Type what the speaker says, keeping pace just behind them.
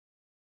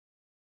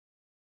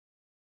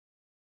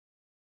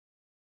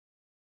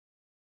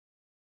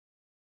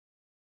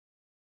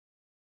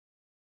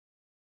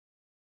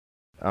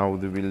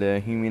أعوذ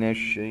بالله من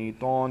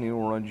الشيطان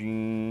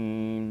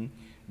الرجيم.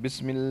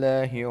 بسم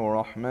الله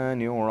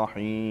الرحمن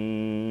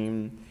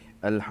الرحيم.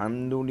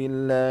 الحمد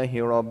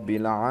لله رب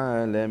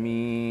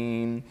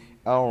العالمين،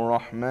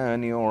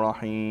 الرحمن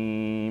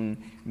الرحيم،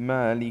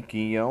 مالك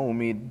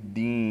يوم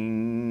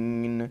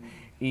الدين.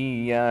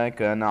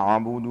 إياك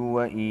نعبد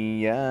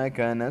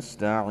وإياك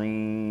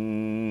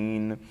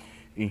نستعين.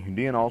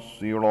 اهدنا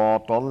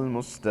الصراط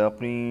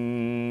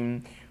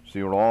المستقيم،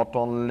 صراط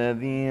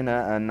الذين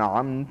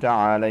أنعمت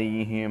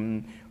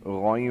عليهم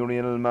غير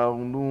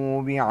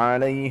المغضوب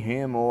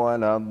عليهم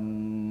ولا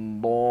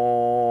الضالين.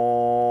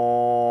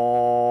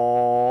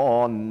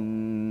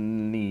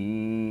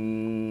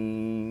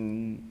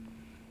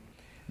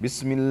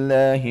 بسم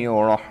الله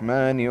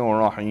الرحمن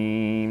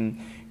الرحيم.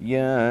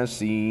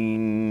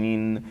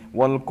 ياسين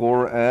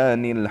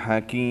والقرآن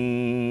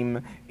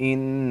الحكيم،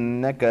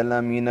 إنك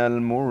لمن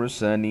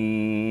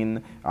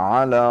المرسلين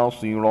على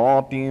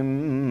صراط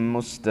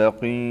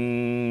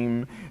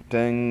مستقيم.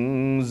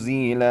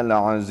 تنزيل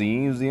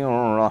العزيز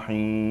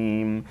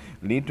الرحيم،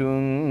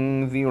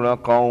 لتنذر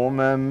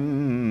قوما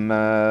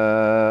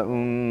ما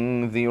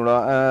أنذر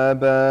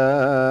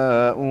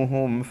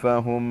آباؤهم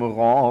فهم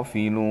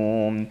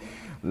غافلون.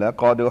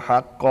 لقد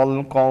حق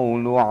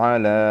القول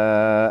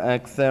على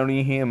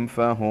أكثرهم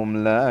فهم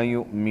لا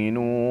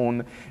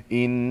يؤمنون.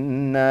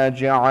 إنا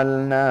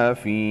جعلنا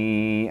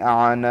في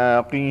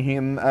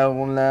أعناقهم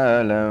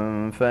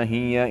أغلالا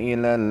فهي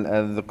إلى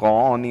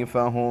الأذقان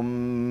فهم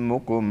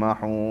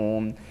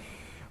مقمحون.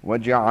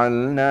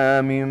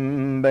 وجعلنا من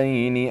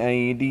بين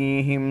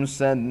أيديهم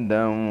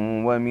سدا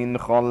ومن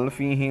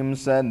خلفهم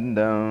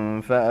سدا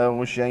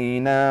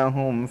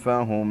فأغشيناهم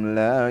فهم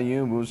لا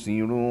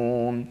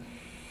يبصرون.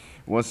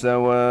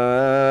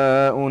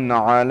 وسواء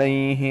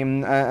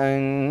عليهم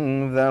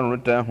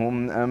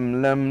أأنذرتهم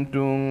أم لم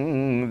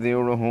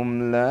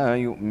تنذرهم لا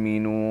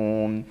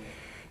يؤمنون.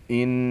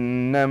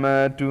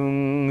 إنما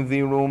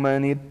تنذر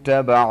من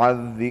اتبع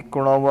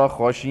الذكر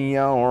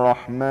وخشي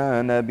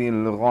الرحمن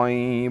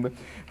بالغيب،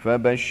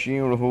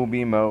 فبشره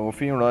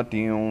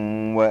بمغفرة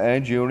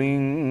وأجر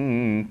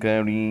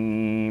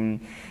كريم.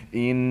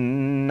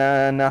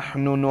 إنا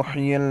نحن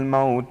نحيي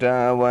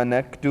الموتى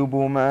ونكتب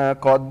ما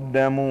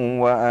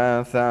قدموا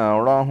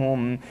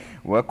وآثارهم،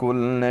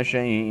 وكل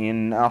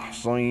شيء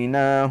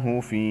أحصيناه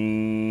في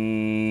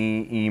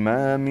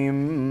إمام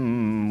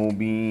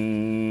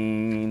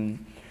مبين.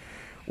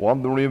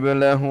 واضرب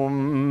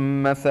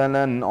لهم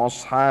مثلا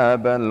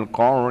أصحاب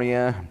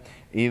القرية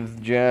إذ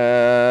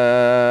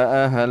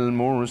جاءها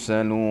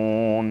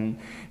المرسلون.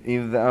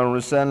 إذ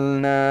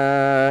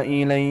أرسلنا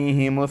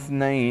إليهم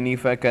اثنين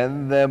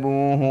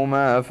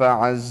فكذبوهما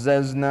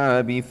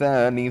فعززنا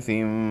بثالث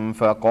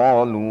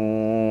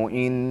فقالوا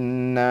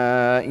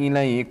إنا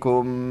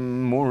إليكم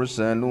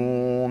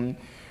مرسلون.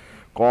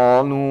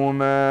 قالوا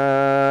ما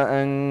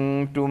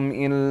أنتم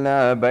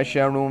إلا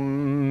بشر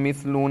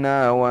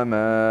مثلنا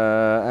وما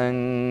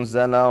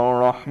أنزل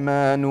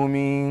الرحمن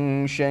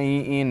من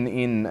شيء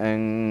إن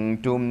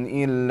أنتم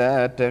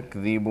إلا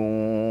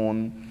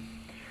تكذبون.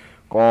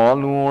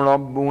 قالوا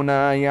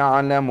ربنا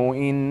يعلم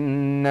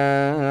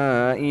إنا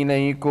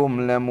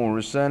إليكم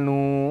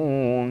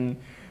لمرسلون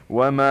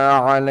وما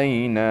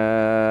علينا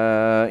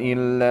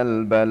إلا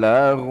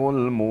البلاغ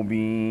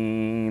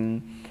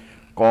المبين.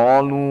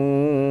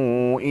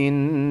 قالوا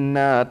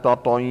إنا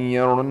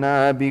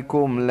تطيرنا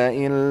بكم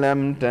لئن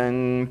لم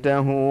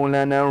تنتهوا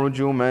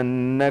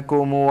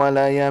لنرجمنكم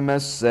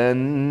وليمسنكم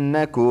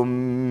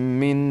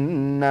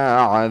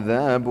منا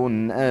عذاب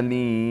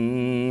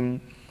أليم.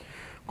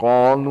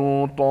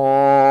 قالوا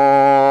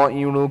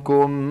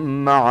طائركم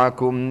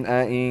معكم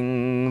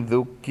أئن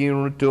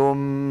ذكرتم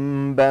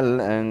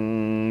بل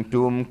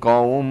أنتم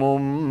قوم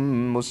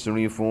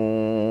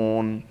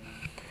مسرفون.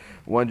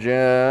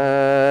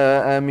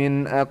 وجاء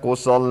من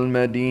أقصى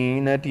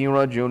المدينة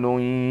رجل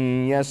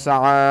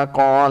يسعى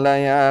قال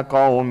يا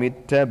قوم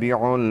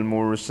اتبعوا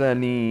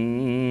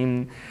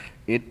المرسلين.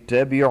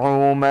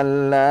 اتبعوا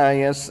من لا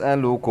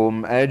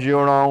يسألكم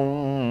أجرا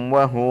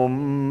وهم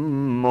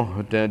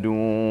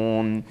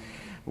مهتدون.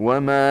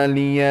 وما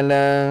لي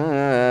لا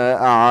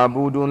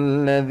أعبد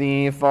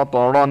الذي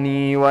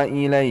فطرني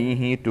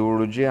وإليه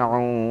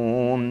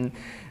ترجعون.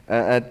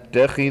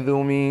 أأتخذ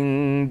من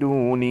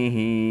دونه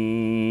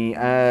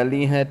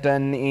آلهة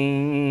إن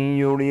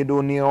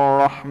يردني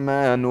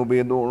الرحمن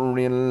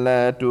بضر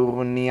لا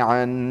تغن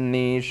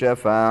عني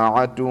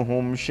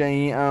شفاعتهم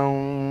شيئا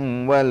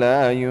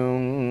ولا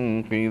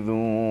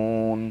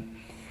ينقذون.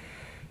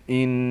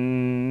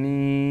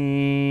 إني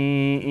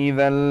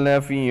إذا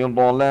لفي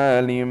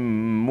ضلال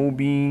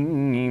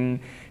مبين.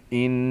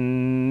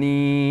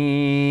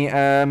 إني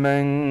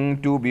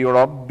آمنت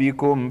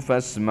بربكم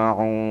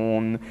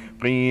فاسمعون.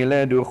 قيل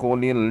ادخل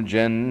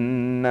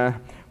الجنة.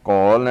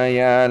 قال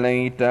يا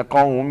ليت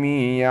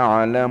قومي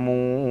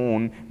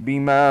يعلمون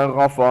بما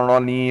غفر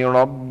لي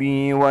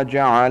ربي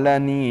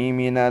وجعلني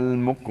من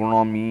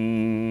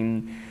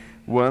المكرمين.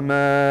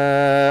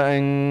 وما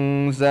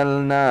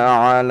أنزلنا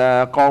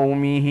على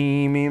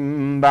قومه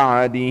من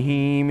بعده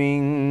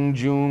من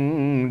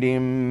جند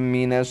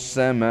من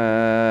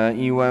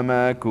السماء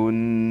وما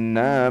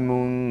كنا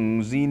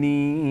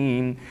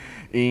منزلين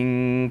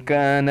إن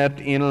كانت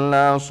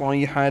إلا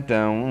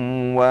صيحة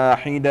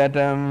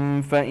واحدة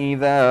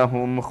فإذا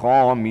هم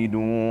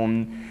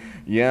خامدون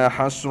يا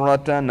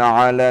حسرة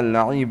على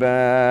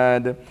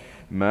العباد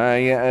ما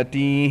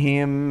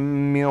يأتيهم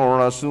من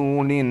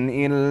رسول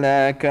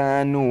إلا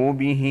كانوا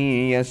به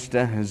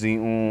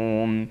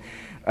يستهزئون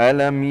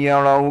ألم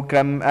يروا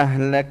كم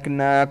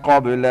أهلكنا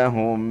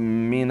قبلهم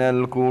من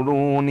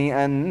القرون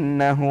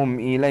أنهم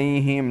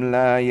إليهم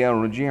لا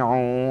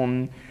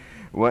يرجعون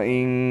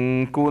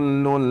وإن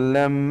كل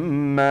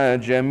لما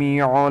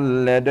جميع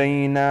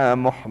لدينا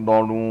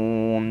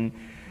محضرون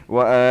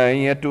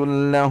وآية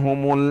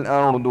لهم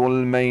الأرض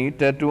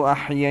الميتة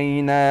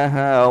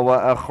أحييناها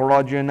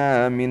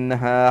وأخرجنا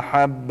منها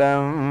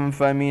حبا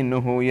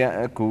فمنه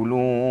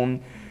يأكلون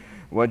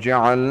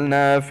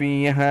وجعلنا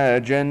فيها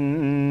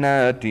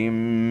جنات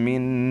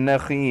من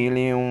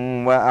نخيل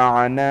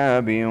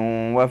وأعناب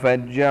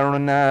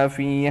وفجرنا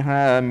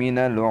فيها من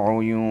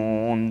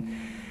العيون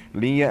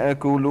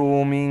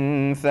ليأكلوا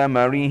من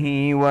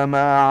ثمره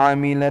وما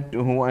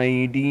عملته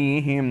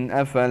أيديهم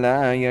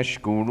أفلا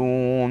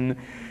يشكرون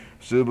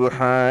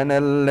سبحان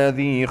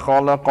الذي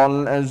خلق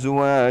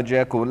الأزواج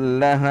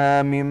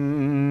كلها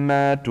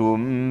مما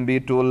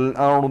تنبت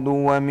الأرض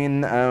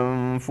ومن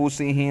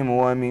أنفسهم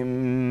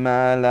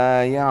ومما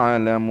لا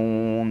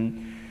يعلمون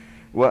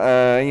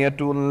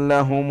وآية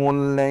لهم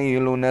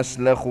الليل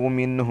نسلخ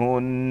منه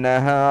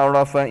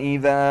النهار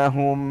فإذا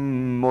هم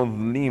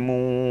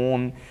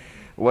مظلمون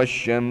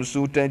والشمس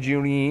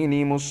تجري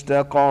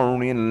لمستقر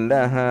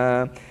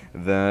لها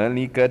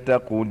ذلك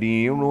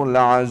تقدير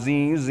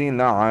العزيز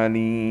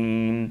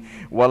العليم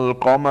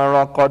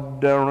والقمر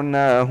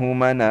قدرناه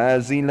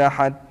منازل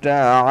حتى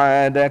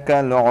عاد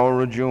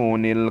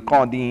كالعرجون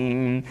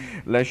القديم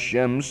لا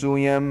الشمس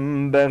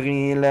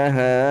ينبغي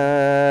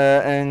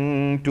لها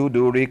أن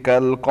تدرك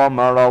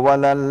القمر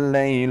ولا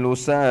الليل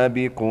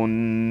سابق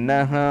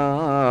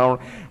النهار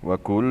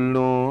وكل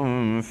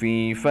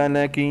في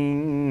فلك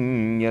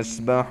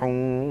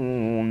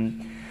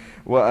يسبحون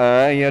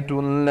وآية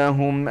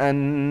لهم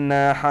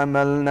أنا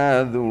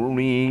حملنا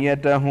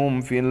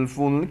ذريتهم في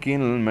الفلك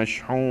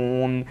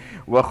المشحون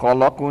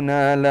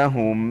وخلقنا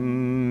لهم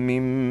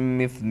من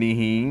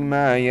مثله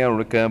ما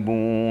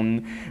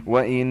يركبون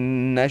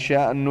وإن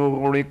نشأ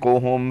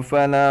نغرقهم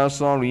فلا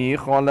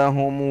صريخ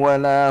لهم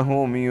ولا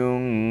هم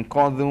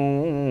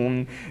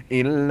ينقذون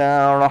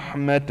إلا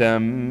رحمة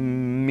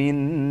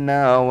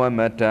منا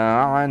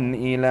ومتاعا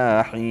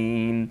إلى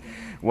حين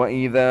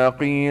وإذا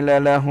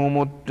قيل لهم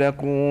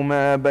اتقوا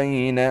ما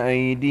بين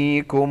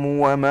أيديكم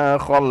وما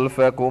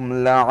خلفكم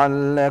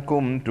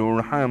لعلكم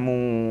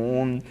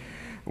ترحمون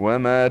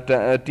وما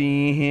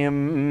تأتيهم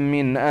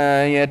من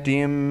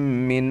آية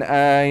من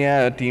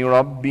آيات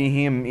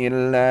ربهم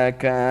إلا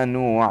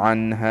كانوا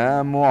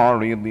عنها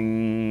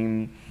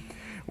معرضين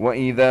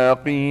وإذا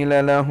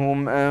قيل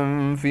لهم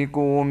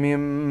أنفقوا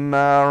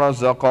مما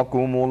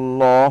رزقكم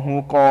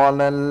الله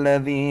قال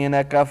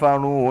الذين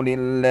كفروا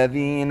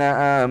للذين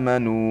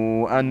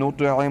آمنوا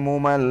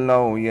أنطعم من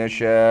لو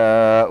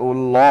يشاء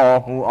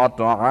الله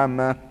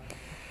أطعمه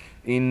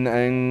إن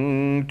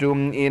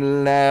أنتم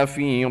إلا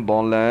في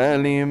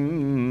ضلال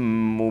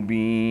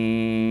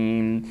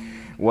مبين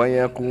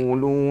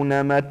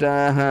ويقولون متى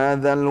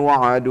هذا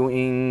الوعد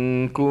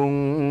إن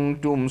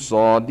كنتم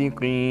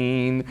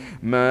صادقين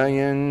ما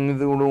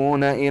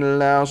ينذرون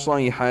إلا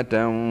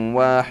صيحة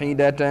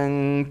واحدة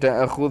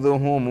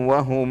تأخذهم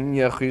وهم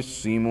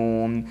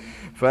يخصمون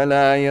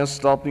فلا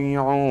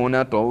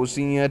يستطيعون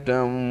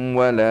توصية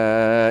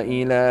ولا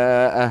إلى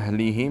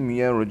أهلهم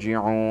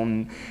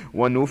يرجعون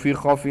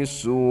ونفخ في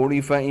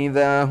السور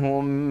فإذا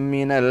هم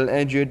من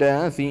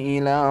الأجداث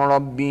إلى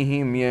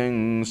ربهم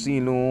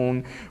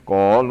ينسلون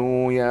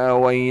قالوا يا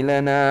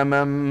ويلنا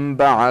من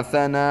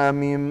بعثنا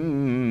من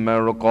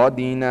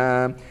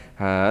مرقدنا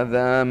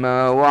هذا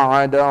ما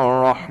وعد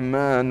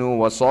الرحمن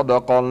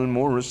وصدق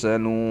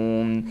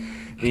المرسلون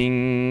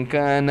إن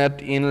كانت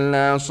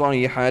إلا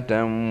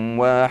صيحة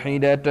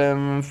واحدة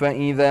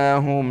فإذا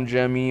هم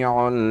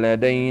جميع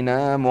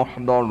لدينا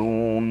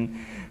محضرون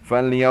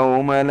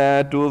فاليوم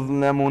لا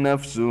تظلم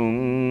نفس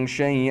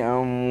شيئا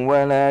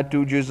ولا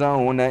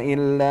تجزون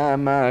إلا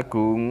ما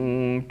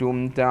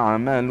كنتم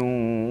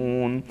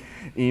تعملون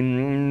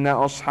إن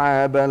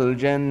أصحاب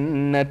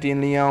الجنة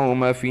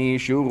اليوم في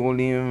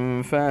شغل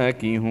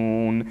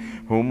فاكهون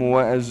هم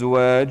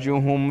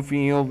وأزواجهم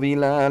في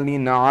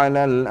ظلال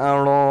على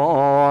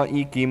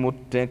الأرائك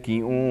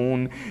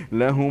متكئون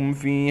لهم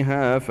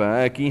فيها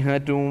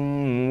فاكهة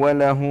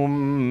ولهم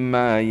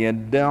ما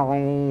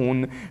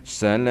يدعون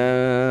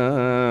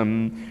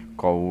سلام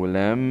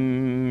قولا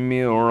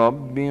من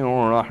رب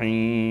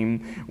رحيم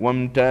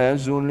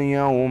وامتازوا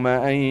اليوم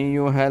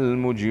أيها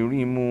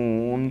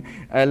المجرمون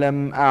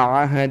ألم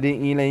أعهد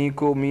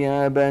إليكم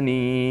يا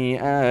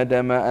بني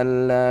آدم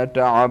ألا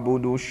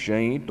تعبدوا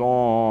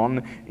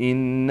الشيطان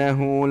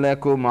إنه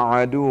لكم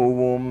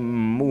عدو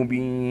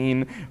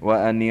مبين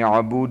وأن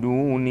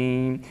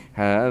اعبدوني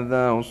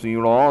هذا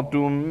صراط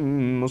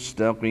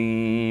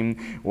مستقيم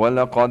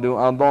ولقد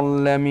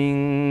أضل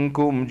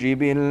منكم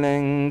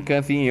جبلا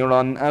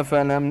كثيرا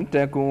أفلم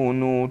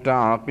تكونوا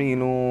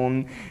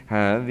تعقلون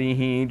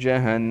هذه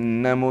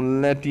جهنم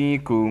التي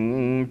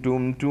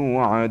كنتم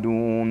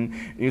توعدون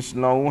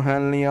اصلوها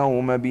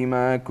اليوم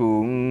بما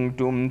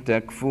كنتم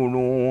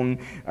تكفرون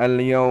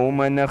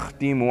اليوم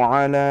نختم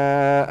على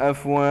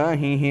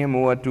أفواههم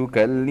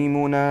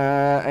وتكلمنا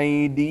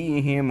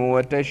أيديهم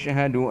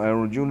وتشهد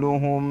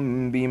أرجلهم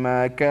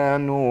بما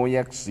كانوا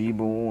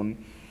يكسبون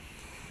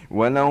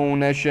ولو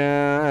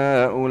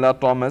نشاء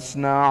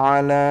لطمسنا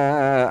على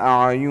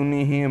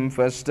أعينهم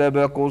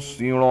فاستبقوا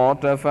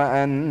الصراط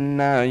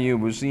فأنى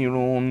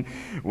يبصرون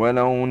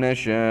ولو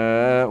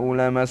نشاء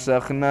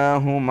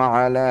لمسخناهم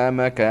على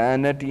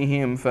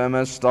مكانتهم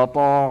فما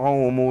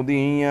استطاعوا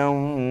مضيا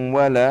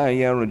ولا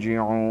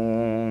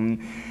يرجعون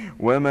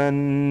ومن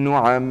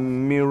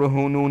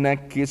نعمره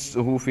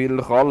ننكسه في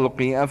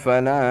الخلق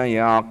أفلا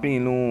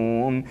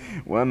يعقلون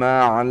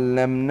وما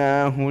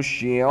علمناه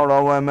الشعر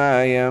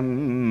وما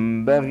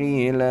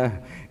ينبغي له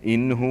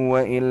إن هو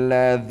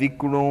إلا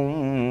ذكر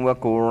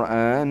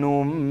وقرآن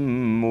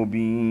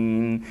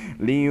مبين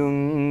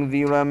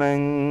لينذر من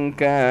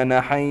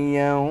كان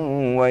حيا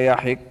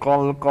ويحق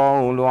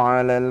القول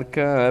على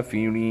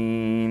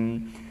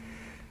الكافرين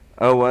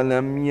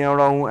أولم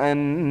يروا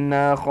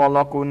أنا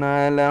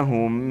خلقنا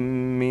لهم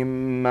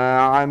مما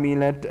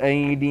عملت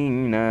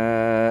أيدينا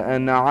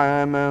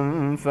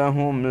أنعاما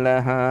فهم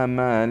لها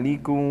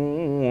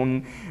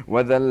مالكون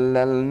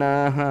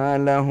وذللناها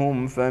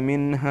لهم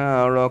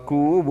فمنها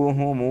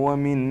ركوبهم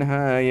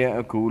ومنها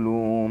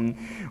يأكلون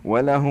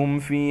ولهم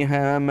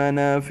فيها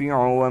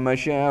منافع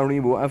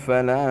ومشارب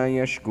أفلا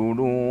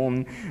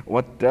يشكرون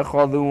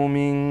واتخذوا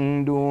من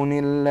دون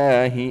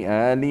الله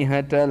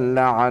آلهة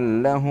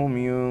لعلهم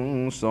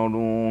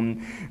ينصرون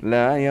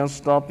لا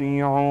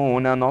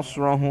يستطيعون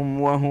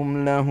نصرهم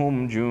وهم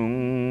لهم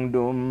جند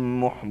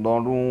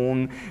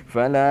محضرون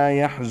فلا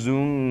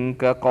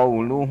يحزنك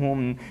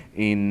قولهم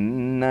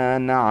إنا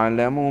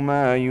نعلم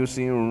ما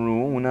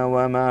يسرون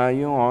وما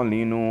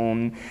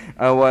يعلنون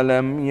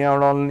أولم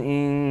ير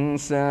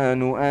الإنسان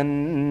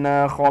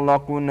أنا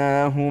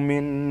خلقناه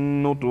من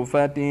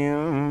نطفة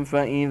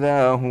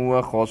فإذا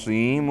هو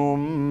خصيم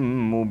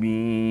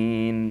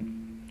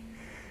مبين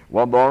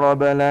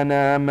وضرب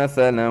لنا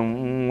مثلا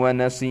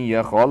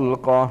ونسي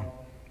خلقه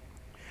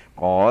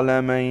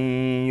قال من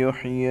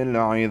يحيي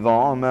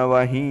العظام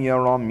وهي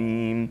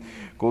رميم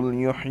قل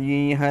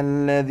يحييها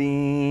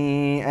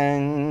الذي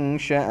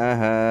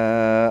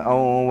أنشأها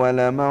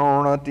أول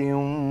مرة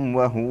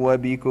وهو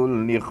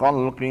بكل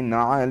خلق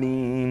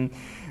عليم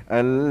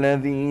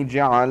الذي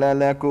جعل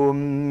لكم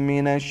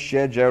من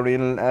الشجر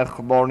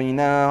الأخضر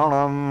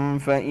نارا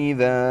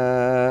فإذا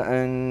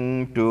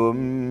أنتم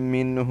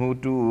منه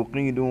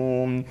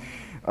توقدون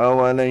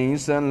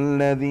أوليس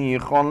الذي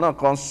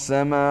خلق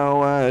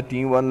السماوات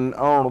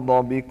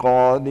والأرض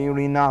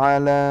بقادر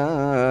على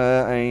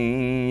أن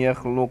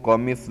يخلق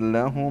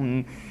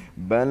مثلهم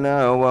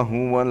بلى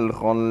وهو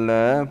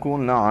الخلاق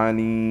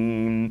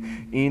العليم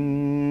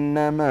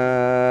إنما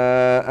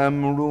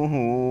أمره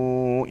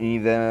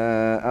إذا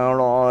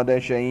أراد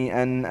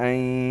شيئا أن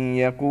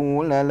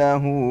يقول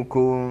له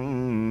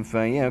كن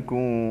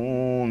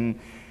فيكون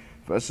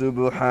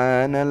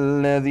فسبحان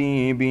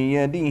الذي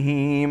بيده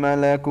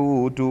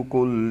ملكوت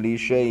كل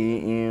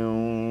شيء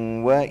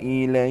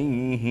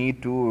وإليه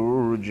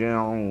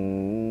ترجعون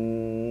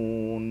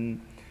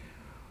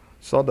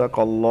صدق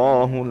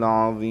الله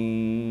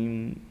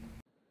العظيم.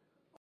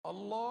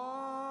 الله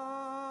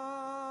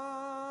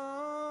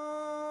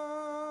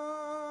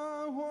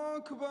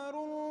أكبر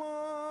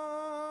الله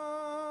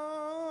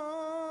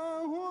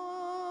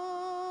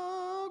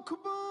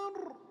أكبر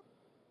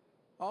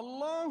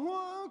الله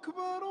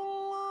أكبر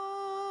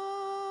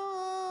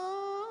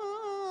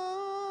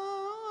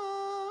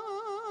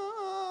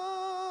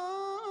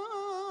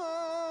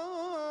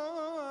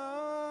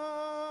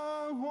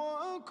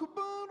الله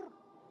أكبر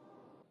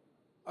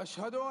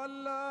أشهد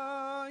أن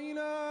لا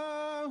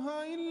إله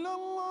إلا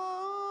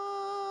الله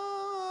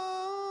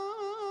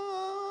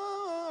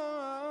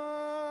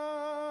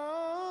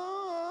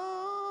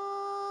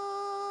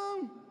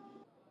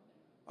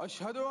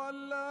أشهد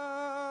أن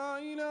لا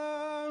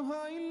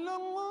إله إلا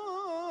الله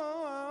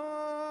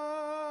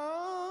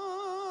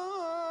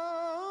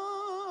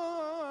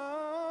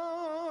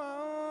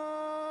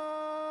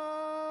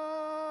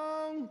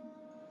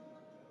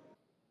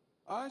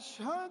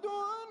أشهد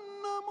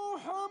أن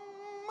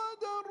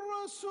محمدًا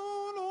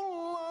رسول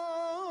الله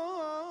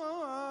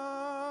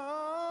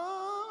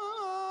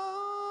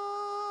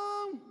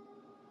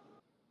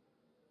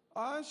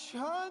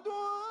أشهد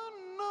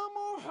أن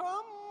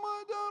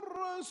محمدًا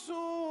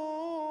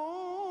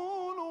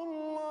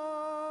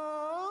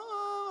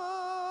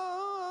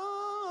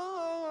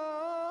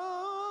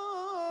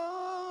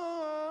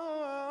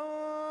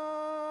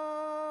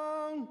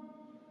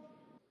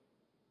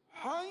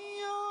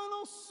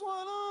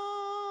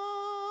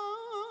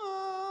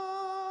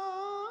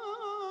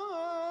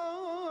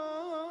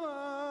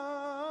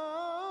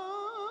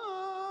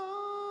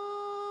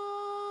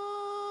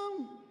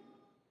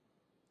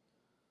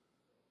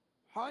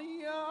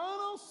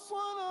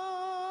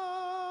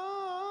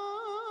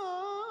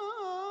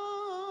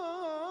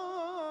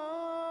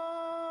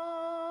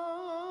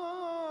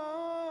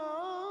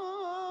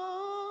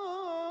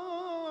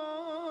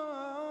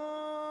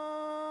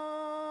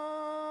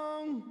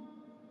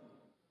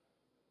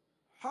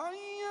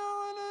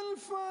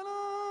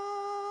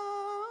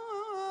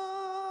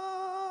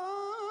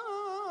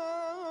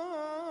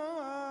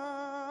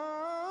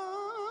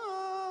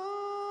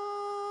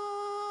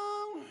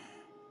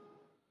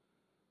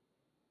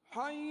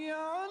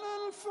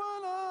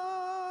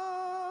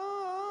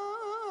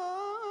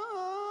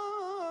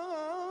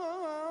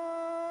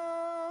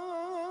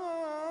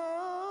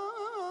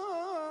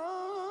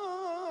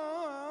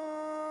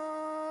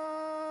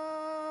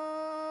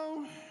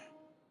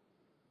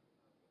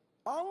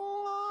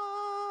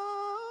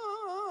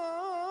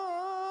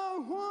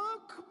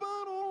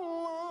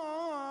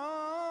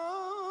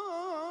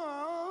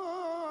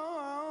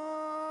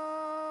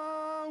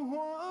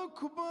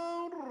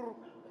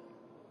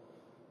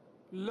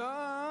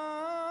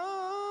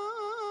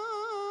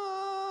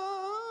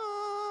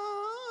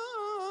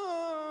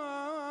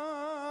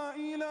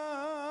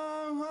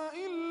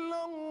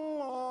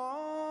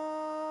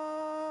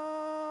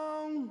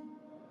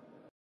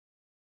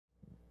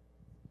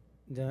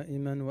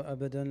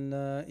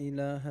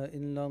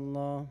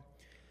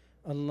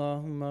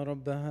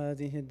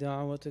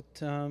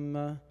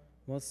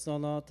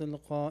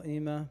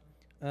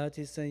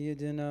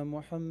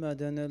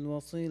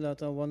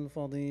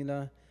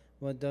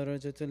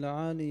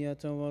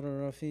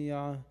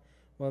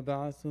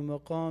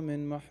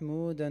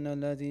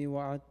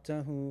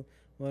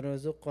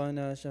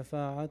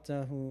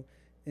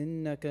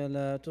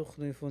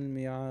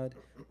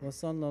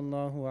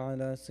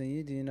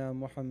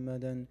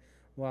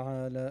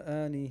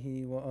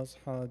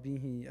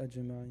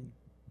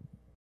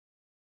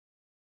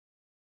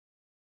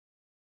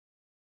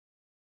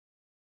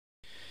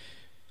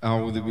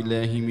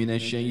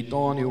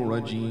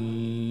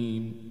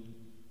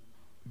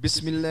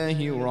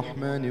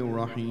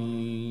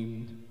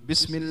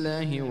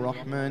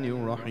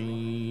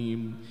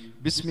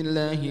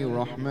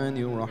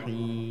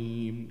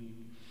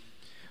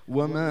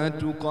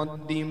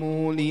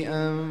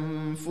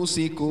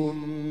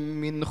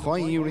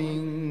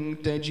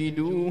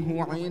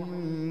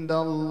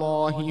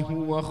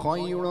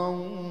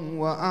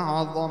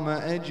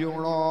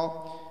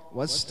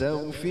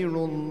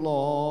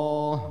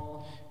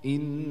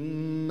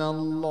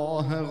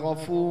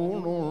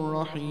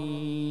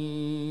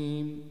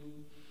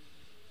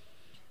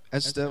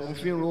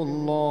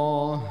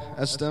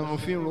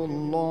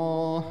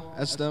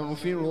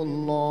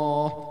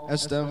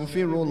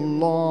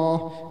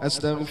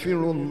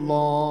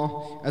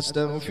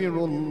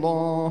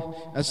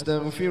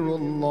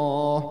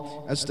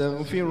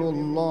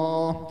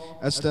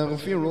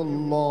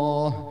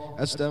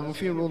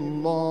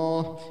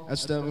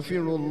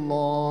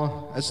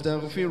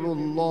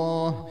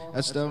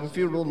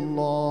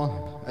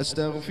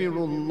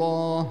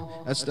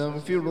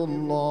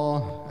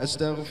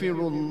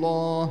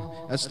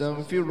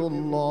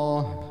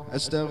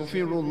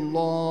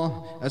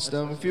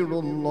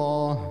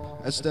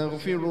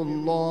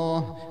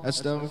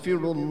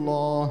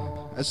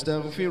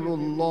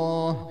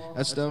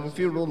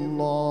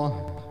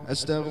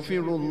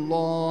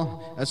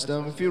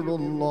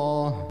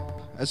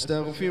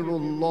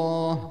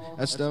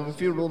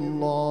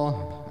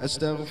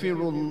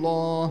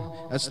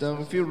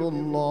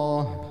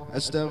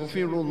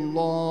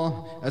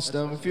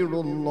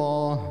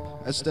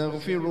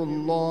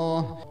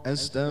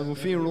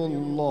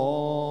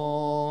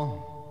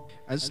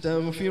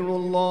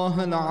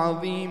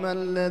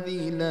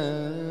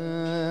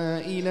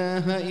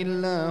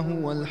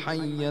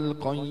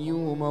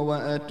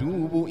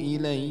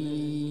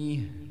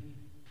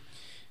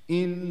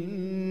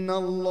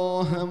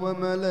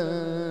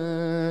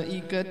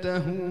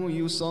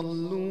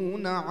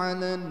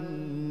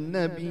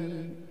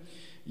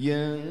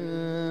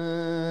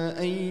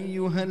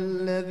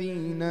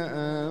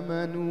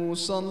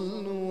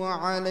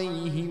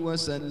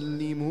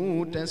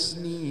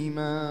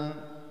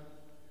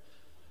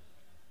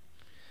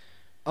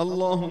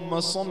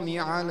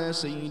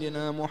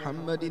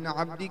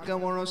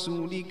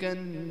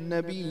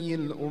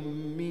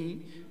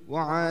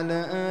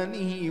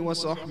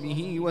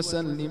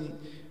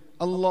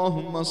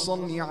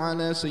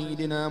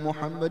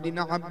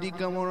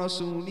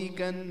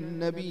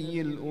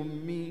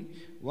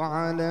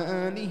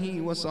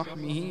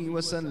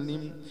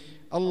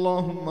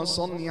اللهم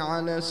صل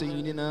على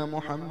سيدنا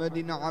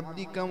محمد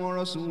عبدك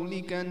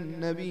ورسولك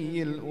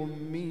النبي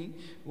الأمي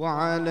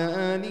وعلى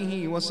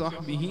آله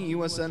وصحبه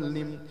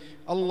وسلم.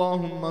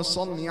 اللهم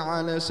صل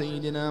على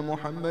سيدنا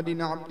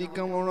محمد عبدك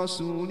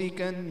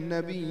ورسولك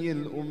النبي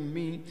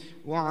الأمي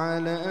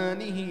وعلى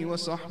آله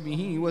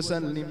وصحبه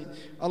وسلم.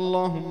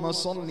 اللهم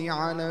صل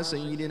على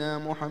سيدنا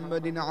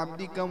محمد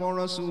عبدك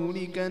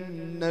ورسولك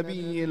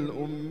النبي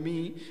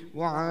الأمي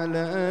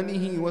وعلى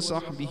آله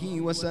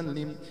وصحبه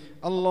وسلم.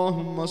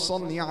 اللهم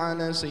صل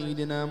على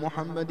سيدنا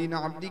محمد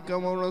عبدك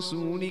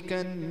ورسولك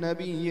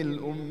النبي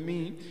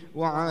الأمي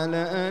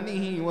وعلى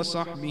آله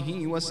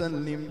وصحبه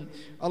وسلم.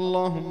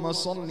 اللهم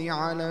صل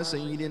على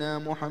سيدنا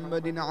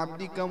محمد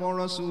عبدك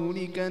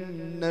ورسولك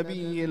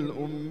النبي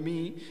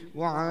الأمي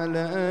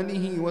وعلى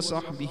آله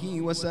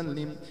وصحبه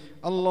وسلم.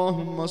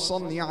 اللهم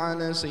صل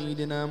على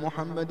سيدنا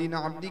محمد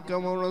عبدك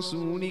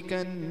ورسولك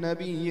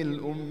النبي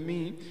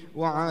الأمي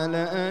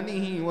وعلى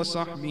آله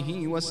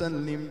وصحبه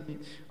وسلم.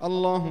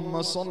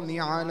 اللهم صل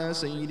على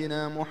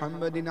سيدنا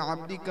محمد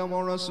عبدك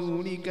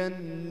ورسولك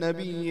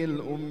النبي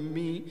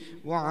الأمي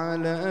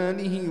وعلى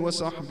آله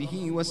وصحبه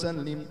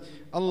وسلم.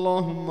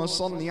 اللهم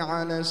صل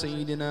على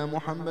سيدنا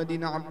محمد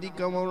عبدك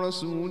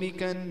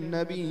ورسولك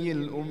النبي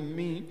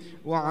الأمي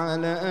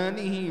وعلى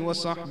آله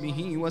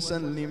وصحبه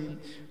وسلم.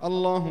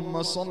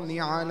 اللهم صل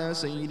على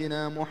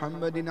سيدنا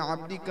محمد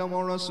عبدك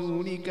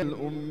ورسولك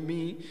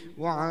الأمي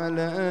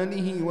وعلى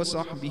آله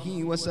وصحبه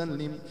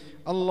وسلم.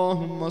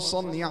 اللهم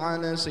صل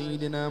على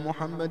سيدنا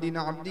محمد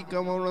عبدك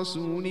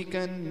ورسولك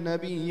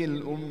النبي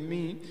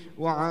الأمي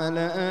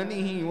وعلى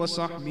آله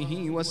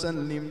وصحبه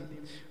وسلم.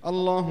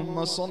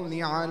 اللهم صل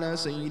على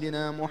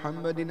سيدنا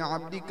محمد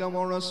عبدك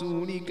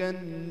ورسولك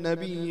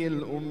النبي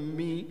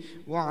الأمي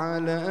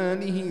وعلى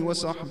آله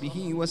وصحبه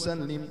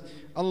وسلم.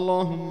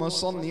 اللهم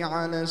صل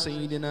على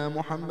سيدنا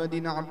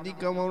محمد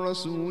عبدك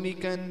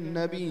ورسولك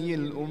النبي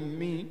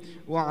الأمي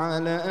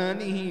وعلى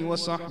آله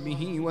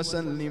وصحبه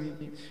وسلم.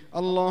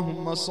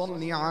 اللهم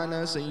صل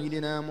على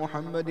سيدنا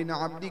محمد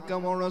عبدك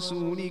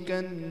ورسولك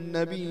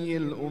النبي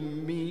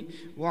الأمي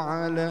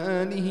وعلى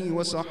آله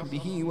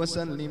وصحبه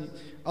وسلم.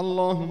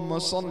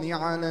 اللهم صل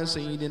على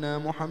سيدنا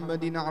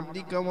محمد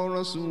عبدك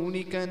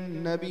ورسولك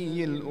النبي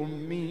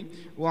الأمي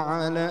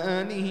وعلى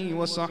آله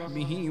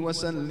وصحبه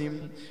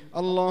وسلم.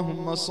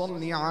 اللهم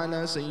صل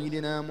على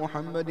سيدنا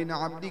محمد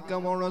عبدك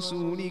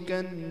ورسولك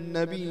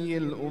النبي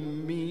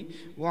الأمي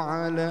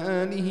وعلى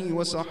آله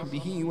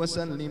وصحبه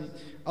وسلم.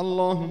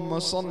 اللهم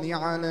صل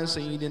على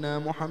سيدنا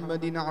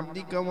محمد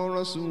عبدك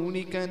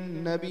ورسولك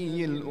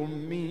النبي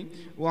الأمي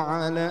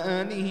وعلى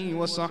آله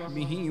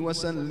وصحبه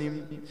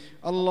وسلم.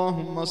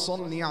 اللهم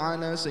صل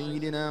على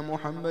سيدنا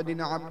محمد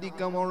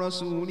عبدك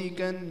ورسولك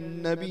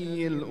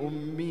النبي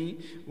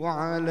الأمي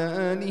وعلى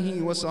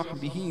آله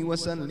وصحبه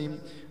وسلم.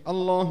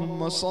 اللهم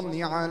صل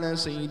على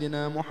سيدنا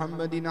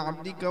محمد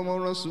عبدك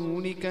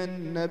ورسولك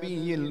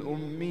النبي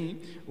الأمي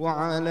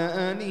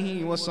وعلى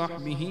آله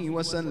وصحبه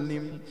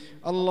وسلم.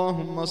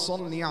 اللهم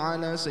صل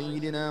على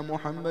سيدنا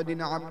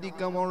محمد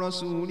عبدك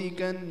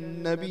ورسولك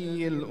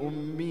النبي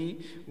الأمي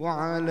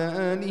وعلى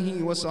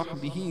آله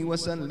وصحبه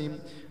وسلم.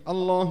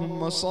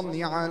 اللهم صل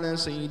على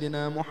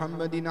سيدنا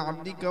محمد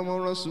عبدك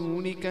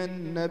ورسولك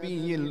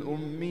النبي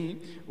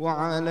الأمي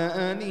وعلى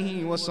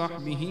آله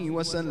وصحبه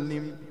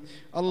وسلم.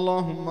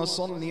 اللهم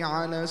صل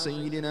على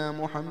سيدنا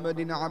محمد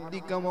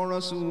عبدك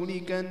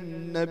ورسولك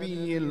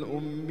النبي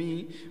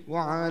الأمي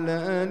وعلى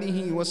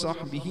آله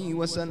وصحبه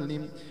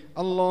وسلم.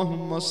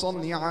 اللهم صل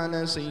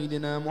على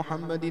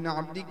سيدنا محمد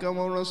عبدك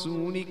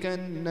ورسولك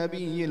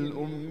النبي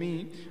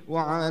الأمي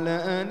وعلى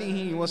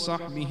آله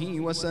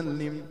وصحبه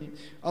وسلم.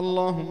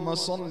 اللهم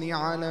صل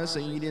على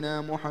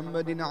سيدنا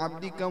محمد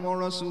عبدك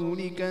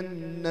ورسولك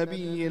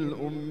النبي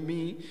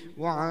الأمي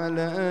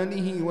وعلى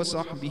آله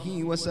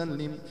وصحبه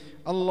وسلم.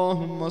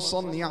 اللهم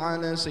صل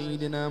على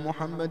سيدنا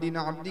محمد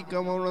عبدك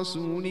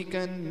ورسولك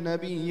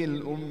النبي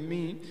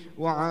الأمي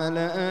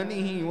وعلى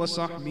آله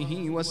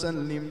وصحبه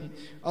وسلم.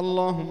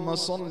 اللهم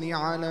صل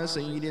على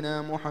سيدنا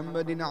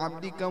محمد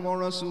عبدك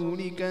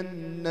ورسولك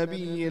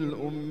النبي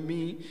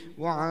الأمي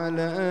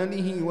وعلى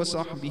آله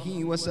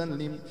وصحبه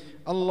وسلم.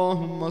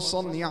 اللهم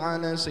صل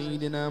على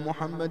سيدنا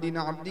محمد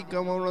عبدك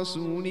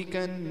ورسولك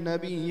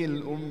النبي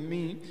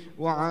الأمي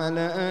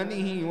وعلى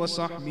آله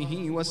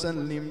وصحبه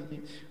وسلم.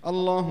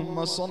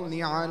 اللهم صل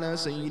على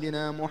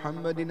سيدنا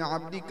محمد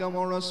عبدك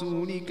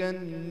ورسولك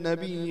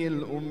النبي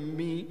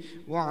الأمي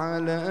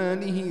وعلى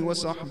آله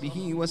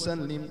وصحبه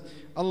وسلم.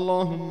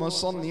 اللهم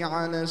صل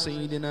على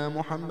سيدنا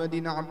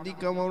محمد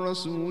عبدك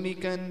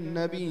ورسولك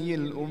النبي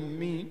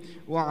الأمي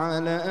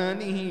وعلى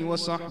آله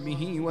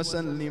وصحبه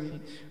وسلم.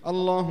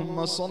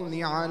 اللهم صل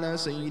على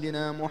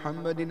سيدنا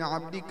محمد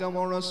عبدك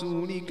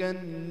ورسولك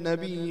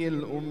النبي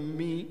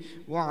الأمي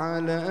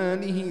وعلى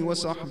آله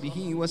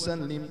وصحبه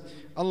وسلم.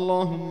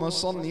 اللهم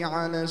صل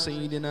على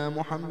سيدنا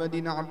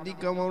محمد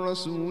عبدك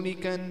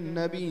ورسولك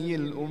النبي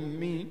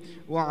الأمي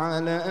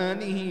وعلى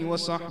آله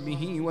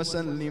وصحبه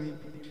وسلم.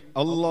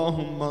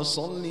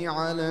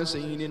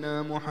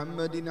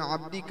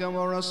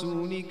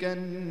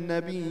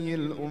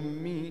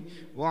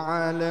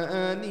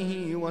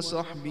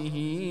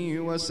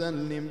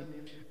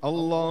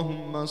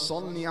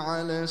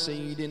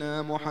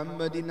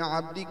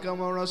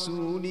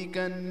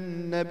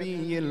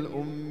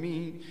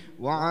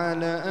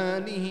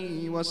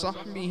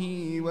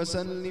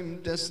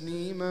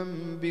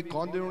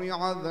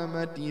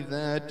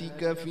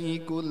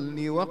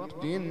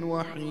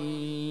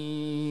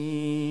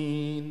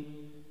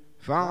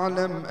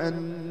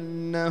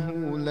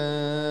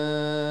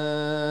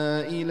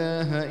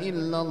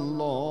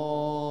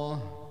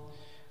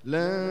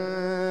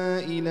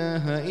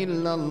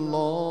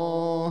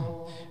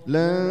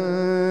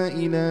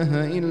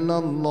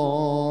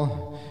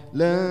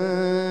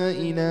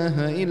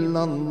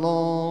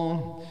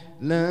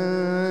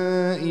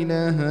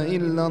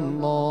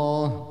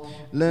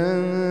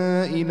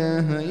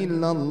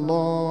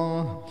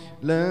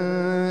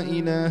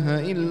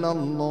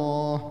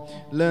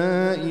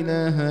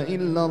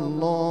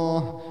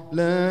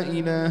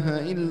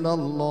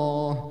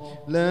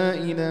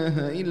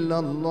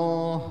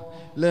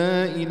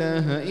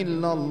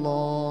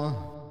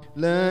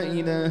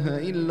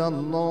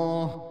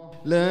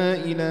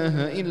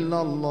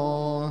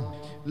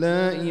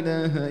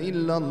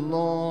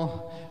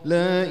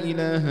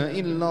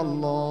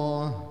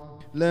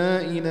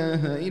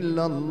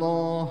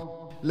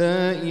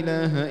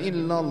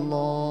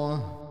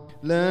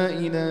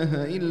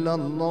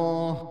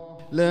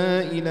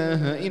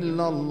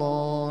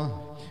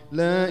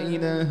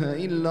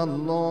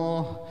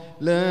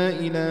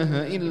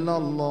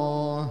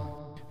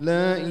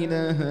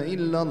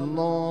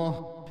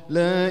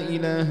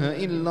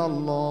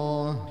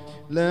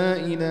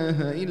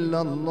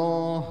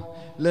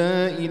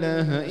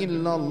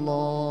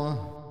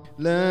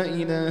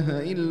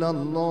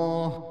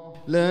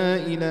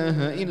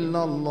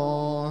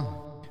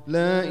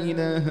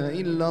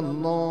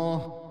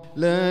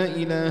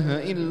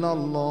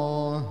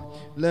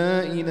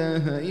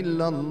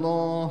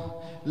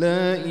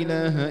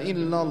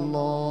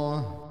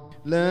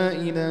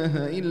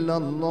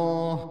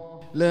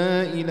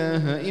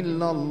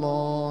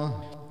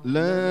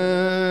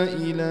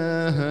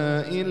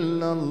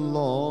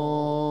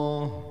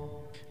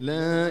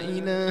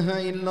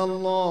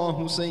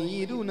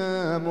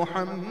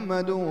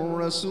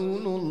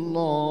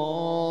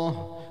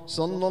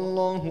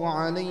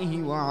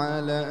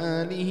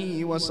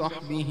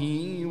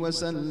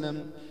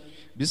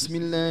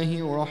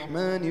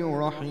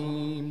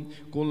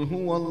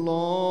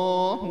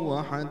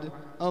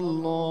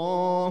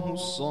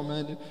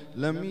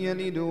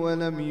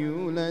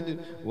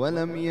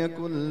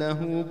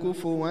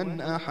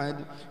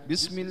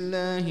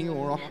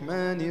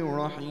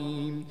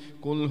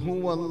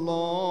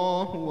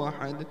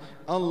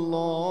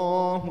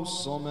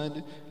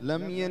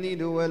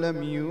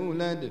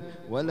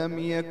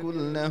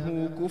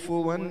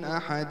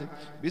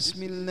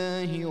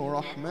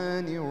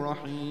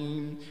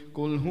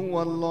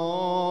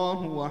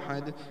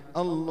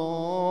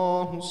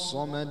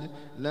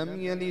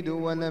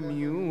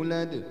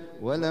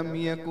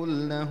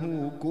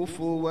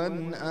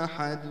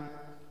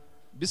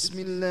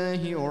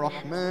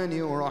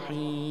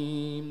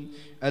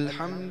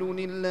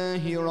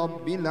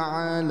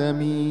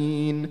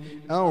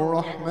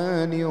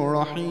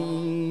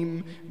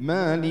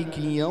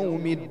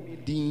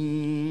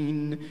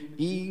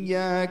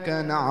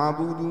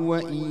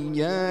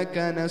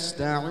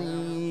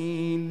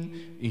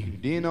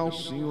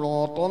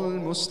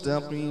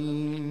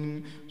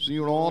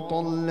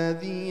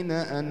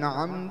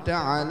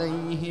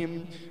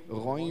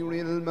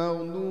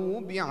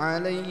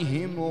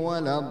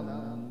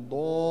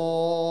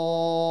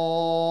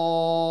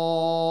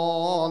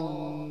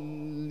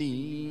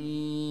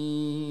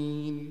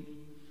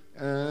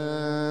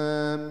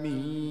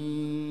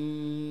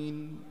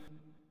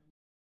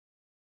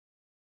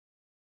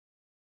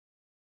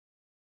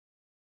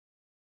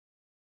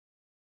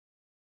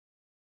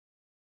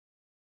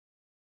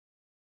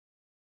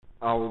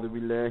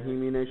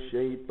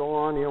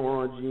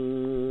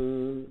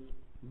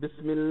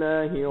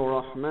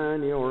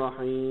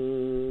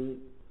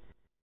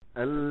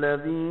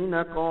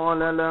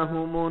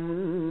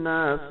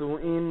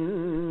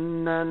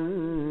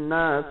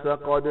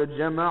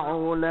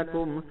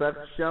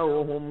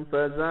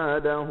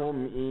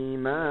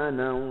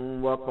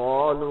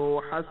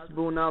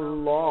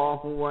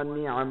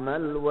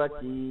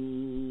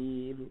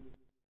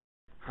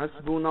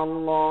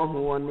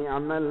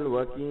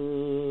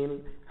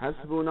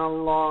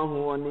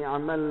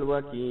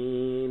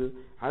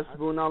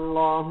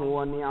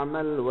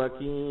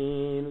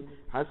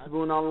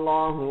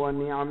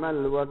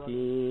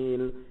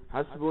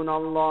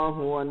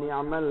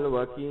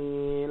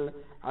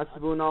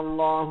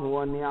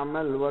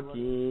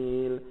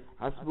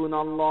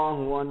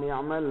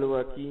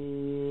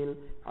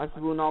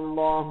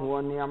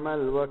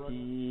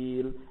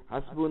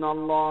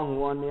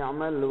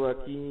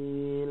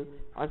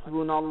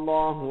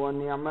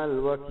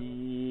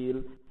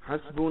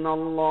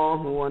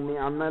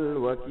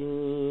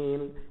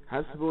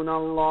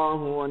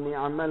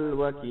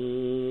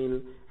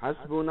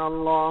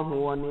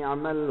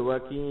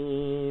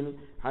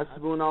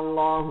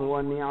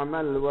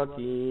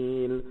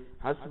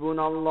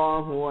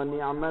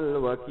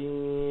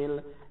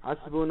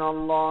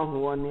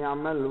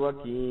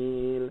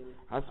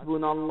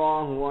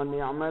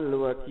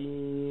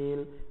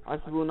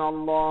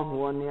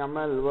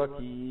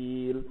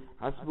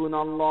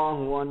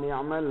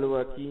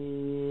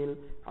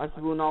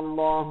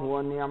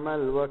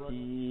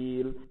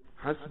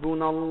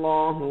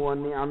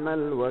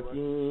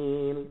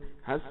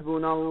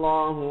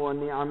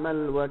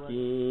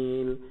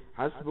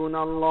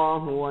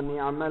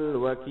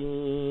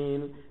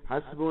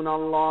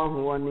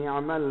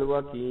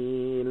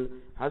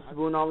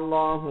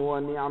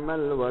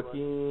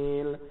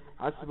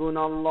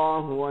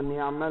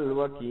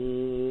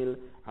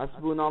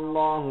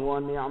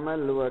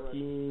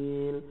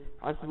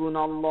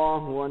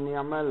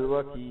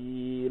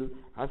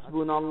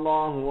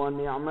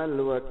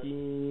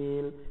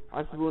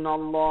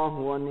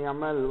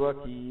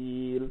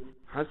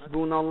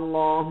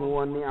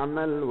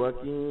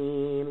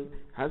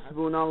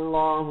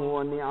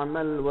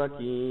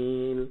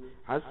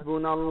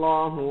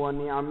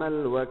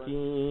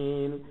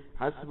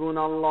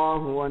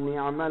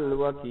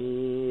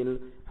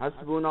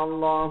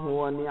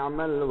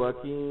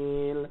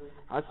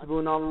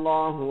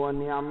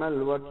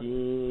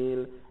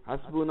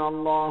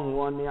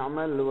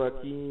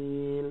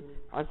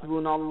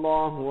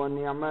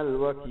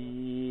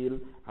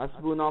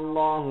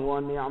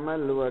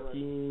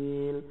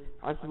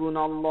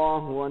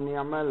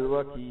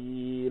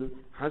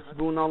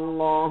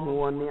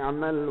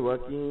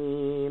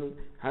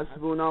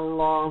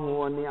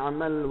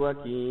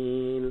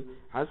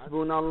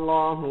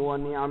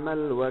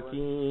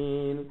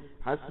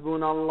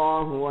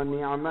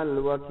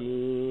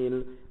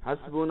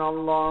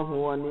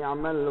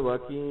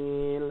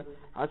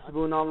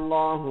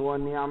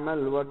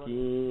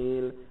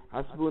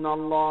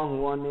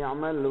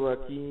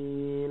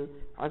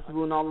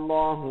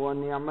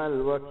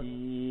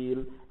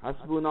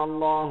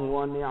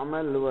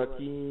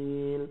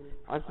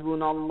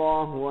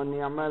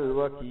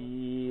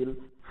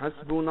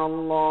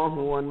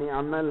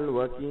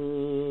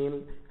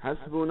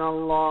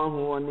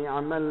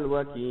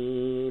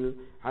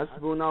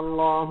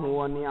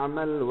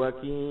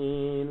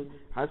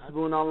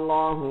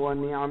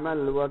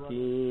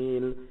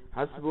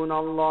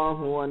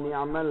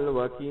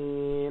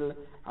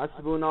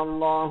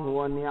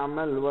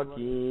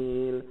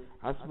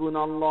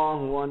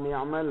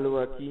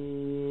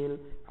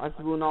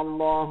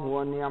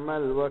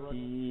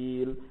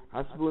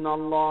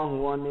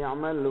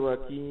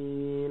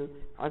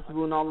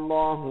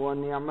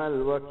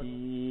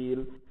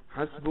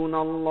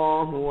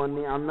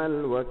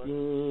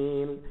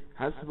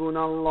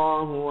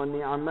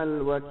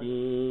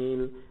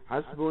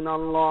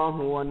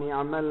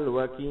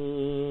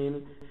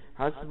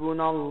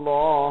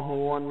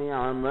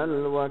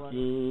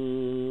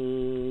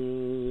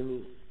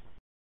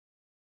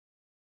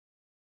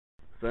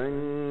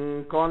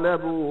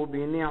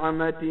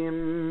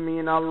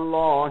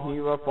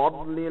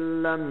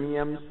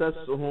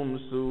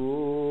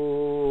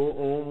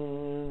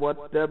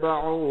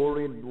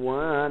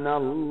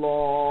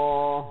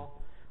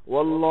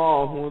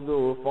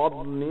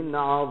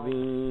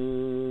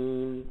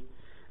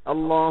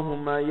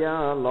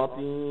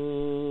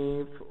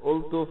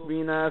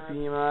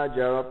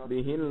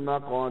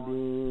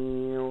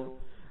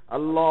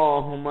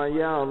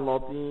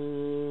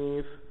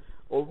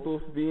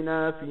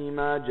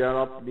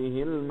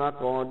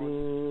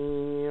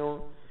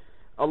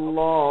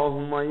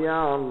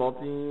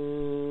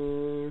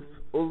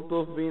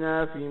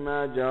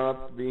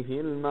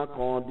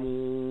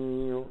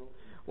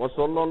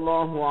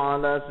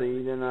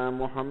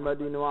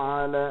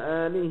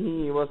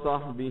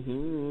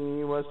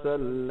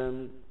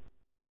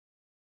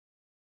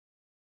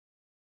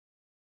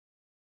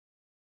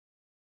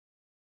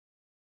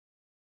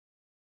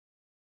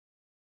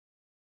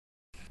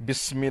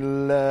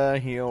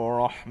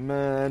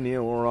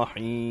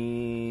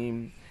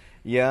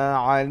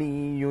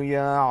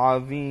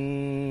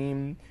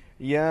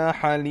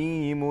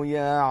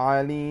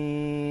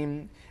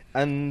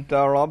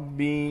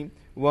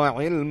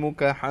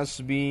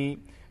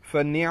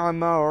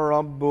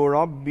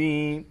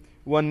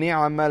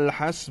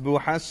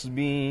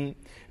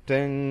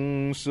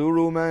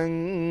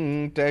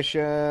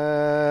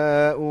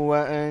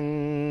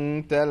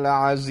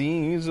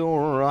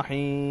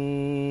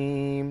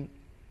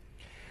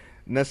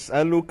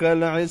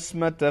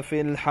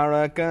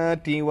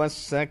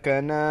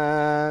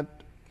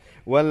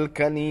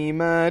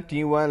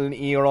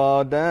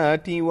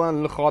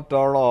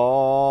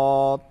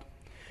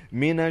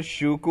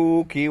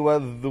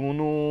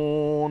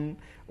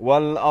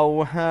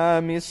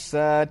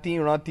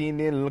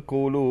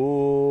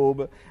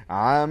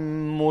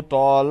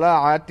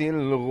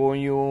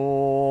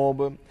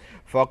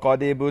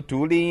 فقد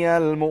ابتلي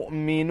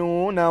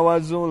المؤمنون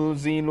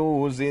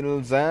وزلزلوا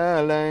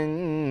زلزالا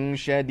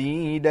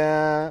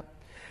شديدا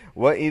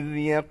وإذ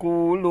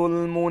يقول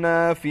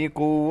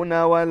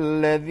المنافقون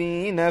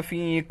والذين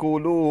في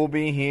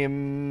قلوبهم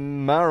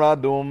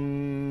مرض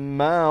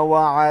ما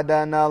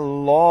وعدنا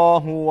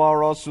الله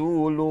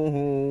ورسوله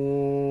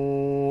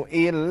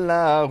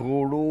إلا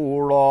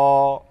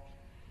غرورا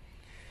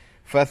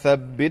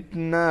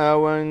فثبتنا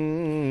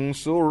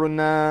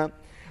وانصرنا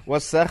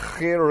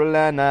وسخر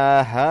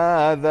لنا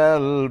هذا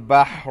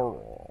البحر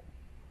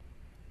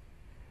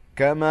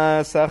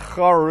كما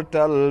سخرت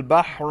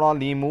البحر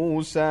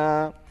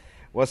لموسى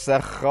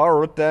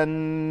وسخرت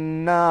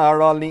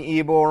النار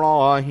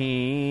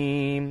لإبراهيم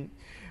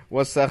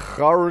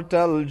وسخرت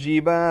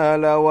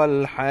الجبال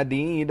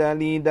والحديد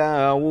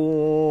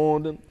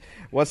لداود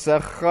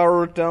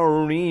وسخرت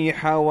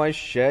الريح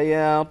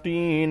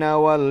والشياطين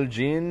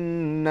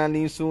والجن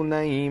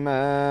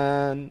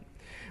لسليمان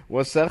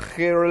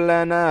وسخر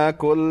لنا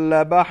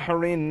كل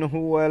بحر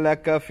هو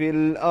لك في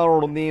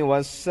الأرض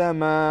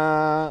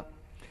والسماء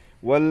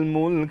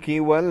والملك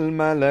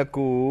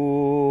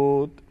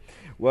والملكوت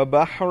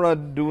وبحر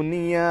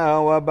الدنيا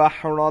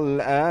وبحر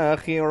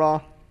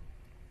الآخرة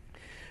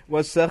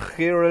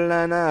وسخر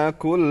لنا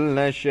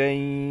كل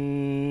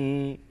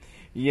شيء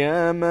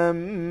يا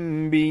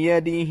من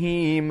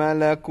بيده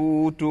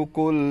ملكوت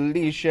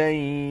كل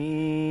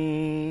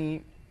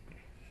شيء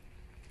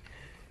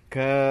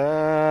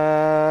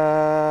كافها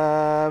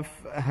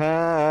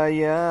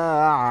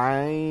يا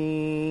عين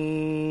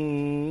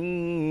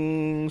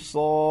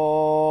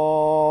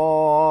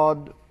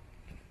صاد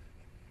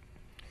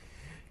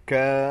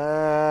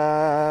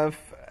كافها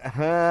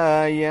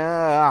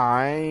يا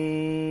عين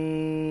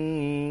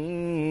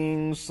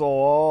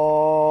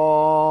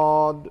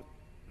صاد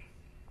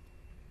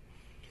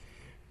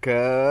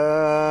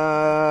كافها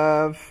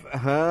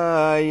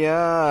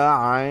يا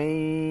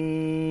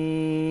عين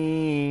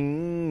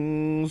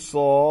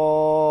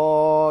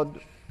صاد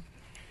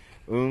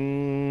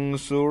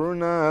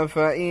انصرنا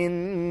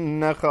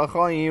فإنك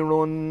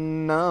خير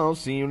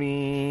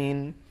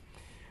الناصرين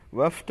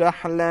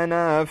وافتح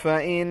لنا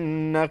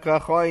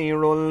فإنك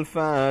خير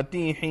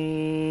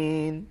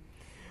الفاتحين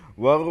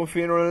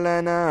واغفر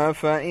لنا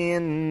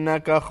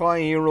فإنك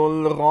خير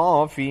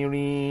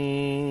الغافرين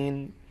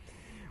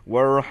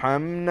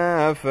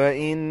وارحمنا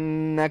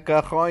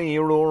فإنك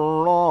خير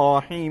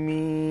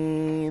الراحمين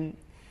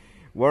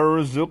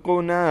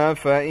وارزقنا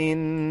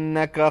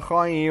فإنك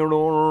خير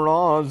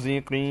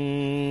الرازقين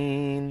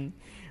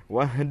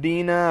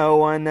واهدنا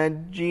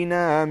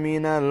ونجنا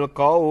من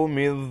القوم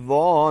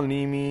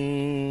الظالمين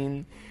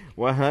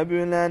وهب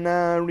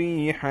لنا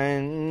ريحا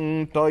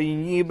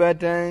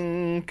طيبة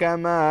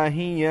كما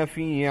هي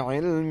في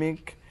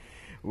علمك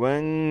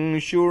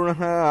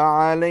وانشرها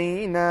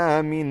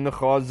علينا من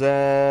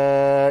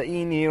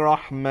خزائن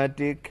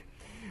رحمتك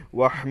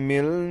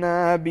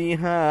واحملنا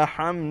بها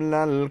حمل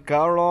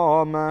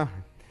الكرامة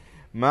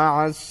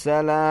مع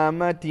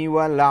السلامة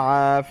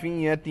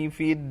والعافية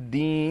في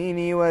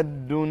الدين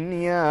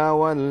والدنيا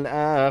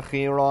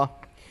والآخرة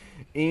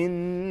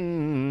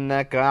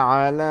إنك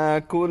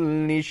على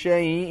كل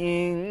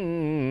شيء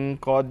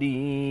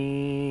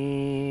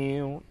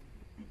قدير.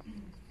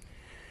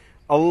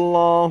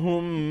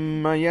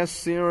 اللهم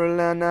يسر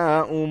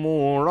لنا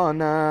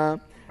أمورنا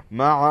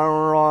مع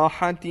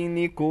الراحة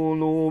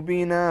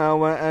لقلوبنا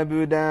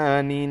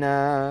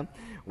وأبداننا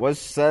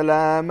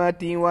والسلامة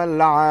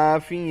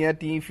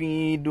والعافية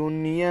في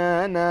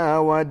دنيانا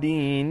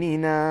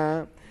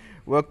وديننا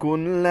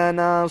وكن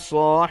لنا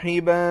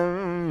صاحبا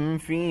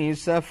في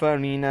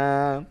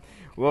سفرنا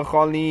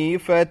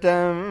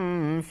وخليفة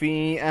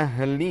في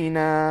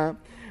أهلنا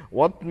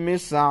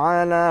واطمس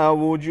على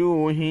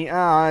وجوه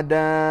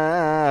أعدائنا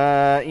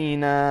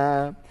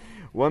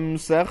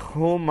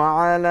وامسخهم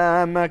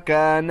على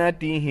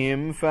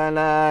مكانتهم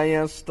فلا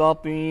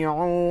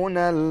يستطيعون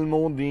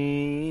المضي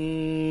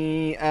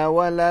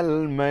ولا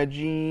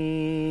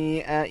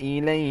المجيء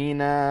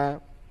إلينا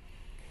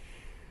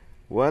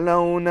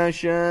ولو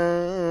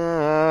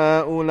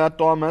نشاء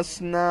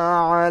لطمسنا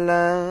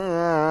على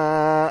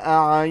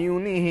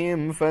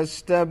أعينهم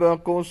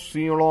فاستبقوا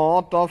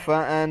الصراط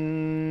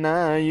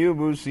فأنى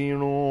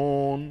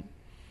يبصرون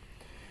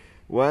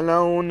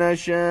ولو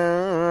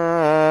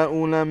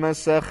نشاء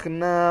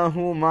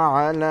لمسخناهم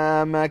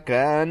على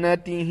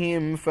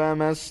مكانتهم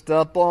فما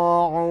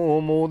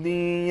استطاعوا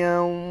مضيا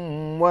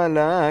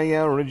ولا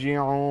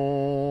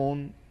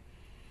يرجعون.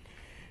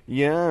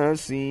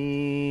 ياسين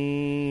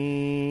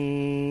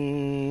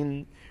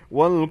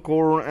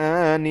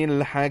والقرآن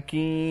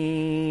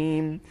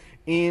الحكيم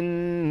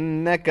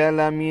إنك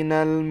لمن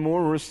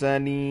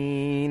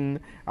المرسلين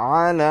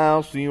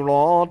على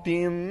صراط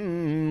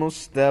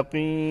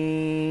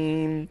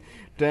مستقيم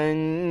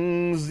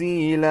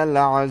تنزيل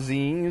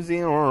العزيز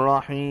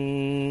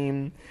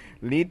الرحيم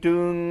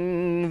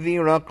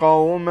لتنذر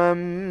قوما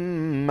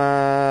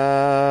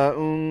ما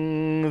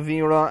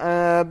أنذر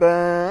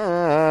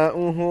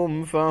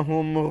آباؤهم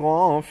فهم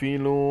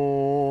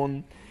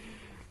غافلون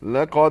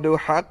لقد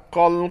حق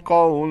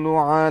القول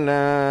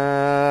على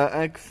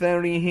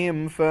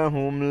أكثرهم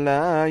فهم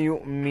لا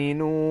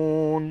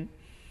يؤمنون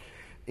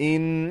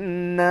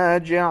إنا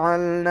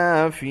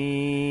جعلنا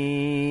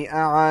في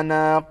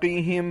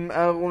أعناقهم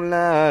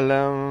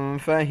أغلالا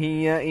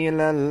فهي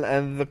إلى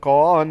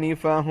الأذقان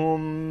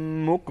فهم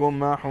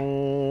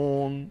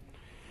مقمحون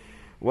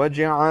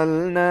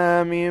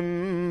وجعلنا من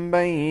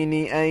بين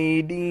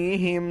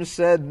أيديهم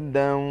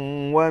سدا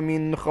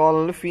ومن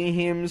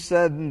خلفهم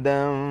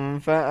سدا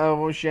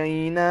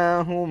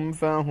فأغشيناهم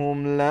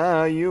فهم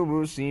لا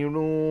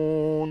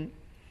يبصرون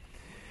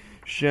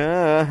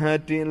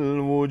شاهت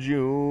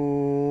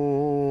الوجوه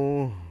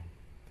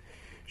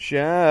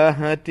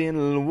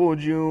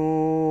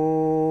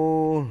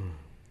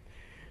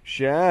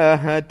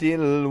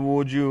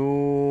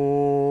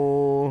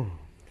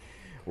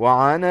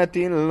وعنت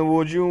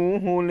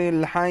الوجوه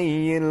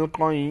للحي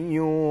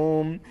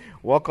القيوم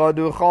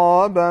وقد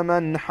خاب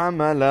من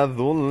حمل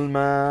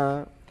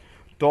ظلما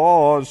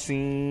طاسين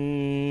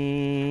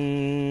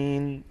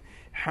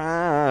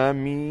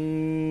حاميم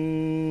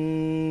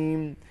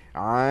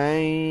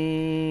عين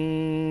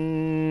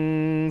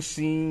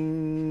سين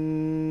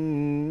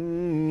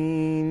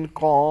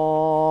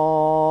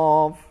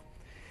قاف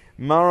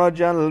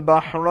مرج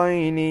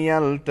البحرين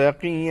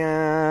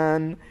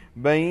يلتقيان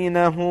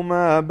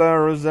بينهما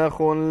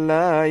برزخ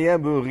لا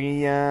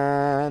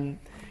يبغيان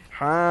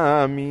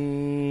حاميم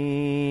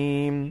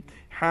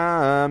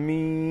حاميم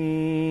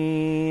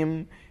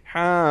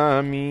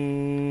حاميم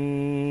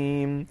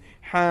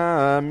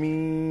حاميم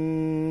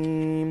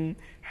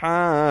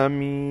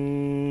حاميم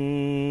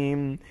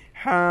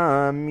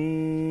حاميم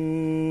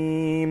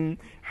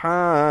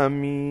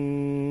حاميم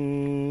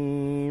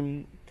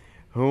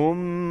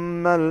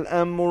هم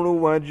الأمر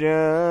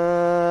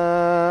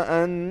وجاء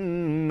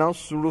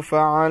النصر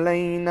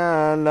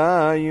فعلينا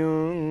لا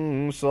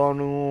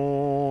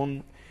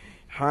ينصرون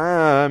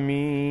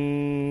حاميم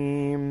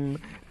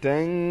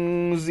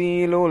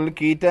تنزيل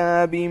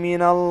الكتاب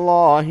من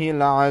الله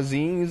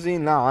العزيز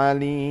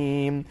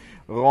العليم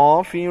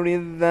غافر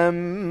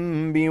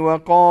الذنب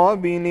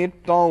وقابل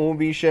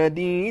التوب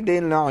شديد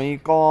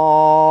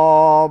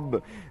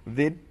العقاب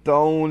ذي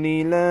الطول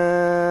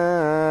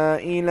لا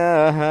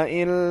إله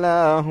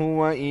إلا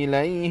هو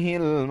إليه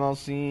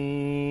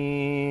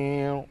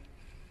المصير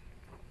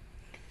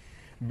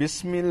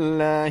بسم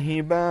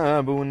الله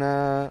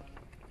بابنا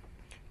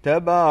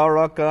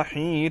تبارك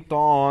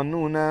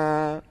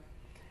حيطاننا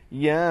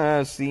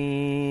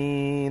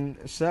ياسين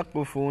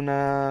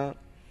سقفنا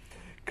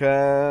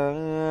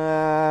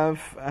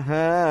كاف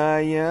ها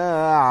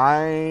يا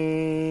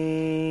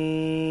عين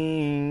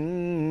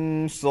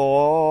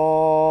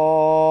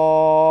صاد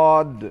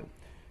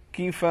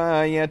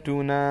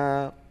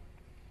كفايتنا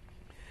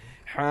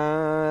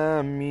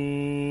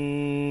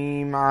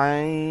حاميم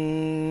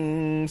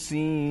عين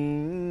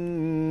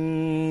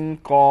سين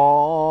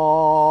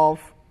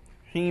قاف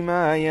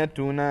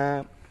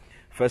حمايتنا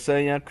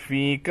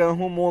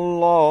فسيكفيكهم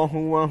الله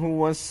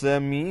وهو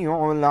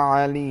السميع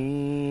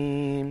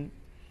العليم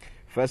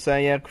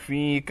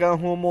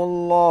فسيكفيكهم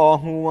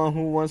الله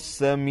وهو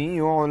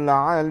السميع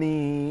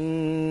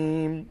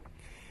العليم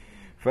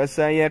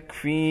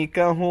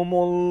فسيكفيكهم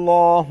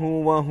الله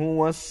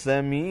وهو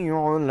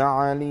السميع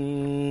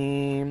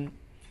العليم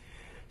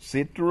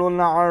ستر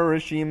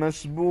العرش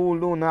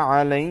مسبول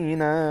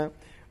علينا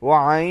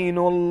وعين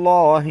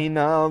الله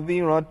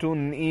ناظرة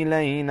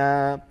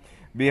إلينا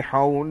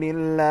بحول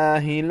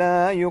الله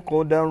لا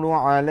يقدر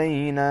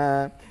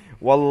علينا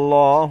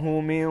والله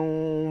من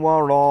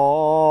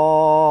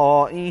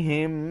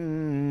ورائهم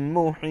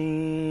محيط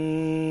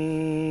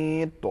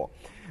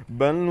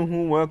بل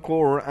هو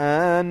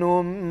قرآن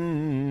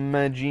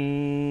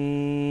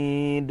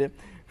مجيد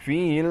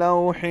في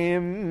لوح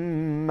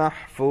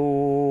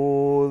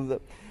محفوظ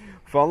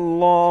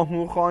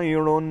فالله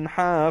خير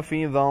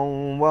حافظا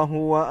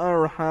وهو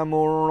أرحم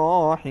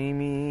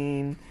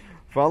الراحمين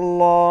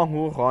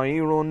فالله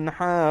خير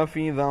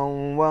حافظا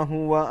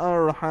وهو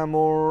أرحم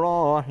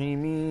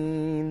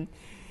الراحمين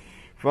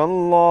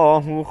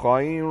فالله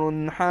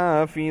خير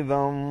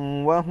حافظا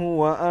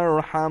وهو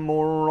أرحم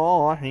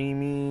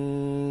الراحمين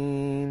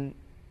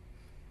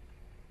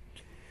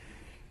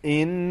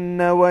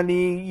إن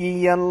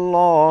وليي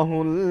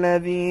الله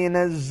الذي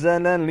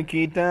نزل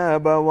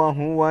الكتاب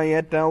وهو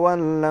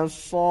يتولى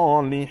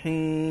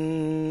الصالحين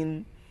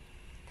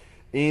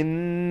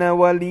إن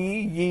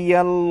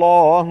وليي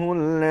الله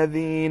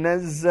الذي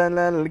نزل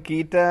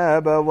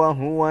الكتاب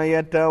وهو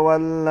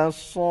يتولى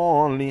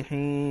الصالحين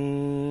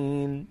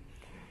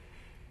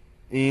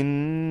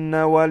إن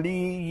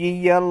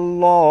وليي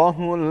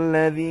الله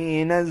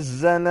الذي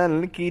نزل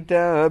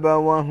الكتاب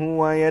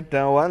وهو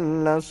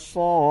يتولى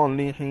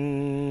الصالحين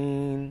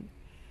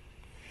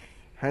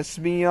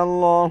حسبي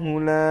الله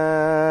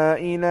لا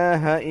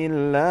إله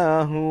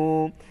إلا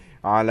هو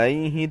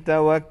عليه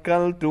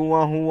توكلت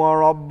وهو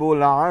رب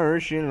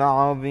العرش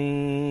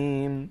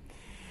العظيم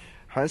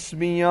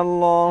حسبي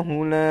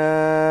الله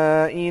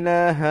لا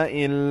إله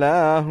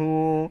إلا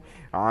هو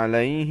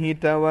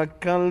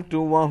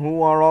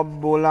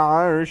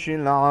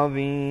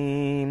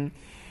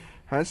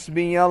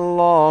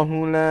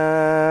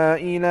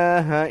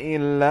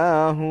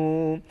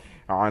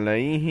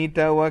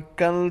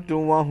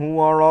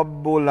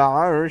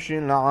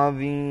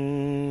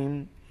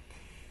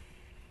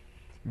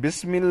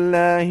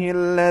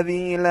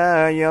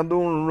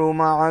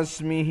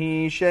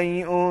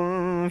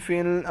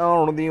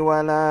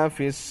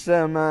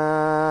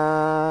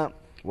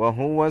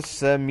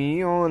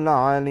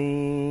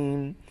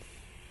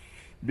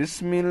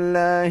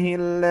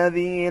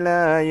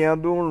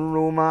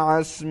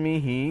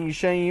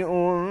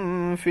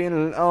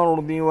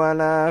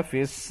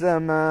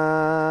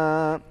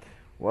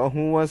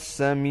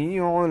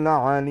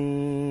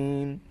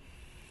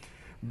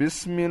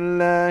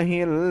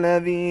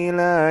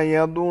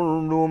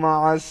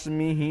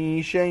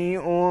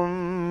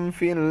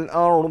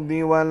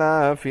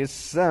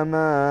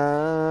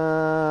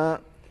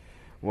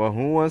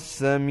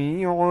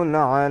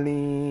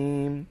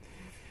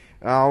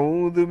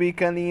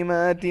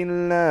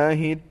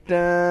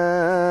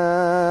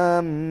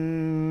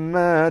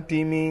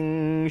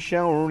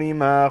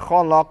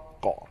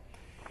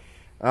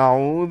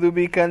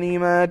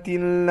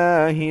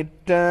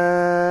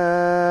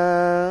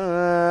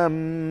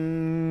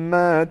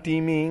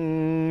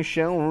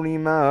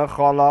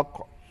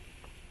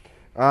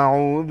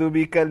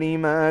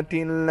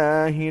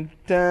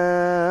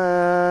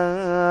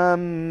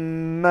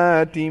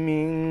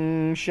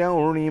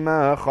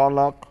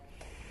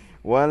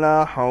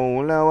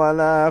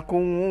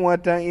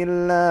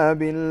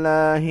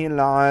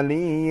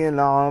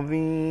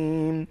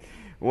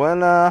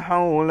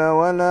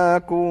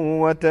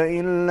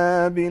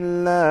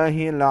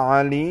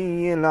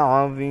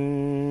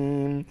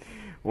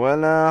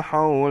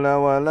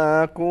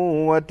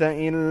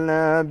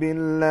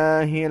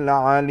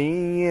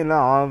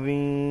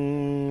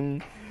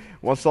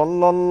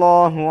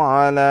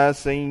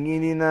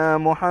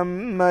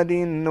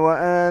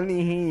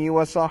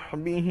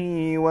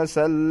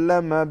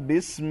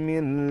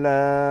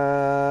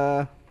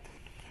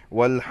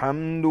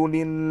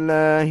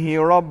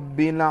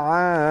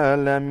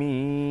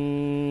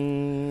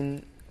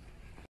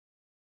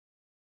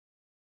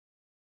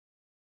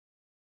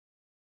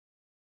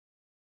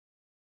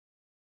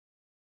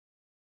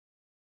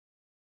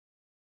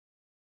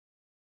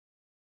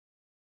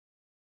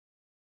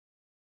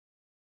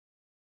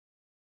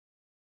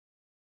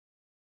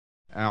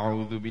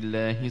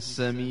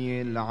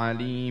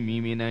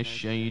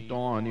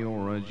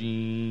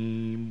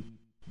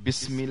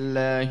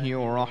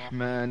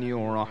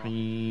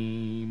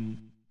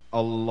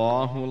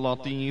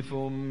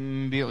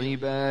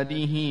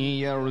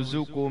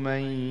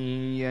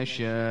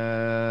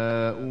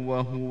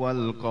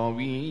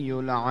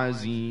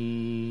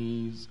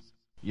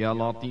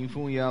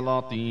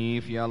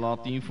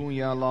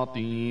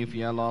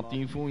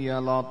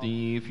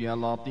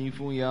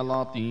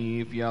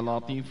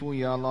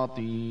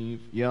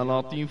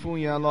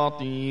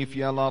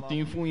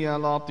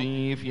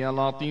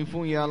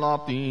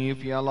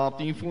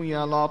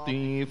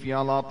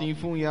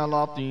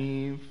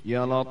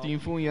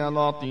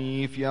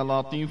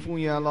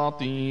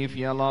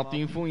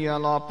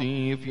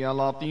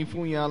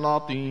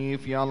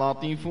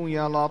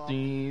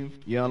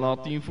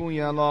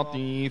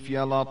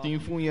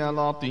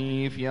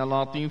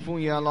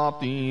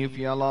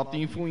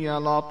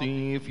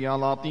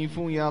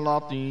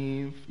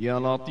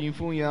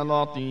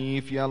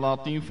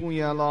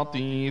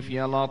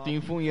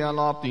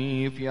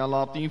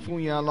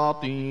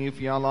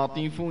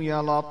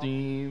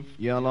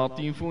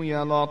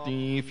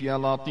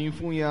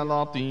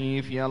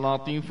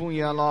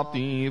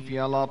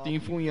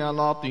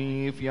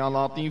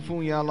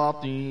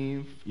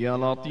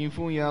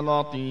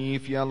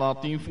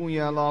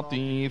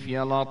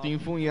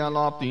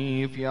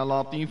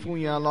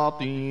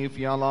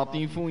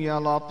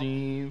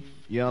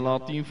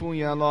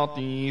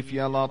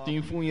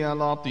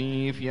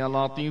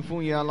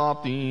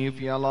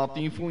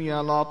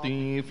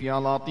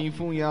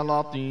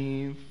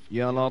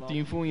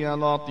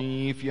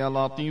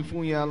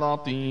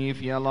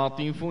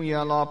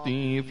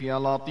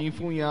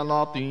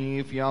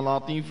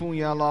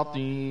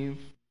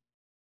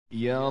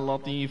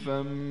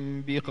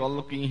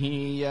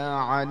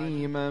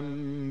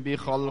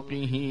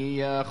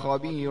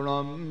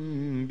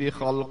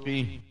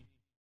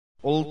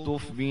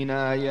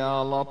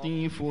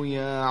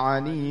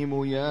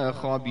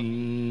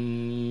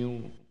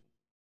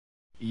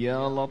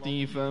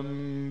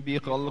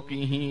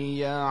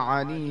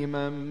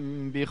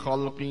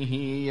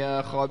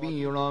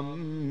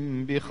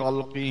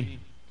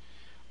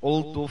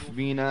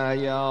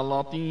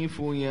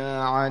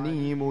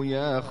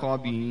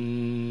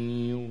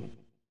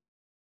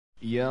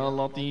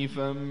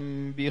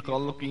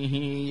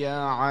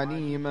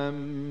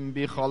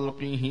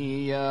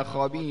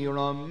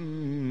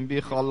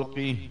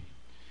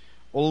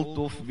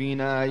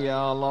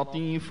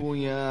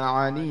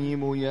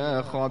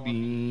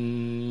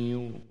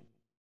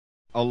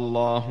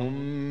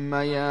اللهم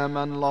يا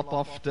من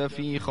لطفت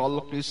في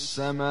خلق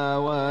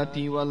السماوات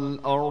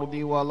والأرض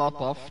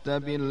ولطفت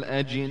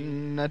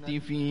بالأجنة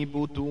في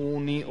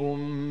بطون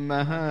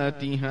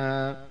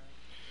أمهاتها،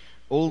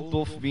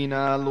 ألطف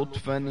بنا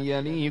لطفا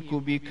يليق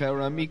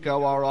بكرمك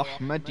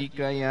ورحمتك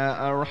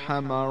يا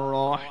أرحم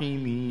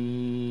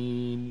الراحمين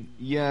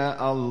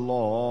يا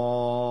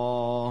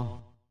الله.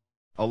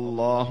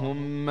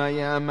 اللهم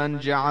يا من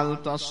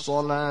جعلت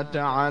الصلاة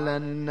على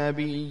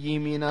النبي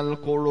من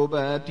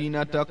القربات،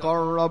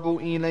 نتقرب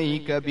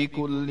إليك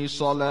بكل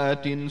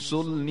صلاة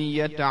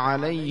صليت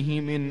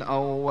عليه من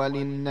أول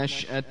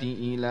النشأة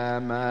إلى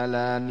ما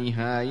لا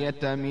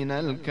نهاية من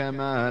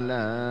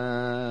الكمالات.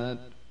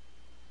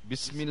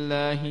 بسم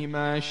الله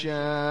ما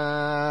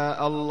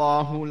شاء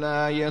الله،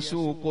 لا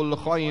يسوق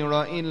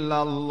الخير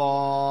إلا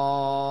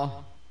الله.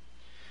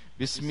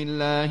 بسم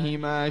الله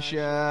ما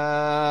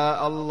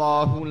شاء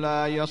الله،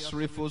 لا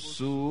يصرف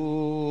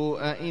السوء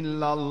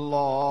إلا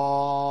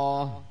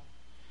الله.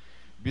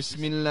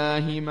 بسم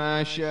الله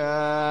ما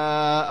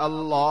شاء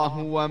الله،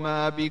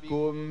 وما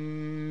بكم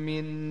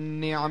من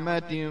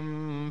نعمة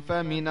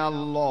فمن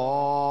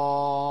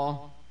الله.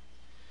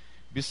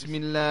 بسم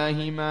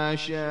الله ما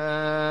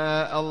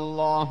شاء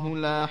الله،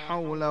 لا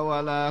حول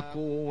ولا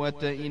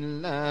قوة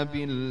إلا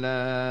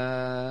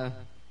بالله.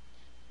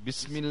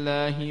 بسم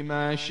الله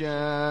ما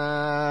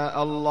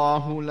شاء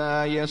الله،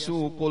 لا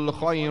يسوق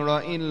الخير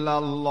إلا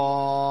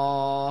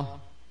الله.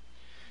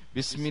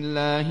 بسم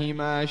الله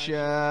ما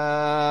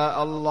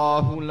شاء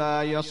الله،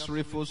 لا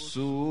يصرف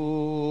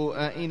السوء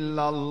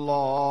إلا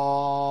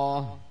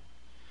الله.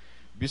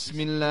 بسم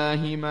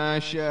الله ما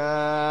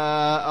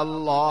شاء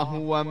الله،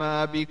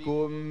 وما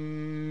بكم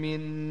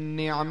من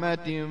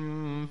نعمة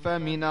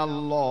فمن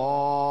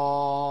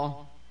الله.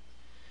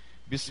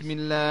 بسم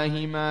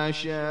الله ما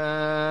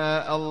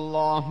شاء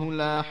الله،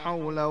 لا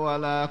حول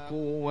ولا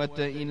قوة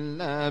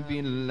إلا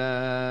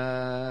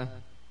بالله.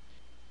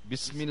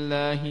 بسم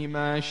الله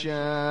ما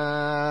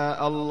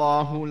شاء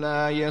الله،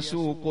 لا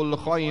يسوق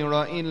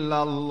الخير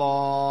إلا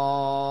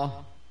الله.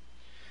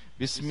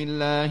 بسم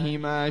الله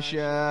ما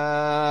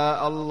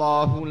شاء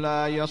الله،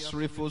 لا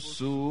يصرف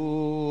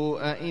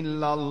السوء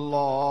إلا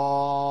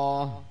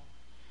الله.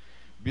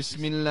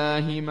 بسم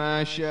الله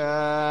ما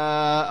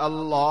شاء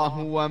الله،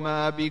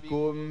 وما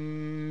بكم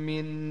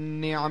من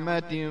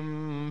نعمة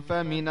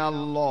فمن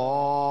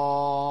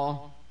الله.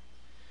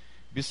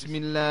 بسم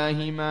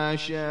الله ما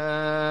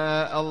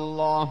شاء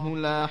الله،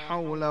 لا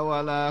حول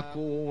ولا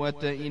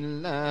قوة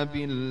إلا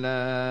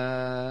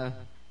بالله.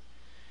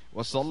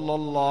 وصلى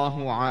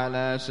الله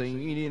على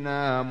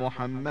سيدنا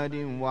محمد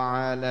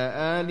وعلى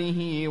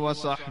آله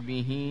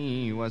وصحبه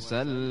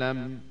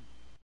وسلم.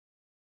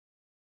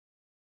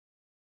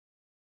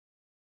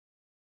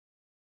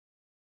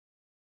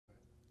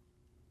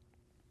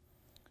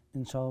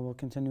 Inshallah, we'll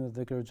continue with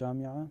Dhikr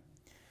Jamia.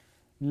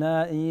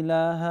 La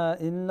ilaha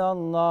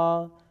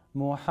illallah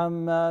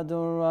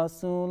Muhammadur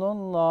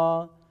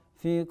Rasulullah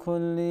fi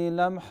kulli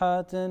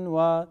lamhatin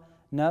wa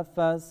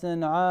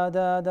nafasin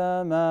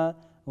adada ma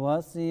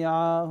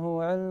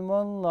wasi'ahu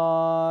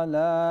ilmullah.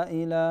 La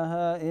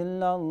ilaha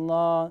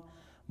illallah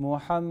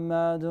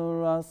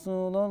Muhammadur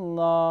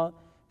Rasulullah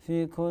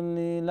fi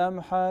kulli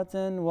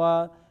lamhatin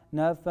wa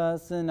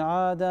nafasin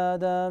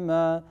adada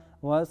ma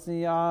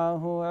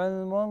وسعه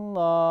علم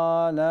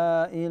الله.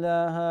 لا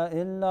إله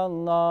إلا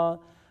الله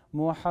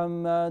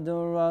محمد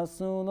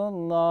رسول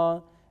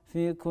الله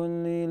في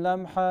كل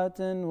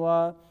لمحة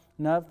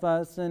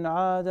ونفس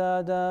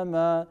عدد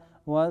ما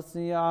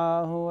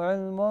وسعه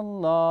علم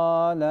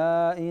الله.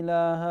 لا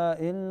إله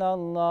إلا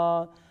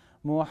الله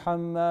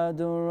محمد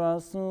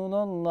رسول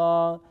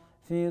الله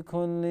في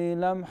كل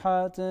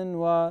لمحة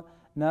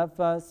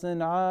ونفس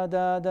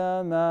عدد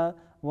ما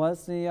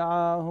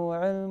وسعه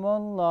علم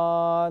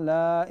الله.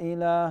 لا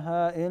إله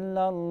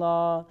إلا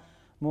الله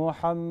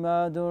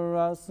محمد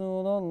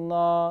رسول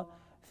الله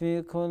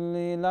في كل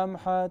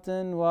لمحة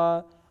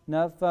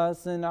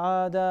ونفس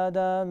عدد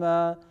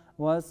ما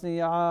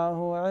وسعه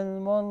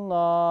علم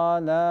الله.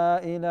 لا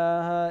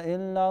إله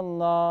إلا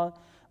الله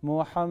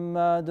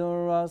محمد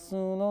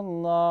رسول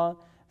الله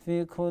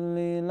في كل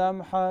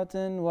لمحة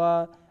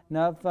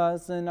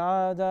ونفس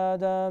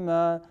عدد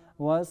ما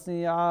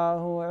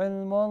وسعه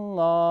علم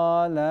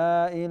الله. لا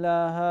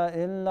إله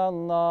إلا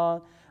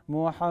الله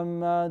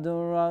محمد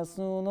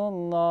رسول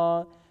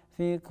الله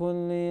في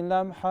كل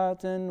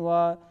لمحة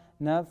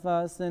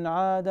ونفس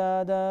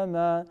عدد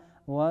ما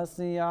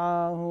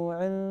وسعه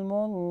علم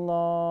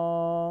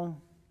الله.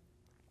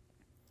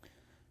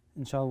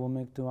 Inshallah, we'll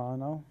make dua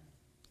now.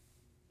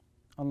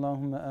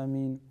 Allahumma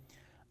ameen.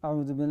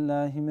 أعوذ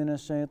بالله من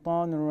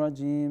الشيطان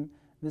الرجيم.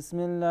 بسم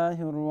الله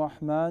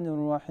الرحمن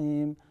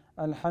الرحيم.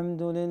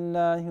 الحمد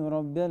لله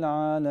رب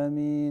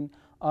العالمين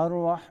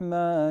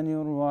الرحمن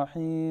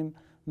الرحيم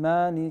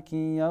مالك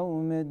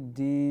يوم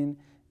الدين.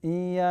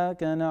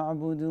 إياك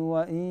نعبد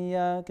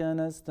وإياك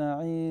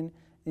نستعين.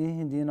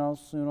 اهدنا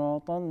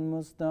الصراط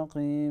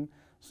المستقيم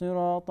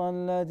صراط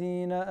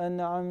الذين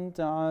أنعمت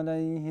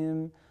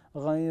عليهم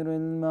غير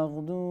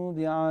المغضوب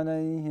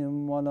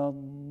عليهم ولا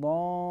الضالين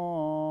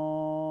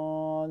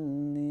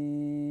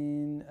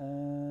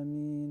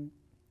آمين.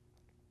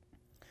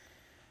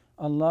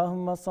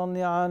 اللهم صل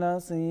على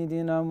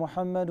سيدنا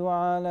محمد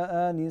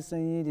وعلى آل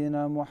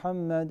سيدنا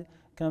محمد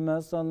كما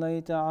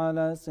صليت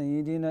على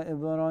سيدنا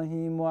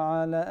إبراهيم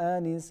وعلى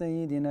آل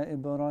سيدنا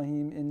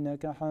إبراهيم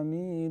إنك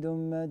حميد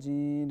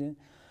مجيد.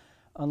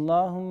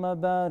 اللهم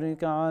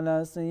بارك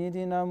على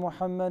سيدنا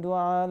محمد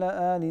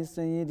وعلى آل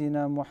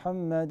سيدنا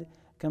محمد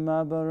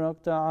كما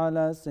باركت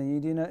على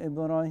سيدنا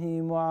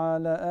إبراهيم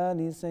وعلى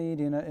آل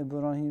سيدنا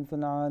إبراهيم في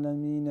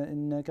العالمين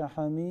إنك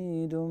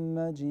حميد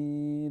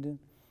مجيد.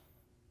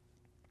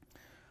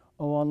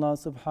 O Allah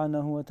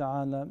subhanahu wa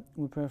ta'ala,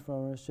 we pray for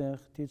our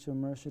Shaykh, teacher,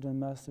 Murshid and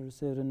Master,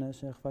 Sayyidina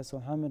Shaykh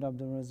Faisal Hamid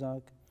Abdul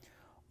Razak.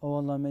 O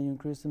Allah, may you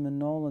increase him in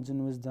knowledge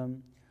and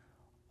wisdom.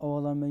 O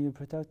Allah, may you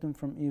protect him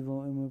from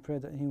evil, and we pray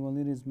that he will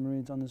lead his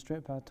murids on the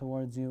straight path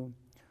towards you.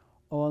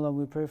 O Allah,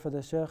 we pray for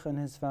the Shaykh and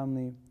his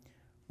family.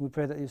 We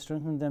pray that you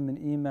strengthen them in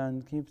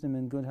Iman, keep them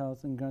in good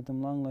health, and grant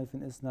them long life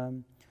in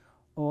Islam.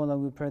 O Allah,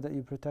 we pray that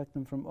you protect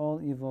them from all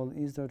evil,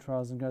 ease their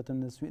trials, and grant them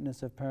the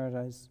sweetness of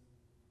paradise.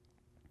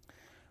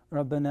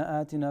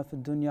 ربنا آتنا في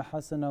الدنيا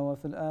حسنة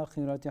وفي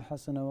الآخرة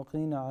حسنة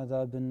وقنا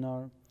عذاب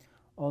النار.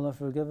 O Allah,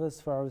 forgive us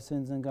for our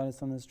sins and guide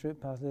us on the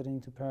straight path leading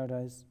to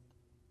paradise.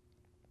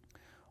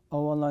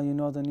 O Allah, you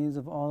know the needs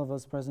of all of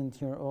us present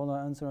here. O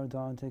Allah, answer our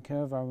dua and take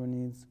care of our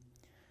needs.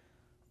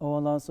 O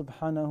Allah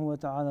subhanahu wa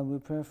ta'ala, we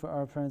pray for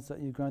our parents that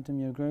you grant them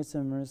your grace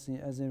and mercy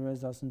as they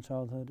raised us in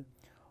childhood.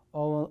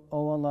 O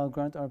Allah,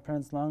 grant our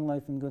parents long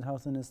life and good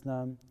health in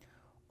Islam.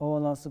 O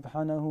Allah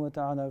subhanahu wa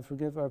ta'ala,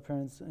 forgive our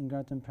parents and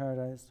grant them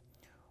paradise.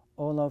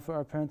 O Allah, for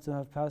our parents who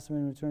have passed away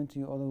and returned to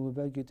you, O Allah, we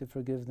beg you to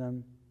forgive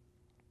them.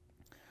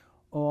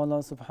 O Allah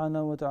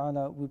subhanahu wa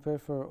ta'ala, we pray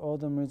for all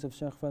the murids of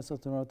Shaykh Faisal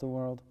throughout the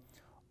world.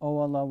 O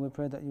Allah, we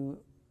pray that you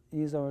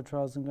ease our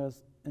trials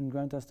and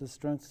grant us the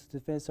strength to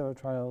face our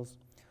trials.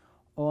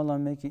 O Allah,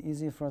 make it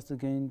easy for us to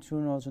gain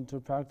true knowledge and to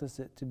practice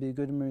it, to be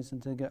good murids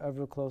and to get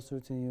ever closer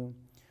to you.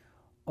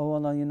 O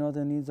Allah, you know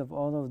the needs of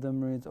all of the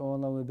murids. O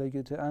Allah, we beg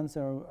you to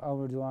answer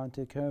our dua and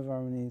take care of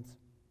our needs.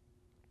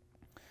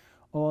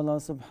 O Allah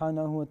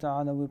subhanahu wa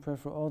ta'ala, we pray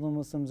for all the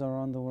Muslims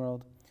around the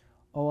world.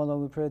 O Allah,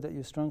 we pray that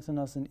you strengthen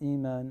us in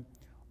Iman.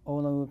 O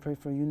Allah, we pray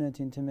for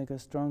unity and to make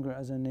us stronger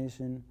as a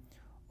nation.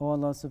 O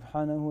Allah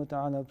subhanahu wa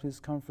ta'ala,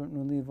 please comfort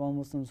and relieve all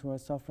Muslims who are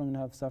suffering and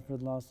have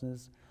suffered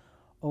losses.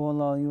 O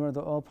Allah, you are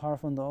the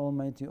all-powerful and the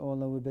almighty. O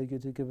Allah, we beg you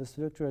to give us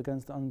victory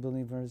against the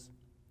unbelievers.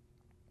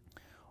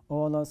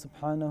 O Allah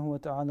subhanahu wa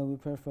ta'ala, we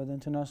pray for the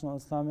International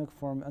Islamic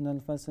Forum and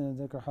Al-Faisal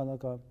al-Dhikr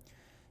Halaqah.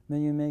 May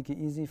you make it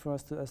easy for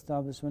us to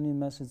establish many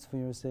messages for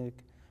your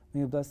sake.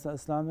 May you bless the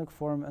Islamic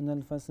Forum and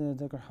Al-Faisal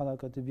al-Dhikr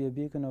Halaqah to be a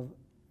beacon of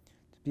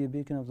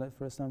light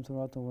for Islam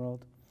throughout the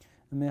world.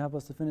 And may help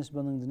us to finish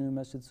building the new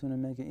masjid soon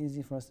and make it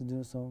easy for us to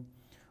do so.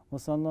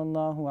 وصلى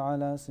الله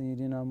على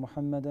سيدنا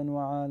محمد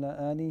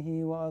وعلى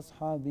آله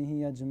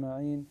وأصحابه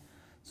أجمعين.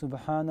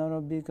 سبحان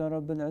ربك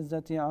رب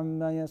العزة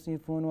عما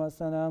يصفون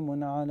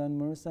وسلام على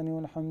المرسلين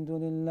والحمد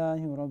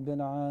لله رب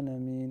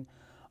العالمين.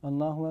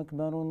 الله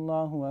أكبر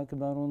الله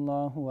أكبر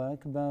الله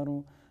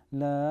أكبر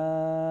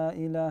لا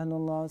إله إلا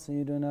الله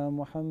سيدنا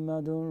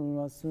محمد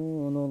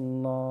رسول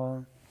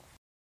الله.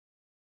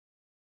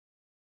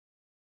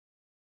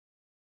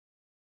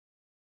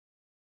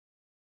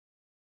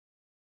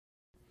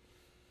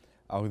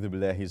 أعوذ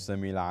بالله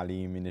السميع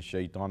العليم من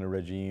الشيطان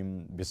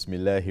الرجيم. بسم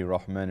الله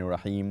الرحمن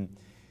الرحيم.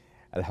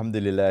 الحمد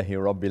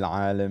لله رب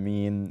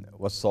العالمين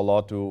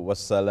والصلاة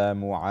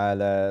والسلام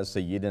على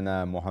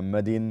سيدنا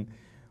محمد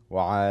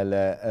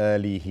وعلى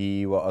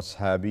آله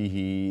وأصحابه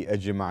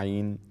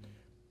أجمعين.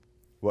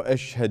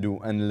 وأشهد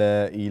أن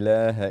لا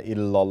إله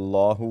إلا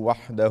الله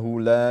وحده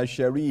لا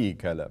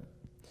شريك له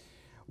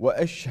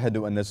وأشهد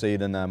أن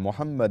سيدنا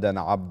محمدا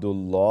عبد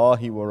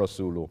الله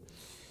ورسوله.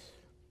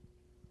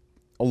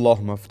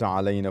 اللهم افتح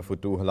علينا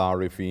فتوح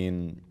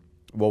العارفين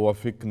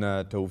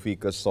ووفقنا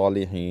توفيق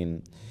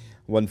الصالحين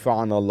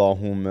وانفعنا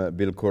اللهم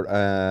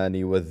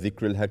بالقرآن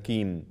والذكر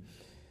الحكيم.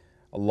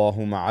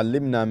 اللهم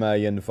علمنا ما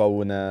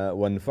ينفعنا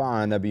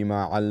وانفعنا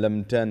بما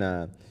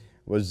علمتنا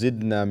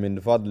وزدنا من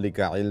فضلك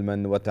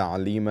علما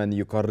وتعليما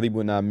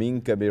يقربنا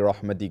منك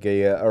برحمتك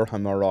يا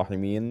أرحم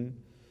الراحمين.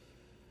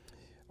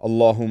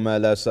 اللهم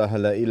لا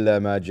سهل إلا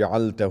ما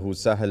جعلته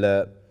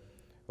سهلا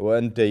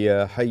وأنت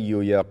يا حي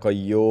يا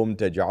قيوم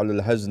تجعل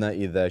الحزن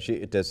إذا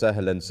شئت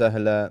سهلا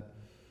سهلا.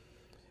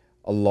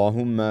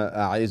 اللهم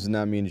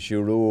أعذنا من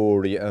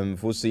شرور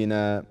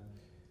أنفسنا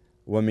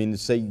ومن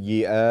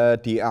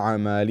سيئات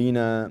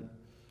أعمالنا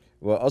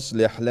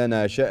وأصلح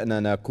لنا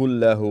شأننا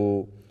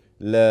كله.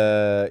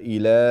 لا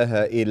إله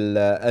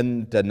إلا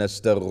أنت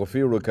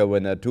نستغفرك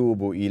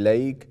ونتوب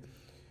إليك.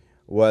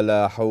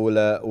 ولا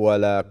حول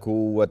ولا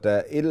قوة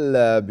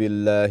إلا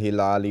بالله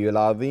العلي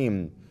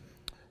العظيم.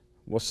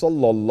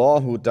 وصلى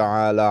الله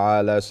تعالى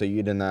على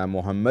سيدنا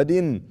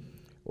محمد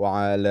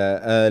وعلى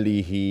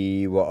آله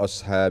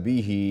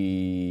وأصحابه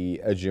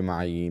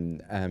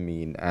أجمعين.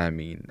 آمين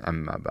آمين.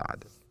 أما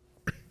بعد.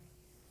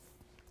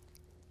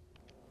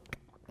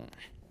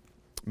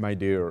 My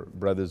dear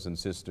brothers and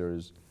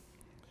sisters,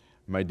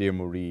 my dear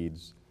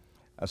murids,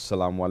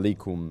 Assalamu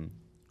alaikum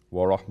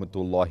wa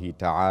rahmatullahi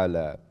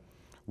ta'ala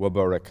wa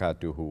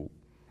barakatuhu.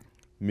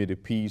 May the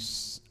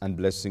peace and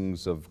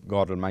blessings of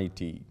God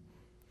Almighty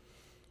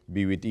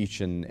be with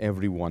each and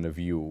every one of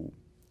you.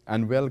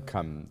 And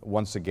welcome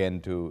once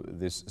again to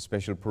this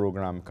special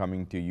program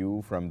coming to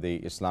you from the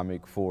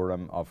Islamic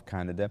Forum of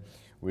Canada,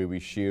 where we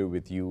share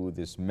with you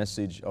this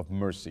message of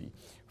mercy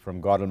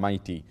from God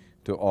Almighty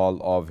to all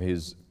of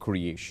His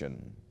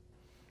creation.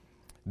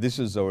 This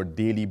is our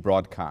daily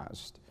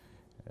broadcast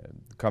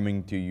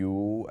coming to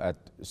you at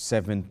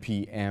 7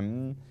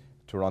 p.m.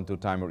 Toronto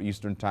time or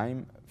Eastern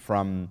time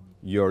from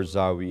your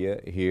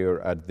Zawiya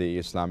here at the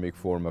Islamic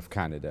Forum of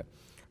Canada.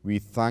 We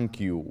thank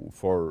you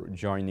for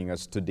joining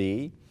us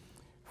today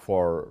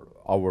for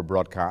our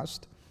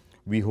broadcast.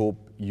 We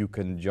hope you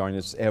can join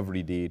us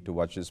every day to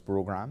watch this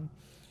program,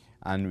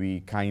 and we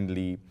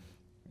kindly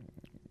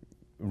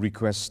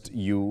request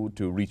you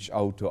to reach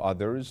out to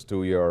others,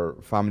 to your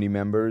family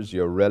members,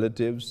 your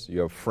relatives,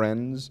 your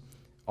friends,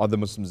 other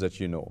Muslims that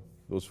you know,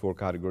 those 4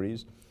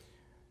 categories.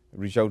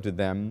 Reach out to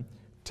them,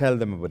 tell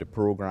them about the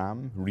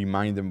program,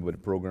 remind them about the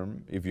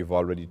program if you've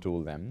already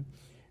told them,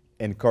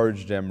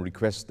 encourage them,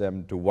 request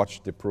them to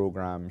watch the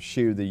program,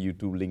 share the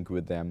YouTube link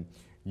with them,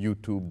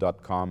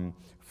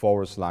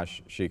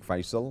 youtube.com/Sheikh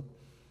Faisal.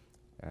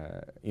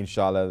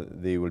 Inshallah,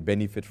 they will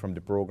benefit from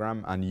the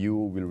program and you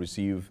will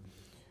receive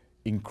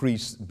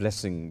increased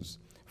blessings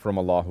from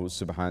Allah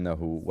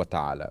subhanahu wa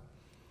ta'ala.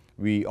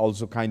 We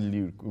also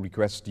kindly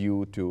request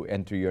you to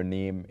enter your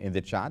name in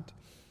the chat,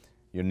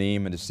 your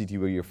name and the city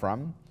where you're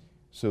from,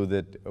 so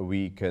that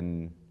we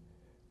can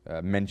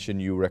mention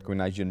you,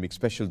 recognize you, and make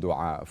special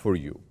dua for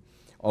you.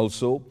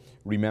 Also,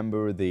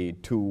 remember the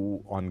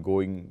 2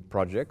 ongoing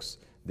projects,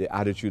 the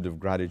Attitude of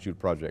Gratitude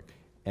project.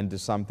 Enter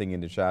something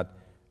in the chat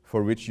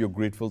for which you're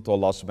grateful to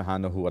Allah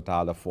subhanahu wa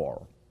ta'ala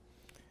for.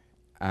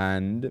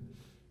 And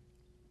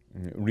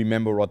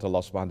remember what Allah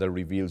subhanahu wa ta'ala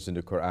reveals in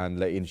the Quran,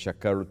 لَإِن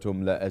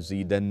شَكَرْتُمْ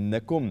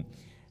لَأَزِيدَنَّكُمْ.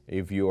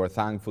 If you are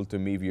thankful to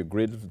me, if you're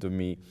grateful to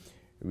me,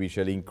 we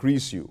shall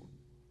increase you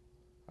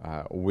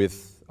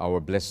with our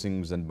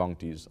blessings and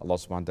bounties. Allah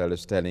subhanahu wa ta'ala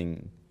is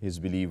telling His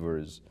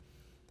believers,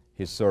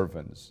 His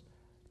servants,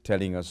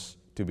 telling us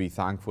to be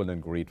thankful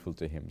and grateful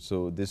to Him.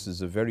 So this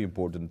is a very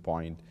important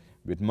point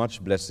with much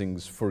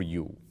blessings for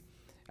you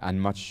and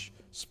much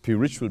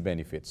spiritual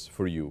benefits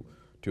for you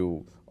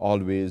to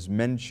always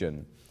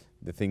mention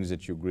the things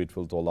that you're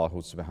grateful to Allah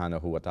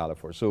subhanahu wa ta'ala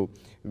for. So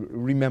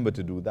remember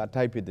to do that.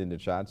 Type it in the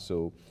chat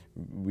so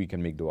we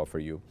can make dua for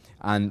you.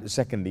 And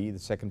secondly, the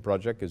second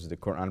project is the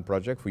Quran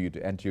project, for you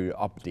to enter your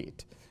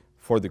update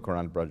for the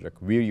Quran project,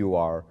 where you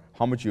are,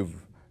 how much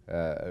you've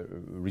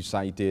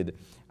recited,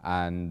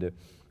 and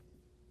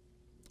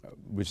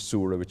which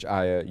surah, which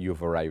ayah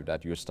you've arrived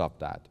at, you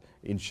stopped at,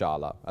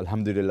 inshallah.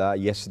 Alhamdulillah,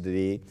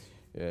 yesterday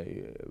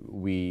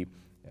we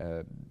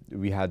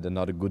had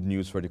another good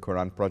news for the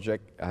Quran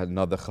project. I had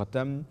another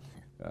khatam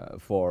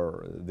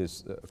for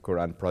this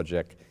Quran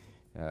project.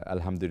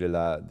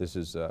 Alhamdulillah, this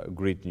is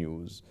great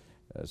news.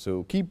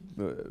 So keep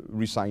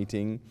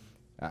reciting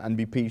and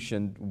be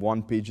patient,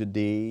 1 page a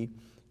day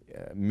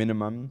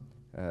minimum.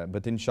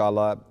 But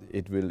inshallah,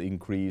 it will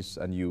increase,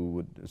 and you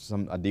would,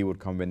 a day would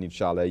come when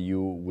inshallah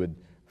you would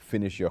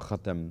finish your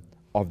khatam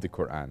of the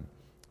Quran,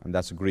 and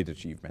that's a great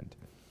achievement.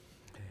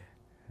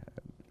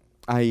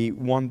 I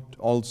want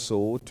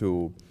also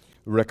to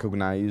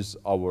recognize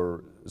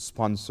our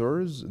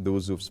sponsors,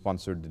 those who've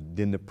sponsored the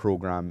dinner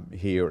program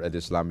here at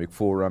Islamic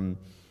Forum,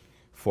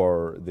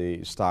 for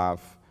the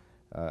staff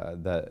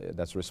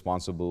that's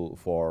responsible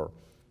for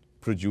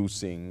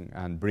producing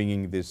and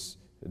bringing this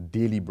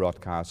daily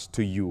broadcast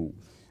to you.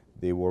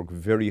 They work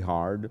very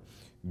hard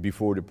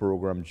before the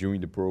program,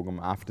 during the program,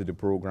 after the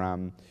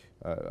program.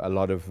 A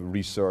lot of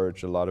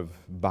research, a lot of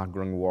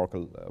background work,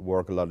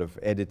 a lot of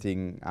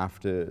editing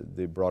after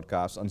the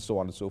broadcast, and so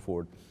on and so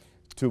forth,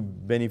 to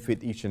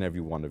benefit each and every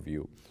one of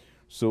you.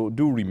 So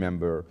do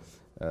remember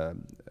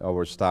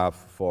our staff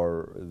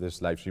for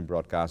this live stream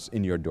broadcast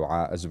in your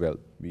dua as well.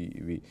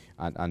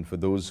 And for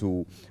those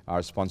who are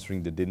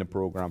sponsoring the dinner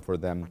program, for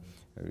them,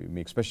 we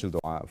make special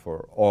dua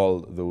for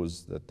all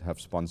those that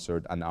have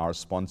sponsored and are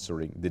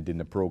sponsoring the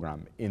dinner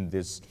program in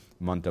this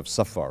month of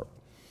Safar.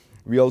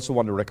 We also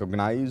want to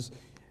recognize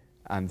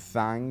and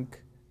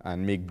thank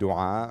and make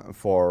dua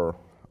for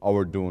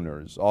our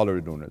donors, all our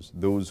donors,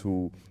 those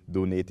who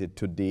donated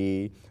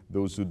today,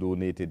 those who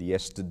donated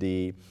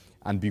yesterday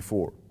and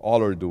before,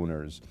 all our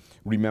donors.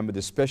 Remember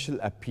the special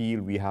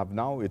appeal we have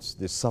now, it's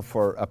the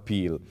Safar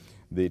appeal,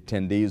 the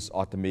 10 days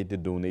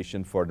automated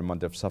donation for the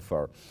month of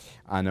Safar.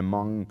 And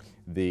among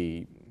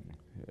the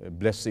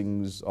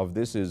blessings of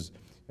this is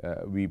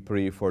we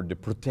pray for the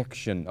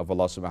protection of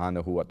Allah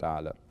subhanahu wa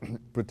ta'ala,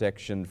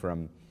 protection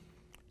from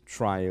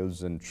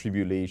trials and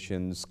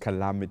tribulations,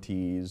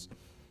 calamities,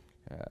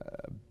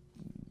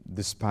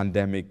 this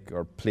pandemic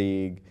or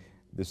plague,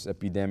 this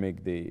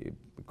epidemic, the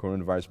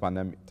coronavirus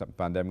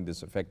pandemic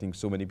that's affecting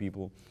so many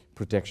people,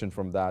 protection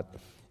from that.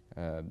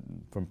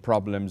 from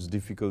problems,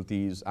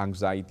 difficulties,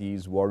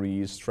 anxieties,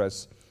 worries,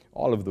 stress,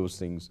 all of those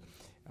things.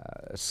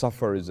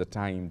 Safar is a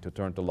time to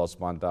turn to Allah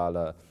subhanahu wa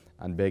ta'ala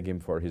and beg Him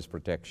for His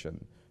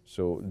protection.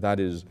 So that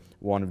is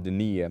one of the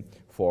niyyah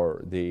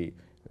for the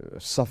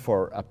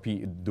Safar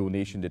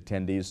donation, the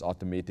 10 days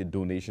automated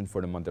donation for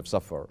the month of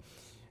Safar.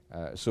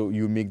 So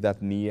you make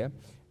that niyyah,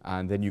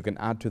 and then you can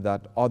add to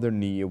that other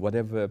niyyah,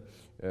 whatever,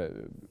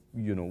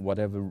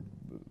 whatever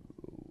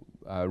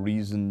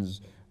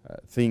reasons,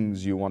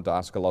 things you want to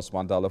ask Allah subhanahu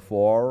wa ta'ala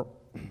for,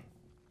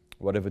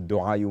 whatever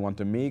dua you want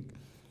to make.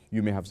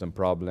 You may have some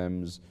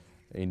problems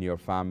in your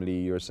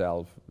family,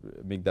 yourself.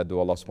 Make that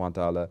dua, Allah subhanahu wa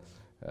ta'ala,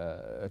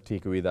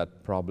 take away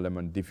that problem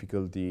and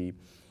difficulty.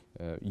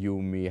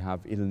 You may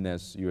have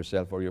illness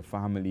yourself or your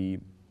family.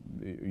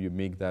 You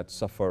make that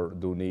Safar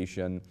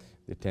donation,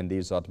 the 10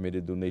 days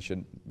automated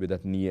donation with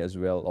that niyyah as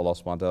well. Allah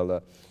subhanahu wa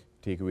ta'ala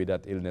take away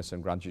that illness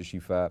and grant you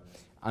shifa,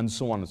 and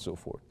so on and so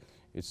forth.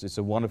 It's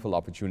a wonderful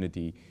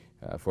opportunity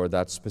for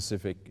that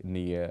specific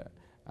niyyah,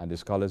 and the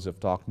scholars have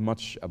talked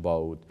much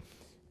about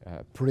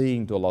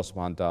praying to Allah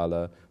subhanahu wa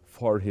ta'ala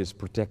for His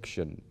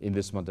protection in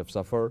this month of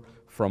Safar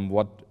from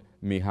what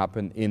may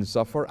happen in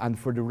Safar and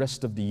for the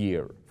rest of the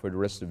year, for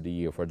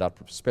that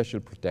special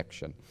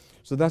protection.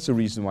 So that's the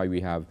reason why we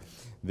have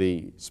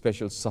the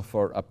special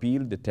Safar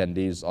appeal, the 10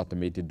 days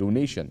automated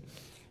donation.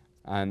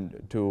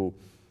 And to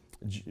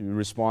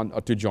respond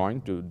or to join,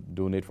 to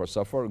donate for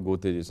Safar, go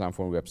to the Islam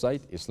Forum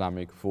website,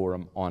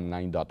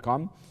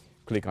 islamicforumonline.com,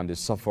 click on the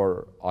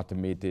Safar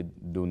automated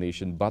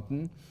donation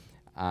button,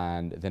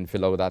 and then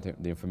fill out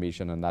the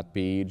information on that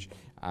page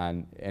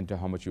and enter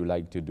how much you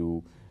like to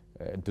do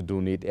to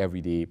donate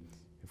every day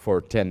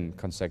for 10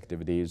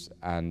 consecutive days,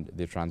 and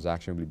the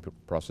transaction will be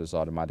processed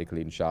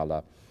automatically,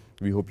 inshallah.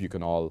 We hope you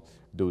can all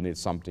donate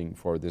something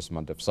for this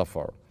month of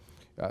Safar.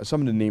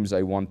 Some of the names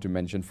I want to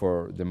mention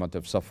for the month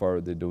of Safar,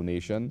 the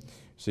donation: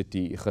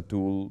 Siti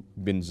Khatul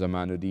bin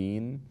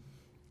Zamanuddin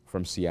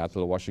from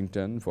Seattle,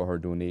 Washington, for her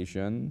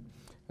donation.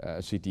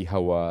 Siti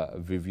Hawa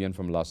Vivian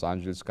from Los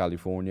Angeles,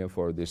 California,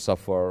 for the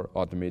Safar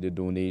automated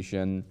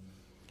donation.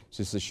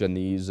 Sister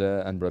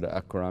Shaniza and Brother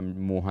Akram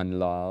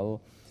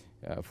Mohanlal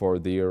for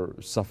their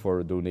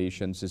Safar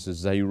donation. Sister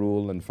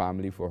Zairul and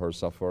family for her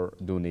Safar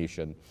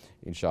donation,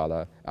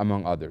 inshallah,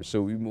 among others.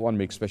 So we want to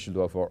make special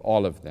dua for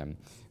all of them,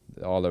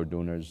 all our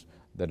donors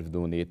that have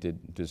donated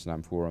to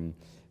Islam Forum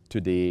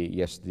today,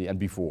 yesterday, and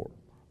before,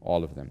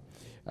 all of them.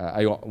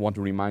 I want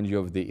to remind you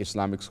of the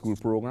Islamic School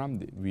program.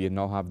 We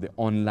now have the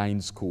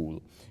online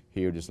school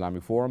here at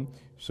Islamic Forum.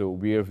 So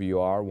wherever you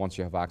are, once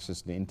you have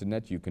access to the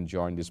internet, you can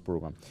join this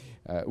program.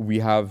 We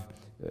have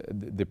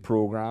the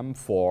program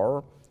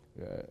for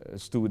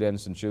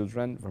students and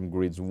children from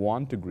grades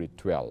 1 to grade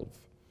 12.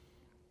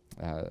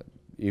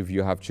 If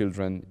you have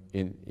children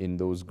in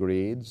those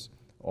grades,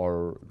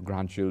 or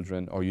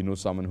grandchildren, or you know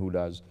someone who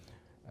does,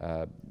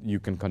 you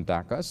can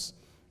contact us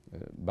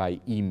by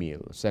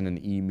email. Send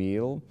an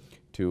email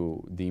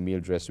to the email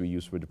address we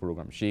use for the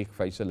program,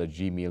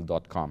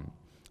 sheikhfaisal@gmail.com.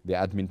 The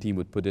admin team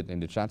would put it in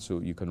the chat,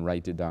 so you can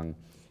write it down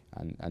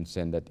and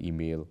send that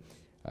email,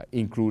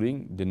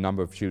 including the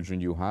number of children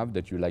you have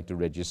that you like to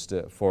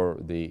register for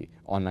the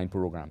online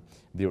program,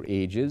 their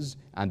ages,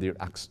 and their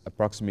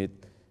approximate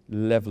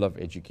level of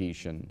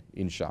education,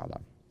 inshallah.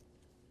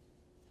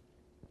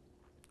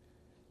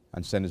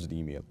 And send us the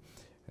email.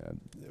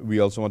 We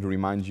also want to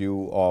remind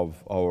you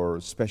of our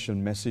special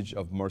Message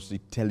of Mercy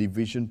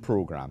television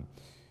program,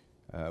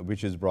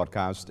 which is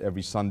broadcast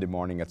every Sunday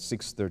morning at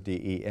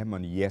 6:30 a.m.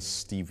 on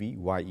Yes TV,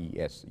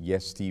 Y-E-S,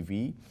 Yes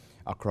TV,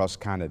 across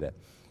Canada.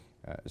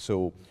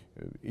 So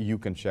you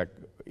can check,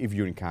 if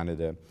you're in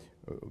Canada,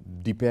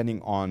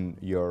 depending on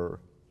your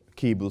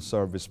cable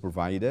service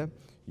provider,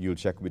 you'll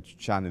check which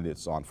channel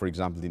it's on. For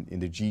example, in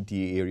the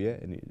GTA area,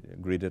 in the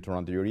Greater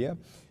Toronto area,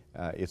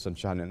 it's on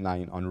Channel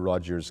 9 on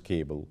Rogers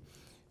Cable,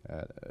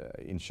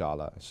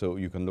 inshallah. So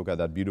you can look at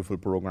that beautiful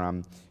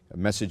program,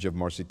 Message of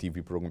Mercy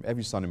TV program,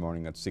 every Sunday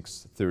morning at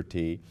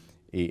 6:30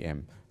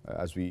 a.m.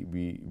 As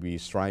we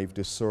strive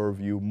to serve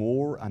you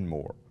more and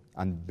more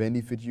and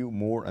benefit you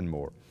more and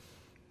more.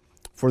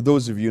 For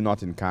those of you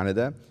not in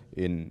Canada,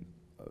 in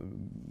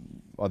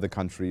other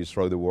countries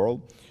throughout the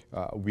world,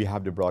 we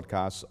have the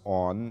broadcast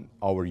on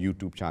our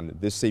YouTube channel.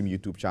 This same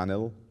YouTube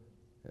channel,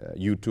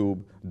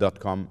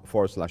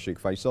 youtube.com/Sheikh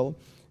Faisal,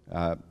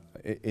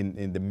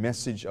 in the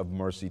Message of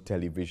Mercy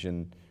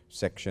television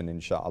section,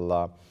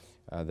 inshallah,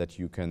 that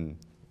you can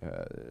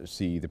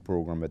see the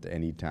program at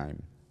any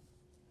time.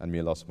 And may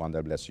Allah subhanahu wa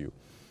ta'ala bless you.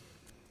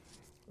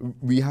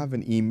 We have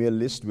an email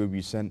list where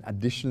we send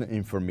additional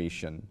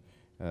information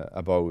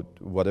about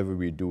whatever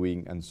we're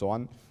doing and so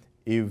on.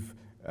 If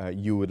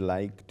you would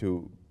like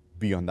to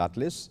be on that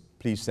list,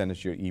 please send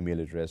us your email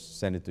address.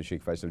 Send it to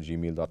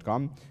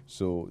sheikhfaisal@gmail.com,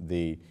 so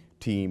the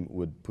team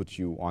would put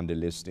you on the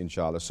list,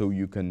 inshallah, so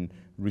you can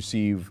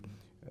receive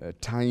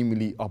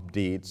timely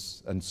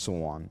updates and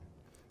so on,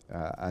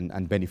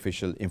 and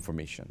beneficial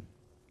information.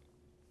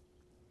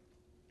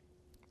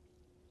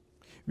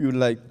 We would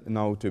like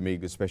now to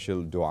make a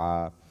special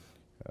dua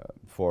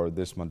for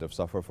this month of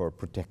Safar for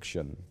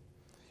protection.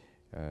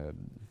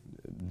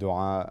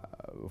 Dua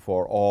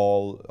for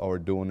all our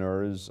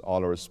donors,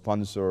 all our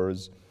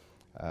sponsors,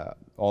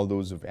 all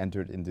those who've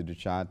entered into the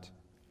chat.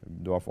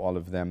 Dua for all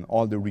of them.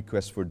 All the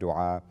requests for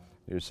dua.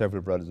 There are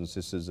several brothers and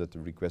sisters that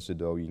have requested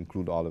dua. We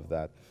include all of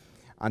that.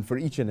 And for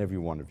each and every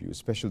one of you,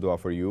 special dua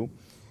for you.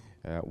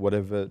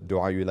 Whatever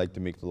dua you like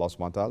to make to Allah subhanahu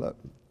wa ta'ala,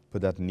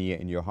 put that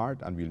niyyah in your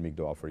heart and we'll make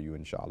dua for you,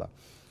 inshallah.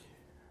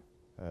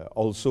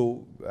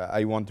 Also,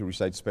 I want to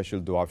recite special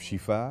dua of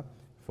Shifa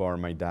for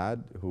my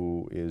dad,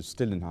 who is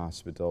still in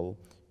hospital.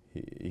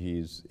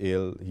 He's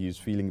ill, he's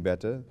feeling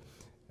better.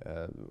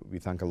 We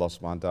thank Allah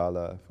subhanahu wa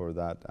ta'ala for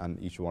that, and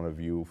each one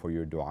of you for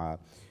your dua.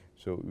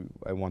 So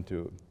I want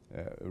to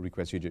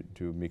request you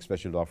to make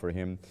special dua for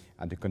him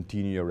and to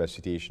continue your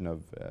recitation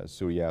of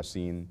Surah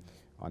Yasin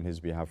on his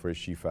behalf for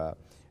Shifa.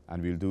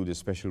 And we'll do the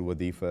special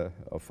wadifa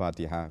of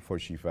Fatiha for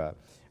Shifa,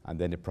 and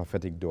then a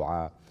prophetic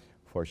dua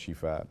for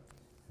Shifa.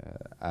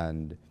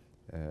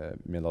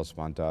 May Allah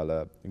subhanahu wa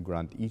ta'ala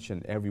grant each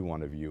and every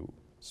one of you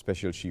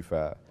special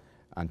Shifa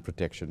and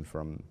protection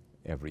from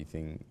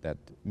everything that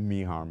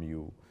may harm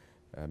you.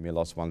 May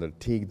Allah subhanahu wa ta'ala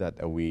take that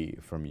away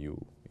from you,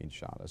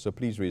 inshallah. So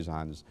please raise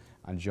hands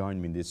and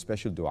join me in this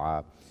special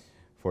dua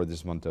for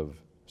this month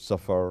of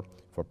Safar,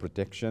 for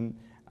protection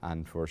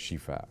and for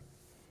Shifa.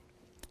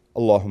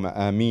 Allahumma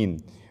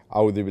ameen.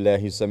 أعوذ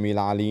بالله السميع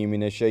العليم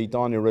من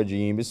الشيطان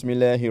الرجيم بسم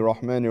الله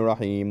الرحمن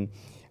الرحيم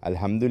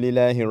الحمد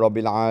لله رب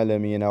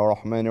العالمين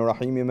الرحمن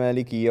الرحيم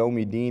مالك يوم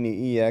الدين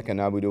إياك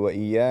نعبد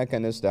وإياك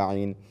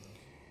نستعين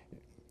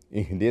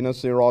اهدنا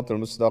الصراط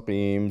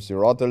المستقيم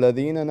صراط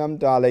الذين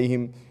أنعمت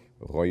عليهم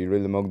غير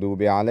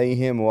المغضوب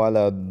عليهم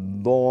ولا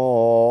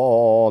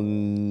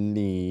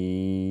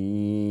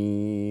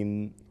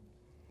الضالين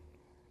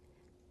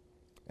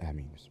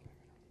آمين.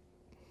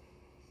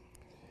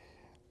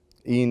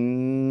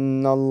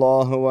 إن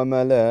الله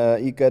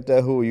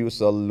وملائكته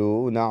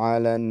يصلون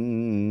على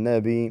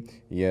النبي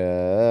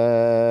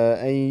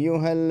يا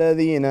أيها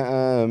الذين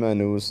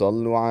آمنوا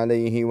صلوا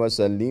عليه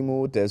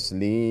وسلموا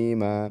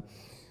تسليما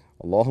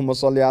اللهم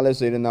صل على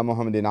سيدنا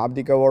محمد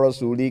عبدك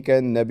ورسولك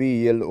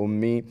النبي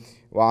الأمي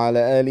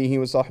وعلى آله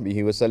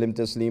وصحبه وسلم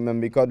تسليما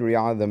بقدر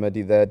عظمة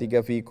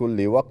ذاتك في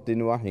كل وقت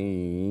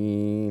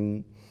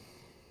وحين.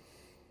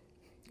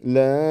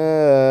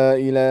 لا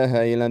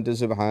إله إلا أنت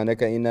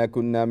سبحانك إنا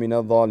كنا من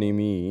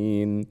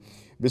الظالمين.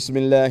 بسم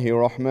الله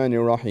الرحمن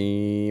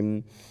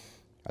الرحيم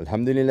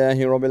الحمد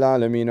لله رب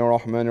العالمين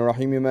الرحمن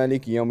الرحيم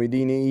مالك يوم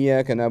الدين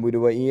إياك نعبد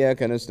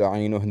وإياك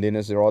نستعين اهدنا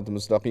الصراط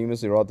المستقيم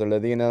صراط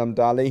الذين أنعمت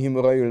عليهم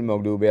غير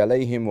المغضوب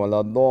عليهم ولا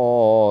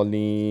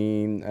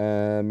الضالين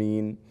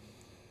آمين.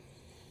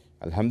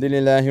 الحمد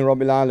لله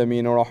رب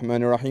العالمين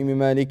الرحمن الرحيم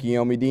مالك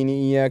يوم الدين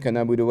إياك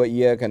نعبد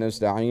وإياك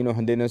نستعين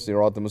اهدنا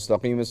الصراط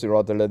المستقيم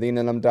صراط الذين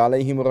أنعمت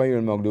عليهم غير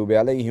المغضوب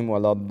عليهم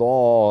ولا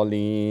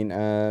الضالين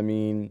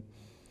آمين.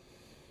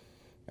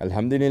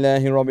 الحمد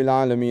لله رب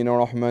العالمين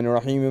الرحمن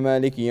الرحيم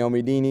مالك يوم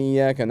الدين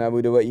إياك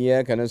نعبد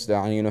وإياك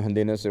نستعين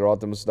اهدنا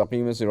الصراط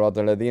المستقيم صراط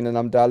الذين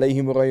أنعمت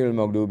عليهم غير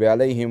المغضوب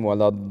عليهم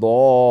ولا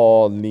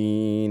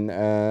الضالين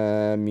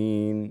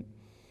آمين.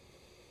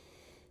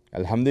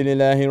 الحمد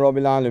لله رب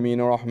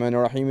العالمين الرحمن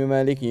الرحيم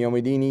مالك يوم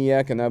الدين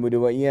إياك نعبد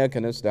وإياك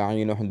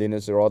نستعين اهدنا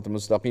الصراط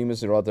المستقيم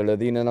صراط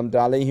الذين أنعمت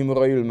عليهم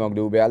غير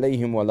المغضوب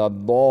عليهم ولا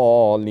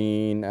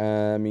الضالين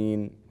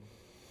آمين.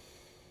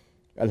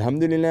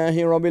 الحمد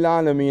لله رب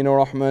العالمين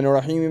الرحمن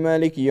الرحيم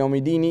مالك يوم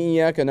الدين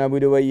إياك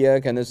نعبد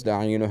وإياك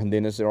نستعين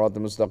اهدنا الصراط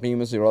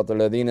المستقيم صراط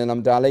الذين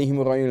أنعمت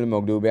عليهم غير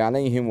المغضوب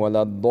عليهم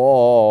ولا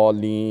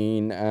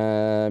الضالين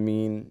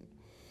آمين.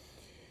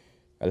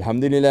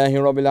 الحمد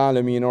لله رب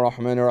العالمين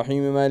الرحمن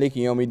الرحيم مالك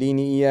يوم الدين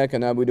إياك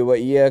نعبد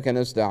وإياك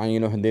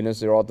نستعين اهدنا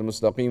الصراط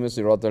المستقيم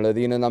صراط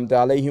الذين أنعمت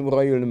عليهم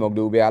غير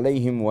المغضوب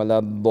عليهم ولا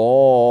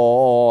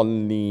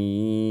الضالين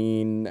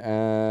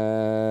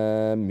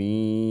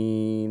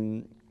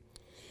آمين.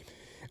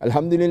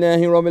 الحمد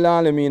لله رب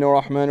العالمين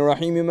الرحمن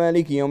الرحيم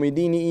مالك يوم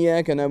الدين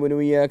إياك نعبد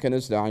وإياك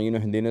نستعين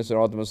اهدنا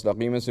الصراط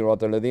المستقيم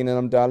صراط الذين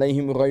أنعمت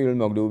عليهم غير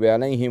المغضوب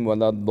عليهم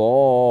ولا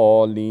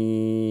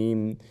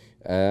الضالين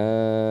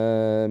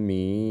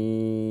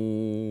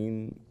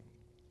آمين.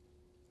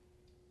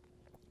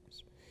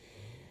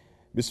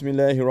 بسم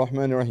الله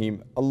الرحمن الرحيم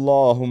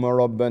اللهم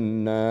رب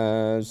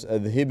الناس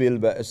أذهب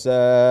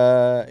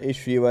البأساء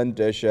اشف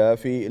وأنت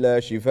شافي لا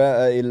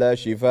شفاء إلا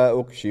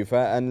شفاؤك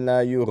شفاء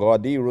لا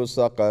يغادر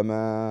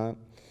سقما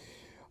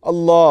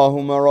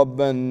اللهم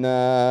رب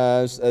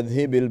الناس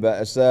أذهب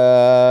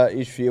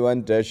البأساء اشف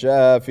وأنت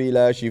شافي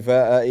لا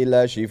شفاء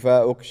إلا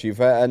شفاؤك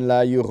شفاء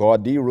لا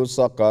يغادر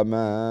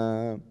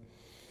سقما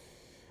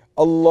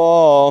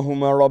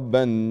اللهم رب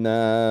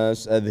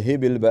الناس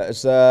أذهب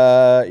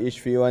البأساء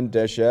اشف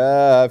وأنت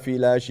شافي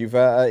لا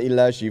شفاء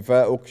إلا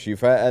شفاؤك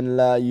شفاء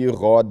لا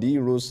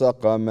يغادر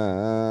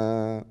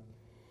سقما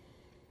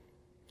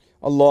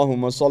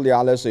اللهم صل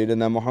على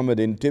سيدنا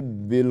محمد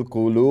طب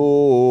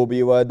القلوب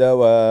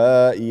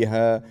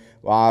ودوائها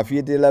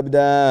وعافية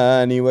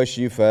الأبدان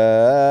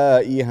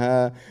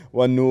وشفائها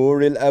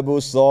ونور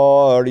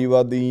الأبصار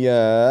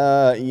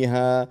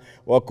وضيائها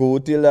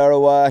وقوت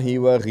الأرواح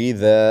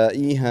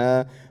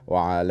وغذائها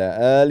وعلى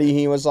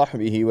آله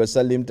وصحبه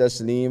وسلم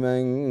تسليما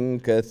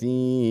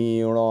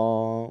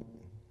كثيرا.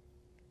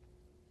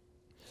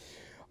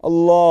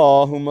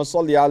 اللهم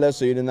صل على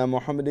سيدنا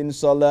محمد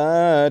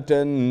صلاة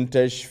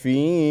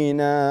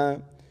تشفينا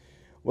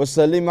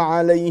وسلم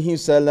عليه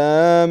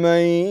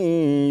سلاما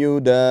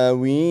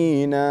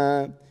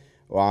يداوينا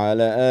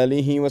وعلى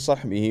آله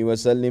وصحبه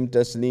وسلم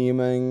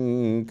تسليما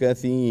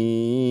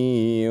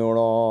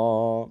كثيرا.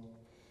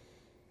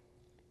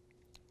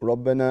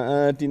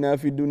 ربنا آتنا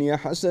في الدنيا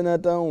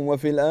حسنة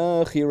وفي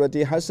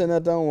الآخرة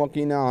حسنة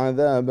وقنا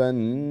عذاب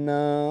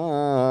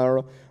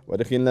النار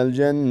وادخلنا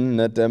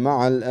الجنة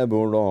مع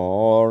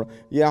الأبرار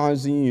يا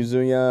عزيز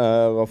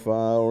يا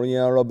غفار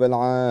يا رب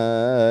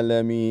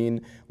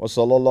العالمين.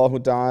 وصلى الله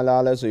تعالى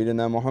على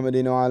سيدنا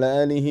محمد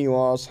وعلى آله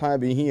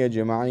وأصحابه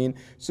أجمعين.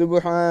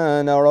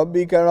 سبحان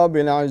ربك رب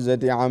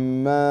العزة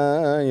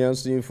عما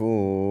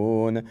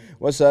يصفون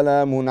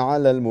وسلام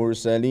على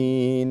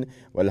المرسلين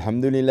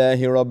والحمد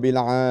لله رب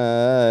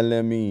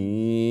العالمين.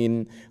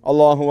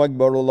 الله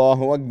أكبر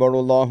الله أكبر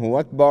الله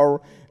أكبر.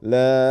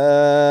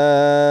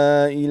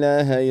 لا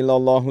إله إلا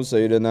الله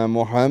سيدنا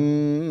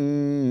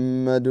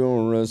محمد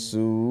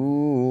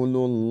رسول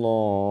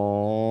الله.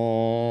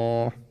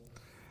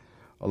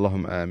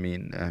 Allahumma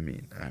ameen,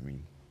 ameen,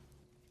 ameen.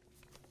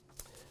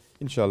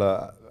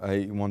 Inshallah,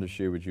 I want to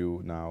share with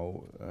you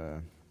now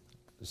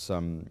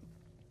some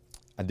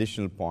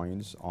additional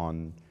points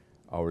on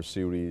our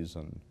series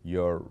on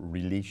your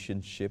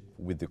relationship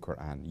with the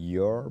Quran,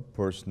 your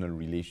personal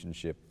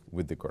relationship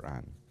with the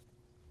Quran.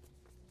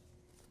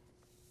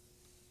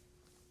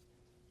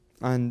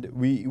 And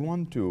we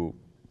want to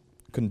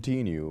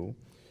continue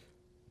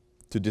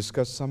to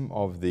discuss some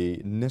of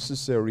the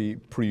necessary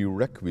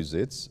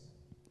prerequisites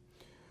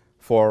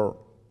for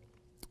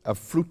a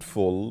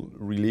fruitful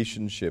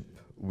relationship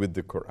with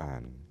the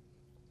Quran.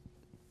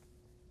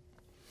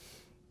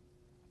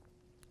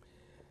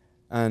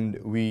 And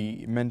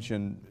we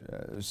mentioned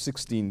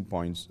 16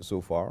 points so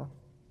far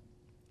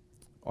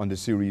on the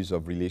series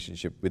of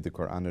relationship with the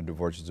Quran and the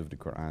verses of the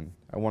Quran.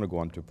 I want to go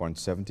on to point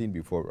 17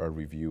 before I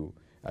review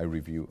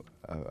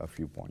a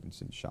few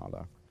points,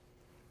 inshallah.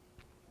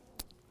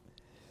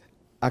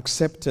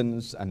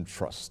 Acceptance and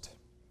trust.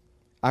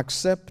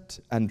 Accept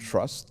and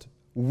trust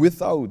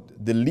without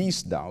the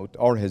least doubt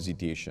or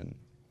hesitation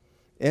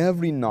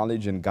every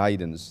knowledge and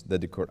guidance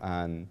that the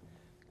Quran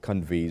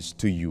conveys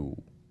to you.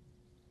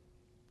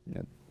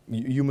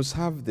 You must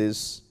have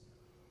this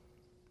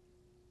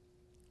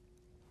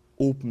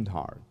open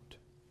heart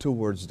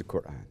towards the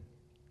Quran,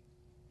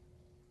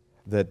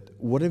 that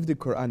whatever the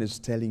Quran is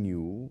telling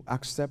you,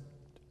 accept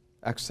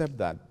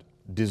that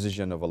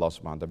decision of Allah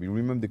subhanahu wa ta'ala.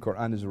 Remember, the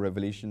Quran is a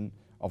revelation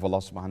of Allah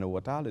subhanahu wa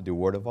ta'ala, the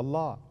word of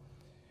Allah.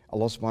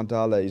 Allah subhanahu wa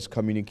ta'ala is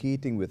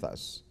communicating with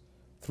us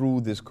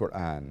through this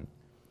Quran.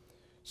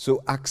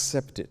 So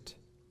accept it,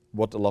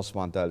 what Allah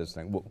subhanahu wa ta'ala is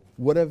saying.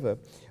 Whatever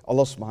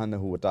Allah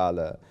subhanahu wa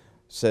ta'ala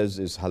says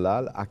is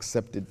halal,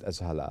 accept it as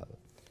halal.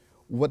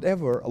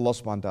 Whatever Allah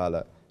subhanahu wa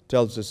ta'ala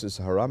tells us is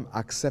haram,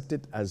 accept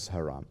it as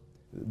haram.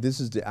 This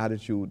is the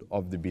attitude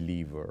of the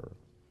believer.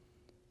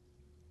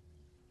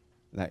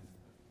 Like,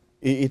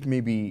 it may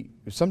be,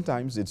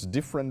 sometimes it's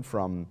different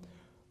from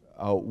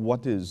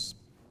what is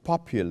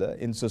popular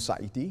in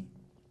society.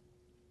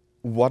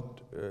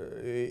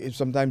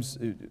 Sometimes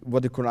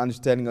what the Quran is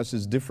telling us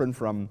is different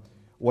from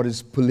what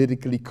is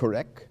politically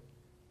correct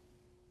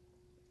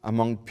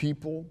among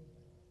people.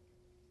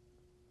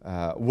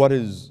 What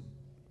is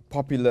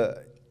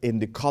popular in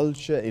the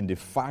culture, in the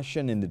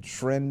fashion, in the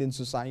trend in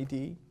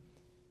society.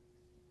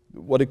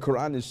 What the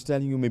Quran is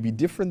telling you may be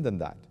different than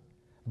that.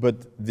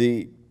 But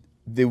the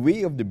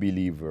way of the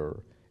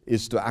believer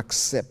is to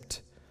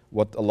accept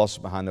what Allah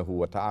subhanahu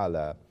wa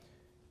ta'ala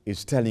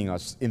is telling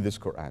us in this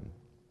Quran.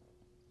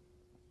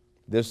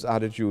 This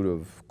attitude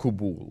of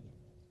qubul,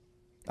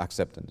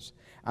 acceptance.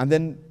 And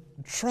then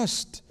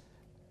trust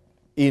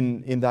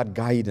in that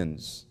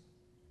guidance,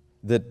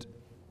 that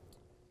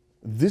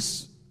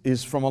this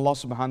is from Allah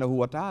subhanahu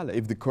wa ta'ala.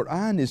 If the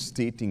Quran is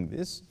stating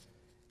this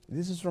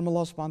is from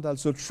Allah subhanahu wa ta'ala.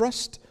 So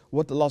trust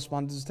what Allah subhanahu wa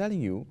ta'ala is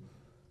telling you,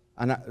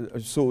 and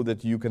so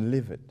that you can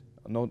live it.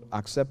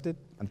 Accept it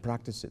and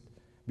practice it.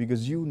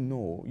 Because you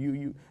know,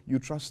 you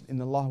trust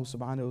in Allah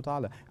subhanahu wa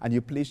ta'ala, and you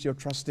place your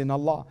trust in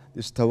Allah.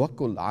 This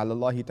tawakkul ala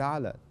Allah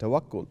ta'ala,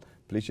 tawakkul.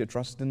 Place your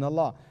trust in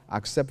Allah.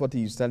 Accept what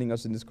He is telling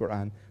us in this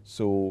Quran,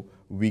 so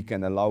we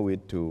can allow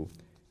it to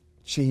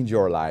change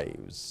our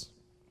lives.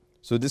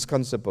 So this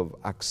concept of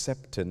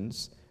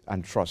acceptance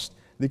and trust,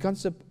 the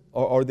concept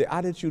or the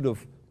attitude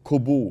of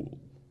qubul.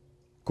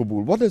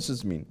 Qubul, what does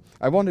this mean?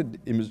 I want to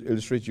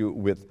illustrate you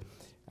with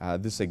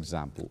this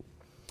example.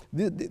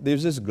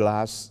 There's this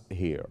glass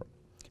here.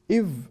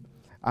 If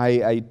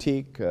I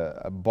take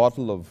a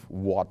bottle of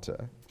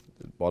water,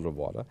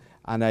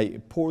 and I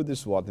pour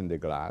this water in the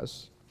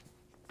glass,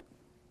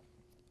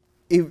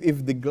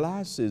 if the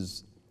glass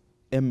is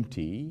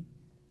empty,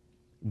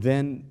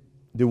 then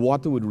the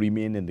water would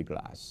remain in the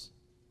glass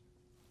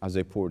as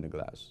I pour in the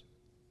glass.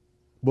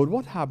 But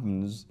what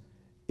happens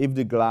if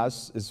the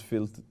glass is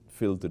filled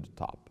to the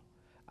top?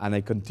 and I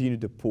continue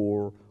to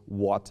pour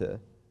water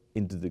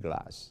into the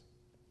glass,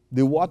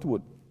 the water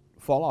would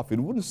fall off. It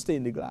wouldn't stay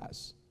in the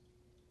glass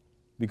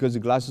because the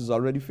glass is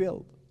already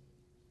filled.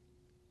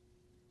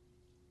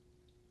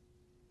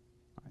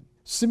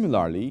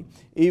 Similarly,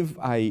 if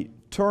I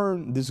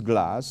turn this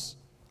glass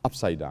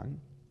upside down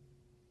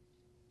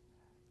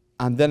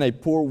and then I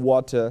pour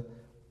water,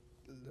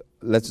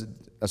 let's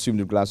assume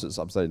the glass is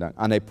upside down,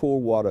 and I pour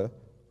water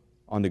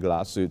on the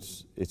glass, so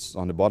it's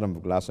on the bottom of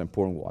the glass, I'm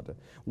pouring water.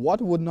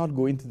 Water would not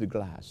go into the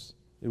glass.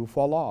 It will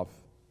fall off,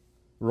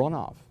 run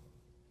off.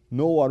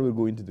 No water will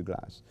go into the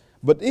glass.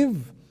 But if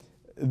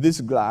this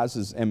glass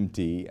is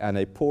empty and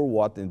I pour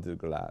water into the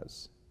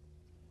glass,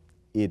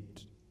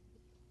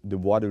 the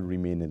water will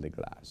remain in the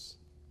glass.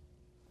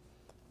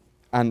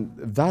 And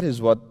that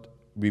is what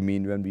we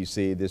mean when we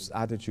say this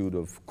attitude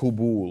of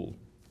qubul,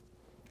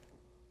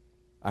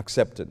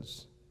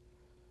 acceptance.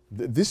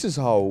 This is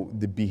how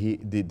the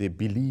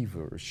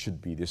believer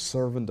should be, the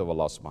servant of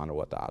Allah subhanahu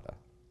wa ta'ala.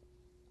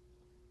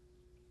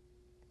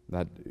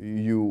 That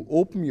you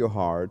open your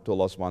heart to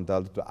Allah subhanahu wa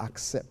ta'ala to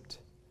accept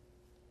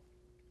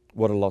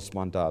what Allah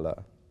subhanahu wa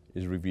ta'ala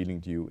is revealing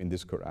to you in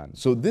this Quran.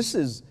 So this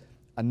is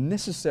a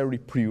necessary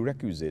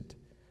prerequisite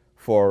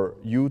for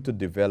you to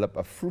develop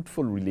a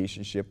fruitful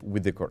relationship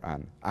with the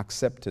Quran,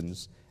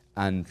 acceptance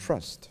and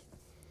trust.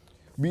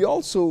 We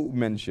also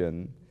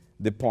mention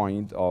the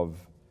point of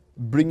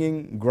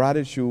bringing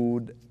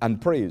gratitude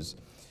and praise.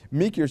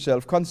 Make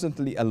yourself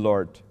constantly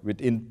alert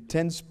with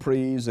intense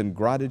praise and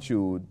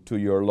gratitude to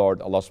your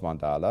Lord Allah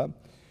subhanahu wa ta'ala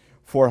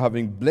for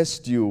having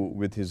blessed you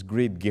with His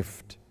great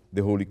gift,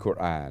 the Holy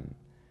Quran,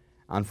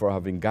 and for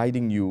having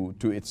guiding you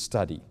to its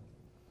study.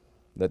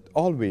 That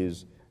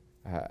always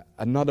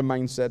another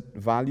mindset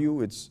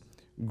value, it's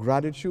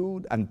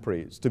gratitude and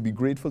praise. To be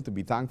grateful, to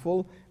be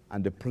thankful,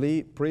 and to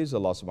praise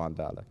Allah subhanahu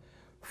wa ta'ala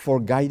for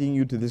guiding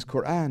you to this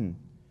Quran,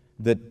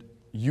 that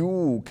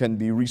you can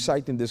be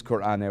reciting this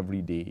Quran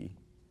every day,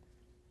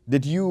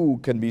 that you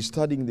can be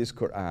studying this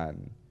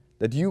Quran,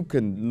 that you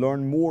can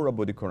learn more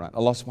about the Quran.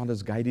 Allah subhanahu wa ta'ala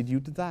has guided you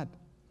to that.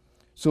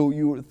 So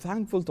you're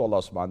thankful to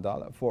Allah subhanahu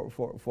wa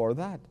ta'ala for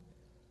that,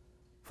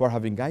 for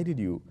having guided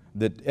you,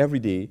 that every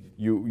day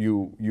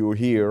you're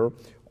here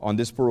on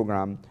this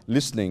program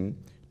listening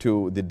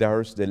to the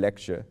dars, the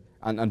lecture,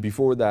 and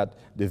before that,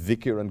 the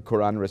dhikr and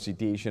Quran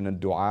recitation and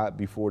dua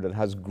before that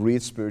has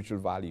great spiritual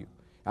value.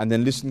 And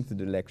then listening to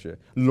the lecture,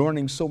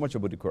 learning so much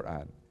about the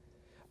Quran.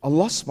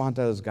 Allah subhanahu wa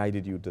ta'ala has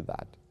guided you to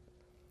that.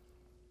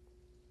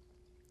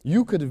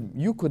 You could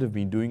have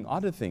been doing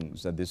other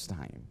things at this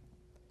time.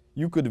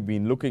 You could have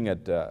been looking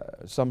at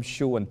some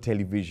show on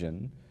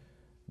television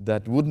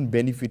that wouldn't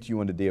benefit you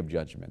on the Day of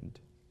Judgment.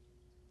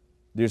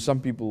 There's some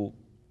people,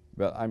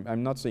 well,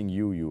 I'm not saying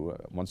you,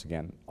 once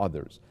again,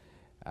 others.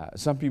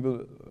 Some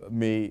people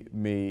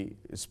may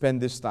spend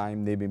this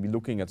time, they may be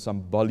looking at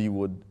some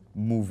Bollywood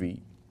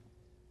movie,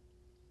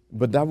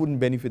 but that wouldn't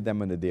benefit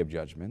them on the Day of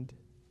Judgment.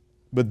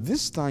 But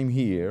this time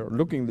here,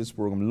 looking at this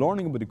program,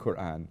 learning about the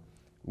Quran,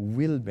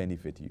 will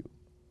benefit you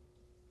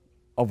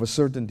of a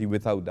certainty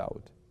without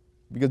doubt.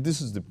 Because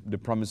this is the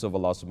promise of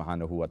Allah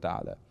subhanahu wa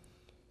ta'ala.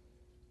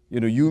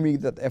 You know, you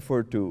make that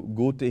effort to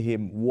go to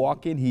Him,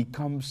 walk in, He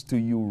comes to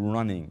you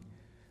running.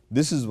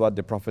 This is what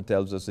the Prophet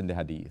tells us in the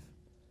hadith.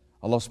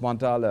 Allah subhanahu wa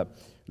ta'ala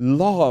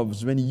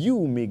loves when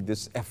you make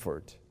this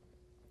effort.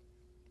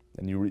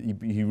 And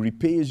He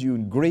repays you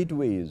in great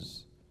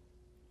ways.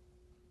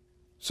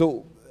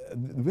 So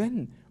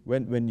when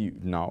you,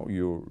 now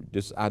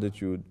this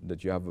attitude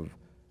that you have of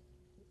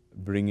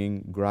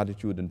bringing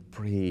gratitude and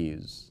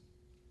praise,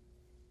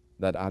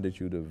 that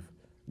attitude of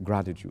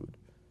gratitude,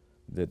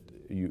 that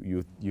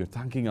you're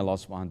thanking Allah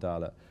subhanahu wa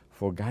ta'ala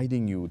for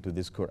guiding you to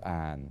this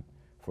Quran,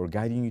 for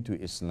guiding you to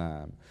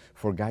Islam,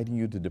 for guiding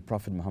you to the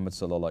Prophet Muhammad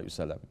sallallahu alaihi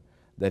wasallam,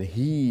 that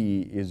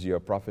He is your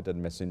Prophet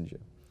and Messenger.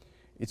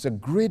 It's a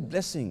great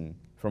blessing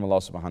from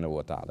Allah subhanahu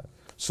wa ta'ala.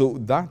 So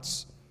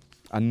that's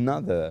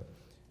another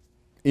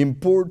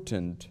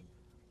important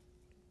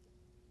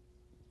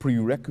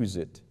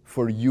prerequisite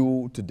for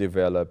you to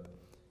develop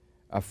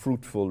a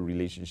fruitful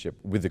relationship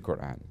with the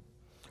Quran.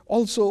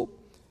 Also,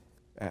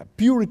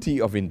 purity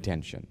of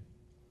intention.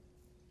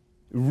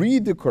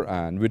 Read the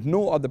Quran with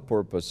no other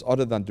purpose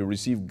other than to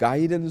receive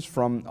guidance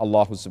from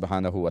Allah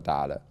subhanahu wa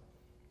ta'ala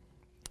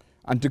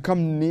and to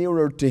come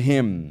nearer to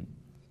Him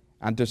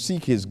and to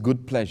seek His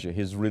good pleasure,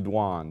 His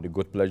ridwan, the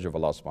good pleasure of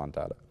Allah subhanahu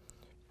wa ta'ala.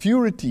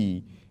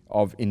 Purity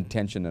of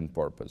intention and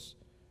purpose.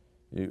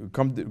 You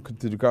come to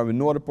the Quran with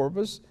no other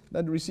purpose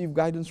than to receive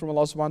guidance from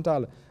Allah subhanahu wa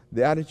ta'ala.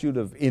 The attitude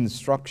of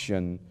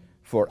instruction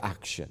for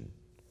action.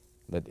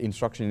 That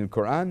instruction in the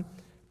Quran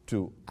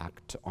to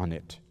act on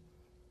it.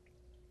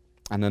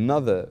 And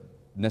another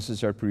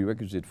necessary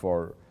prerequisite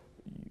for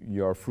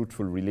your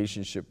fruitful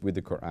relationship with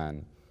the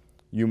Quran,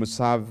 you must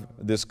have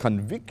this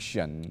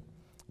conviction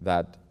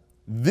that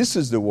this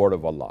is the word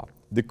of Allah.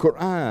 The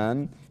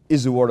Quran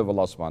is the word of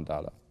Allah subhanahu wa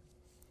ta'ala.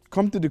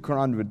 Come to the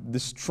Quran with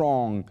this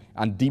strong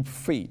and deep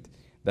faith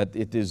that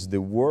it is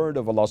the word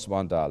of Allah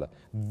subhanahu wa ta'ala.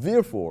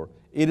 Therefore,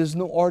 it is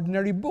no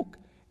ordinary book.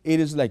 It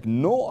is like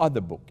no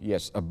other book.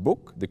 Yes, a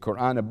book, the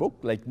Quran, a book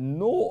like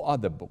no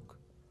other book.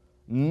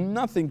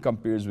 Nothing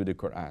compares with the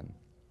Quran.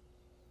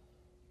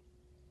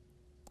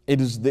 It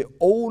is the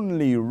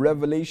only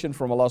revelation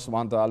from Allah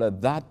subhanahu wa ta'ala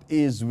that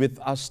is with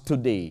us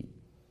today.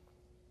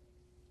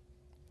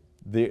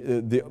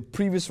 The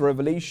previous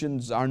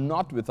revelations are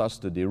not with us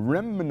today.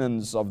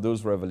 Remnants of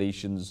those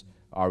revelations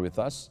are with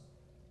us,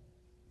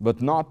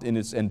 but not in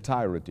its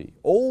entirety.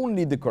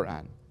 Only the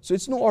Quran. So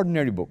it's no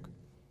ordinary book.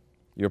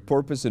 Your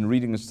purpose in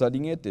reading and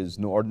studying it is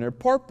no ordinary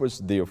purpose,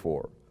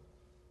 therefore.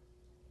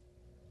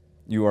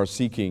 You are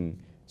seeking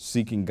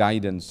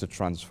guidance to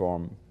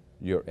transform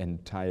your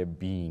entire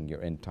being,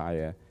 your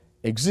entire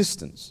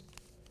existence.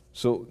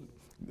 So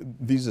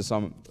these are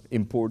some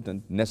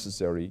important,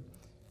 necessary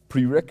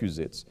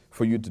prerequisites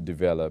for you to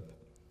develop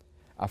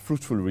a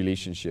fruitful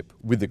relationship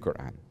with the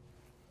Quran.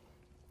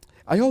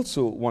 I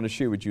also want to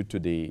share with you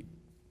today,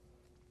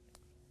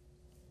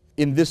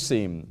 in this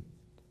same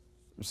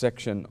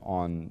section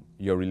on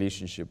your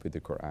relationship with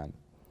the Quran,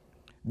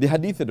 the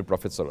hadith of the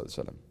Prophet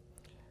ﷺ.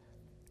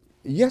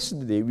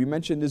 Yesterday we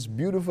mentioned this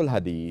beautiful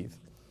hadith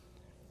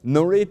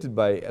narrated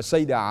by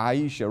Sayyidah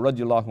Aisha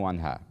radiallahu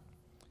anha,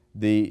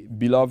 the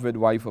beloved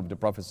wife of the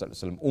Prophet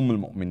ﷺ,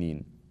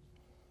 al-Mu'mineen,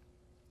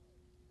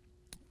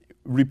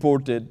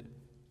 reported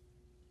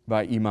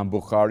by Imam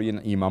Bukhari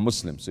and Imam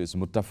Muslim, so it's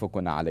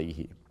muttafaqun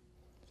alayhi.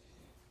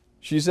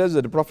 She says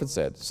that the Prophet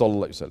said,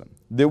 sallallahu alaihi wasallam,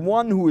 the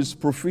one who is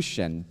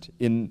proficient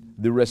in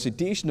the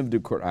recitation of the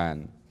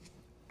Quran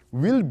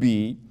will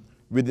be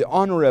with the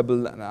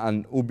honorable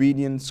and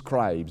obedient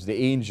scribes, the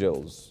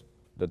angels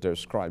that are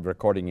scribes,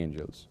 recording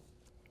angels.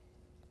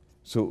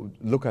 So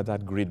look at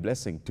that great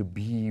blessing, to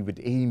be with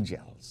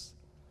angels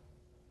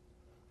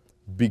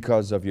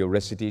because of your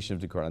recitation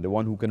of the Quran. The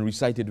one who can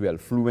recite it well,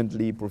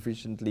 fluently,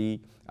 proficiently,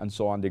 and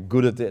so on, they're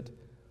good at it.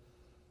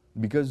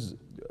 Because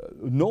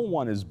no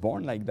one is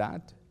born like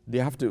that. They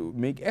have to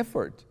make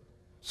effort.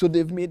 So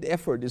they've made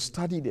effort, they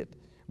studied it.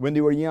 When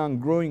they were young,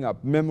 growing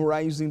up,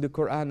 memorizing the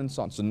Quran and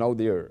so on. So now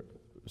they're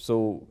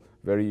so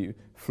very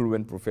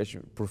fluent,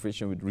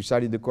 proficient with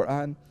reciting the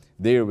Quran.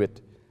 They're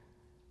with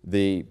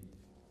the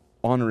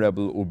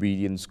honorable,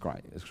 obedient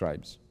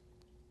scribes.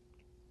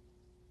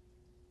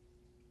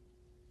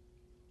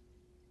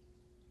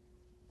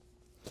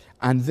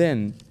 And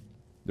then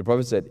the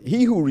Prophet said,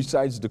 he who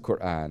recites the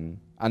Quran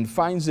and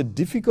finds it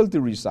difficult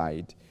to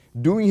recite,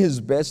 doing his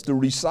best to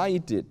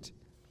recite it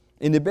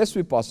in the best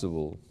way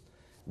possible,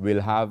 will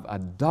have a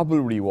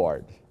double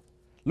reward.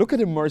 Look at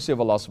the mercy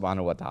of Allah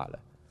subhanahu wa ta'ala.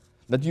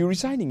 That you're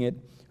reciting it,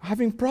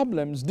 having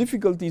problems,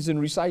 difficulties in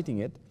reciting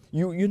it,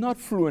 you're not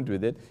fluent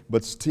with it,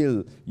 but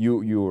still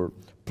you're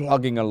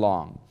plugging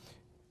along.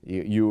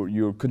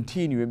 You're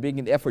continuing,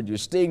 making an effort, you're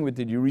staying with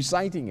it, you're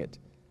reciting it.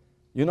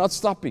 You're not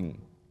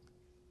stopping.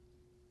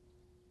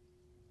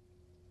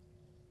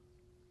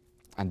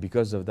 And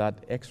because of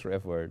that extra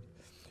effort,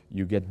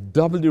 you get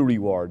double the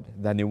reward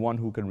than the one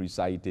who can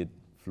recite it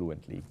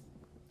fluently.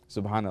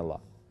 Subhanallah.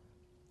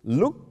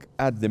 Look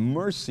at the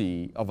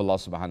mercy of Allah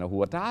subhanahu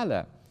wa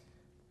ta'ala.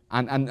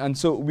 And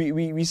so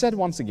we said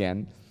once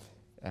again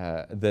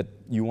that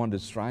you want to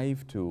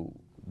strive to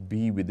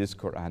be with this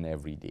Quran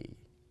every day.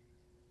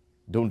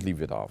 Don't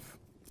leave it off.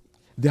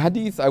 The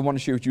hadith I want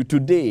to share with you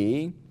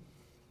today,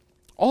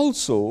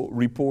 also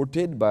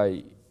reported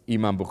by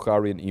Imam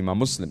Bukhari and Imam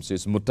Muslim, so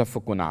it's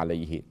muttafaqun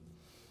alayhi.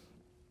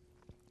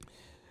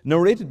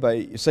 Narrated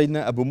by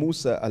Sayyidina Abu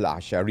Musa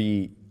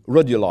al-Ash'ari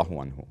radiallahu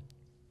anhu.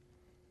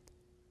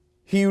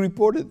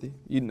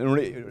 He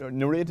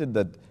narrated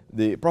that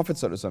the Prophet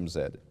ﷺ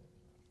said,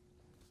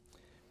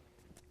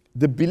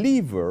 the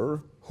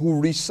believer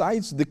who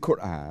recites the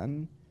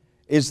Quran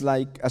is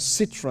like a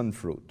citron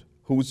fruit,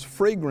 whose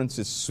fragrance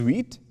is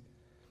sweet,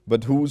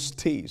 but whose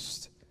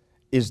taste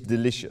is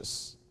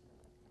delicious.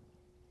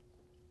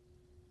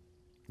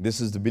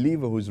 This is the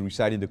believer who is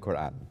reciting the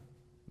Quran,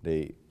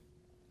 the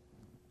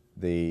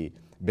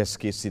best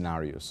case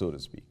scenario, so to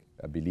speak.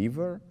 A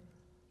believer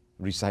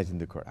reciting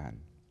the Quran.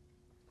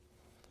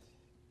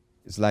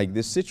 It's like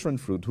this citron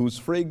fruit whose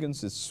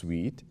fragrance is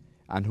sweet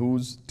and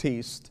whose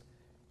taste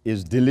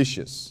is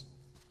delicious.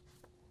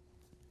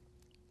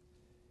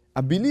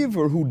 A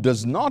believer who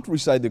does not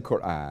recite the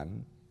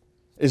Quran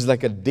is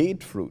like a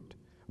date fruit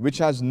which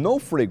has no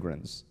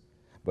fragrance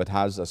but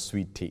has a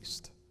sweet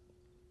taste.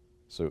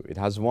 So it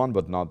has one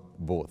but not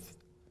both.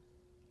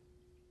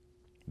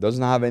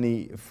 Doesn't have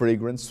any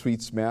fragrance,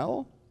 sweet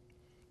smell,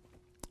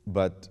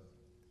 but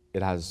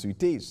it has a sweet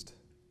taste.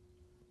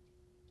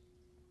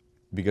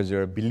 Because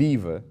you're a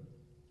believer,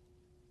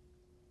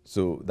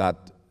 so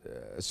that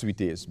sweet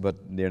taste, but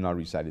they're not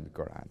reciting the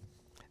Quran.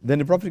 Then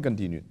the Prophet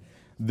continued,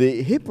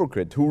 the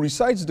hypocrite who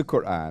recites the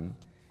Quran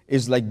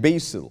is like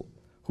basil,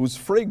 whose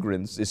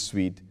fragrance is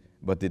sweet,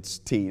 but its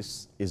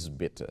taste is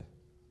bitter.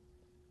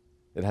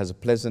 It has a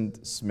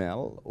pleasant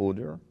smell,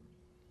 odor.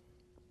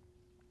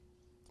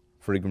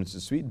 Fragrance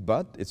is sweet,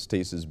 but its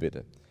taste is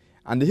bitter.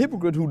 And the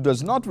hypocrite who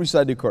does not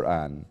recite the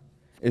Quran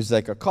is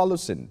like a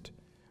colocynth,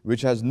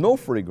 which has no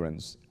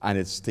fragrance and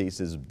its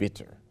taste is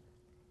bitter.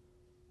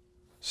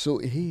 So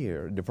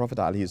here, the Prophet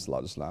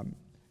ﷺ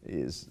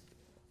is,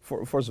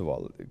 first of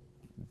all,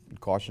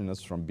 caution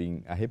us from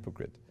being a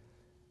hypocrite,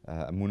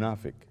 a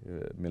munafiq.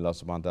 May Allah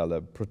subhanahu wa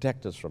ta'ala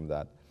protect us from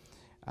that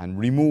and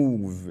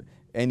remove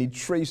any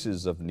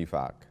traces of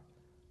nifaq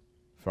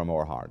from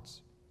our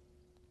hearts.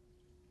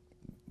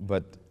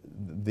 But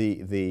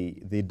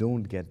they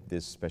don't get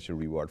this special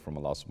reward from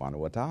Allah subhanahu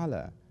wa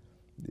ta'ala.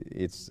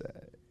 It's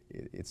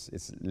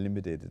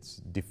limited,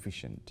 it's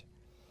deficient.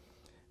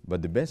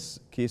 But the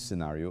best case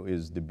scenario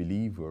is the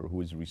believer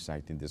who is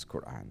reciting this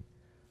Quran.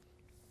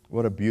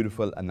 What a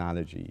beautiful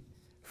analogy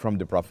from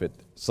the Prophet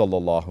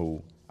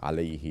sallallahu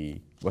alaihi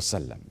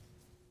wasallam.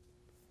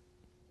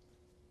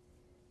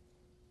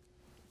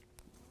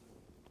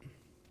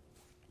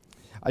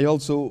 I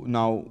also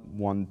now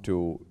want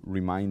to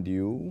remind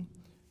you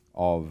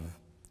of,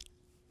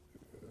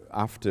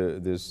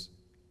 after these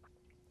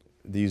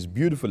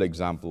beautiful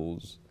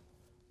examples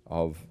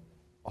of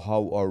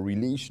how our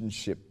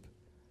relationship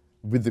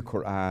with the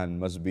Quran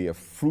must be a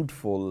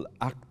fruitful,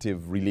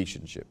 active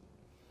relationship,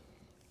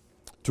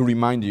 to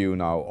remind you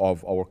now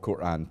of our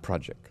Quran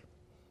project.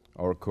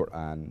 Our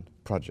Quran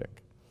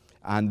project.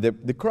 And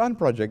the Quran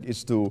project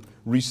is to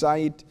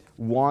recite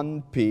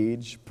 1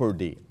 page per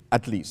day,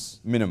 at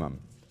least, minimum.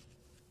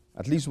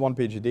 At least 1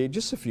 page a day,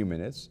 just a few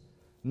minutes,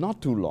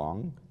 not too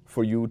long,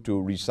 for you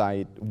to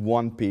recite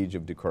 1 page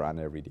of the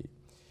Quran every day.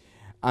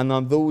 And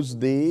on those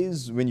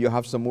days, when you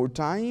have some more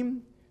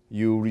time,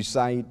 you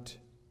recite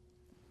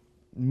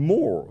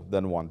more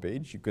than 1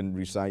 page. You can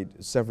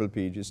recite several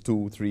pages,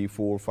 2, 3,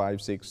 4,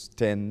 5, 6,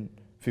 10,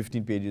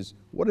 15 pages,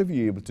 whatever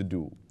you're able to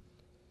do,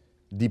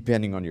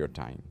 depending on your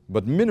time.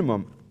 But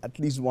minimum, at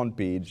least 1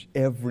 page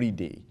every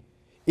day.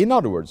 In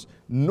other words,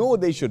 no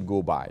day should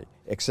go by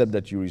except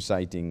that you're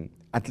reciting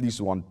at least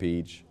 1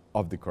 page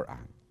of the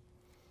Quran.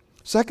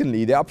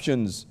 Secondly, the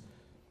options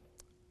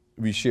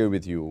we share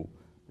with you,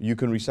 you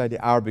can recite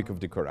the Arabic of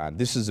the Quran.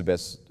 This is the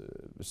best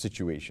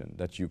situation,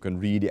 that you can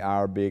read the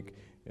Arabic,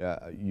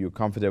 you're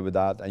comfortable with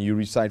that, and you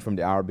recite from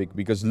the Arabic,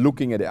 because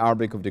looking at the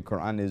Arabic of the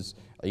Quran is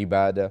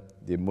ibadah,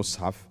 the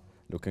mushaf,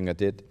 looking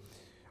at it.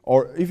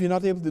 Or if you're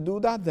not able to do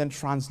that, then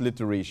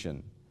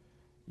transliteration.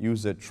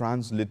 Use a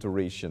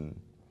transliteration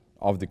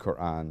of the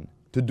Quran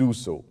to do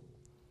so.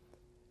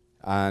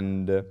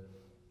 And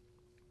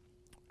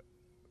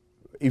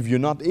if you're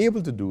not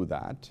able to do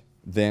that,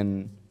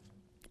 then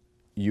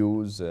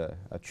use a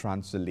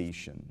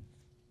translation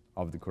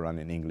of the Quran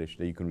in English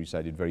that you can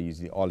recite it very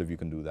easily. All of you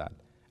can do that.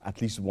 At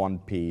least 1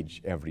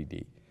 page every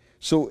day.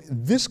 So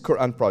this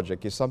Quran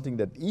project is something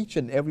that each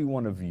and every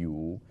one of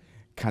you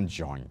can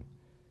join.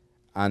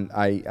 And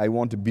I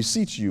want to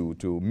beseech you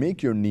to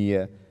make your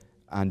niyyah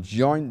and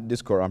join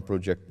this Quran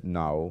project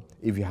now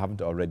if you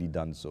haven't already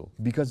done so,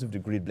 because of the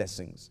great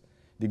blessings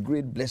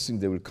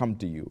that will come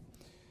to you.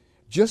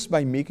 Just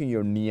by making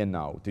your niyyah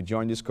now to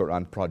join this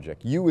Quran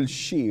project, you will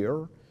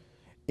share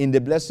in the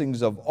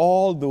blessings of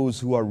all those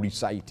who are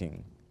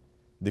reciting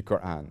the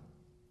Quran.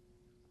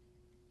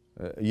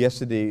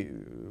 Yesterday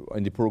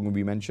in the program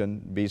we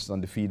mentioned, based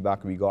on the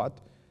feedback we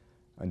got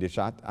in the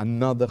chat,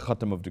 another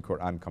khatam of the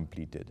Quran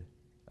completed.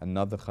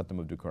 Another khatam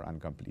of the Quran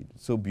completed.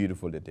 So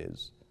beautiful it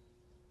is.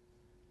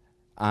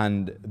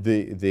 And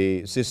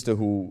the sister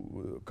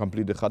who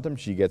completed khatam,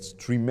 she gets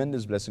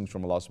tremendous blessings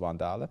from Allah subhanahu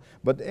wa ta'ala.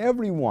 But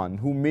everyone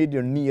who made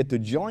your niyyah to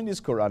join this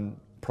Quran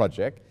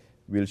project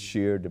will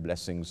share the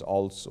blessings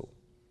also.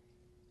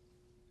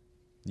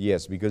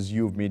 Yes, because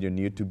you've made your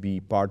niyyah to be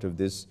part of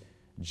this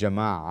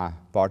jama'ah,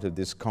 part of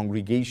this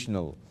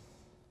congregational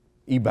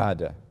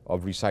ibadah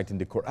of reciting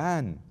the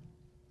Quran.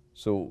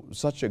 So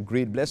such a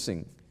great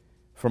blessing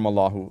from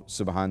Allah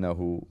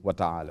subhanahu wa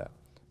ta'ala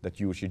that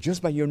you should,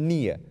 just by your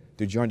niyyah,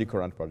 to join the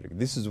Quran project.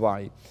 This is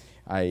why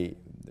I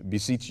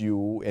beseech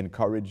you,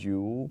 encourage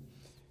you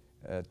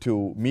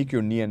to make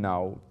your niyyah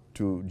now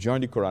to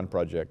join the Quran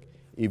project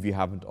if you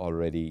haven't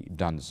already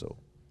done so.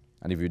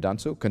 And if you've done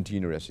so,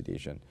 continue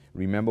recitation.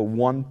 Remember,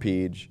 1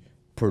 page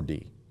per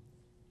day,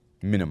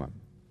 minimum.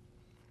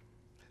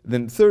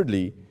 Then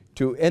thirdly,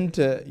 to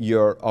enter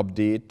your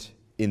update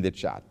in the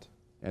chat.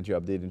 Enter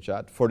your update in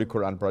chat for the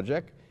Quran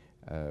project,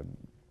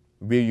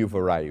 where you've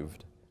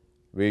arrived,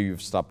 where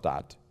you've stopped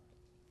at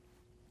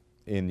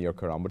in your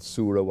Quran, what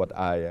surah, what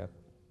ayah,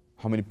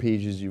 how many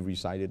pages you've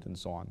recited, and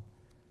so on,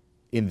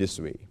 in this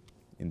way.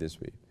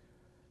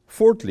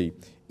 Fourthly,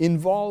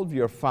 involve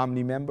your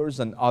family members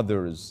and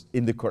others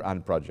in the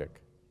Quran project.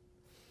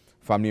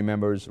 Family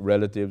members,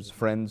 relatives,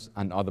 friends,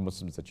 and other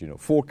Muslims that you know.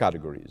 4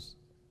 categories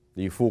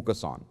that you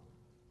focus on.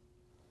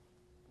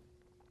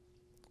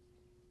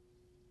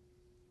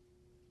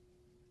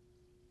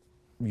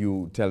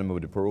 You tell them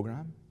about the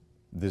program,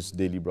 this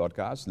daily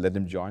broadcast, let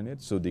them join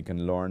it so they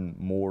can learn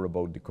more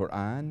about the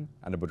Quran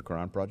and about the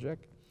Quran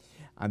project.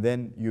 And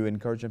then you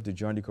encourage them to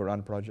join the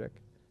Quran project,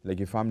 like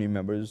your family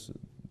members,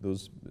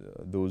 those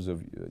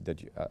of you that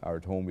are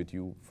at home with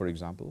you, for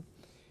example.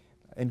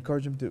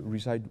 Encourage them to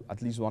recite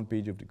at least 1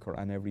 page of the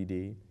Quran every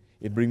day.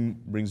 It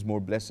brings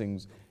more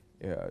blessings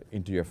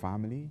into your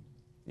family,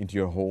 into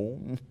your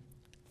home.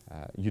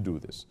 You do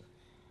this.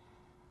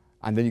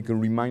 And then you can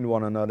remind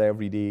one another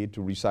every day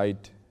to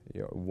recite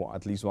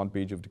at least one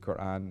page of the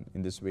Quran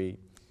in this way.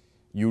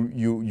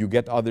 You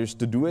get others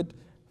to do it,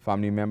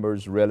 family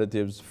members,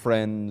 relatives,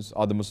 friends,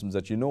 other Muslims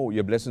that you know.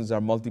 Your blessings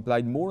are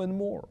multiplied more and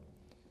more.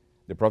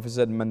 The Prophet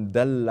said, "Man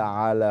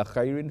dalla ala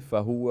khairin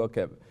fahuwa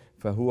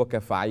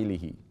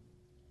kafa'ilihi."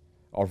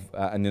 Or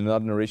in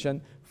another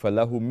narration,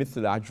 "Falahu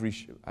mithl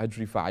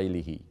ajri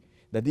fa'ilihi."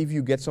 That if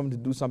you get someone to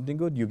do something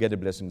good, you get the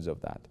blessings of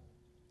that.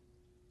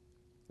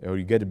 Or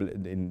you get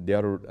in the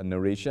other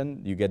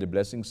narration, you get a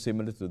blessing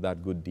similar to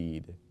that good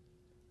deed,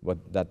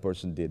 what that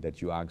person did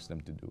that you asked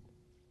them to do.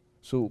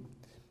 So,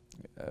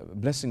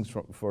 blessings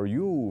for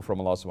you from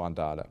Allah subhanahu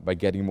wa ta'ala by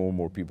getting more and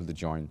more people to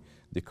join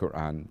the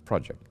Quran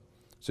project.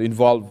 So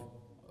involve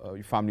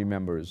your family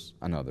members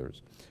and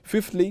others.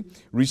 Fifthly,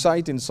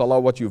 recite in salah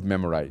what you've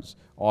memorized.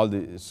 All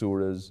the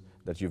surahs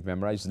that you've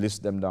memorized,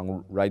 list them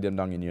down, write them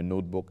down in your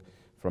notebook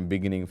from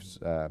beginning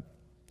Surah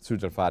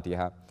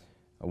Al-Fatiha,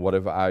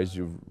 whatever ayahs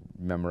you've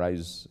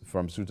memorized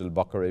from Surah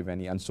Al-Baqarah, if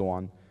any, and so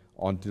on,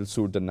 until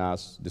Surah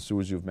An-Nas, the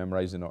surahs you've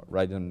memorized,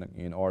 write them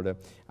in order.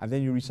 And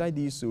then you recite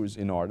these surahs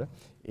in order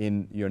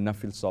in your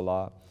Nafil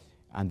Salah,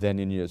 and then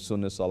in your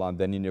Sunnah Salah, and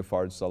then in your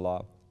Fard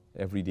Salah.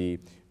 Every day,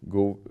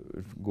 go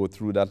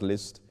through that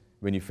list.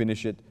 When you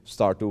finish it,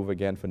 start over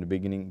again from the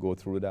beginning, go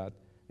through that.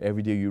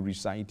 Every day you're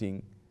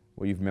reciting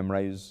what you've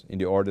memorized in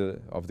the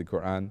order of the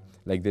Quran,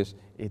 like this.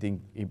 It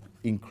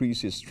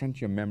increases,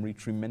 strengthens your memory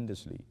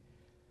tremendously,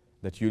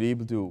 that you're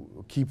able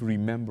to keep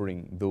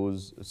remembering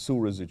those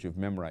surahs that you've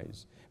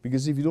memorized.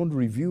 Because if you don't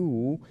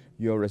review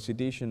your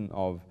recitation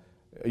of,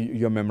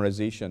 your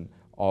memorization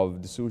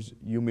of the surahs,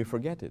 you may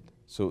forget it.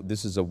 So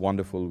this is a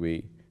wonderful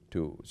way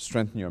to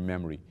strengthen your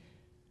memory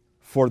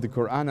for the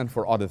Quran and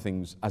for other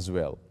things as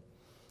well.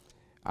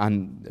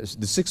 And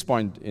the sixth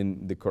point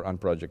in the Quran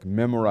project,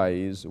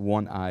 memorize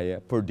one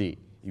ayah per day.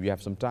 If you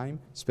have some time,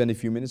 spend a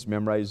few minutes,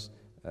 memorize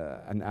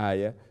an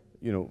ayah.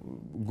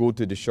 Go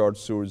to the short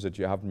surahs that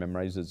you haven't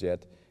memorized as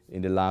yet.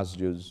 In the last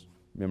juz,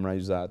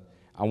 memorize that.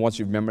 And once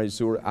you've memorized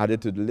surah, add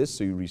it to the list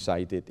so you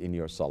recite it in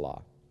your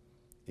salah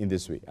in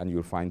this way. And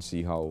you'll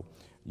see how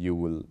you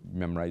will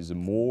memorize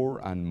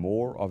more and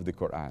more of the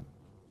Quran.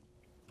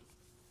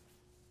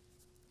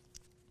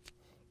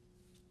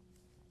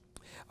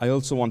 I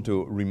also want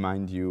to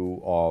remind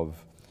you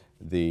of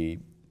the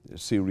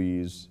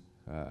series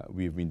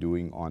we've been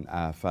doing on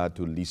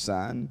Afatul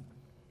Lisan,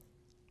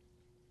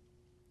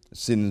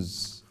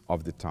 sins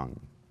of the tongue.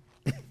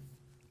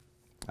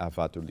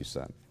 Afatul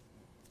Lisan.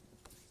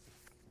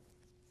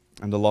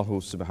 And Allah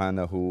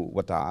subhanahu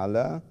wa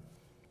ta'ala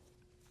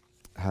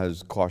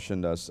has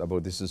cautioned us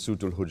about this in Surah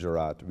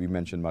Al-Hujurat. We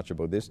mentioned much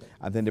about this.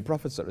 And then the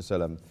Prophet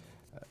ﷺ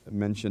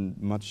mentioned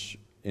much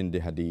in the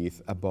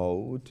hadith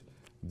about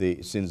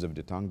the sins of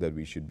the tongue that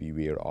we should be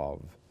aware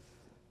of,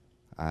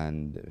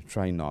 and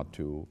try not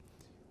to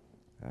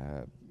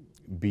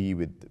be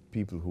with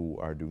people who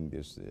are doing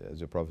this. As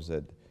the Prophet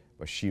said,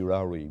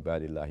 وَشِرَارُ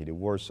ibadillahi, the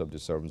worst of the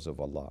servants of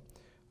Allah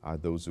are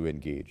those who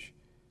engage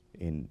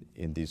in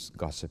this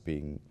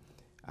gossiping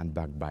and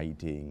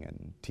backbiting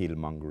and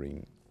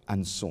tail-mongering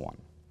and so on.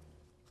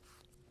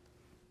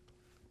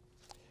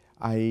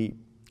 I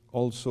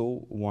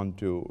also want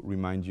to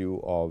remind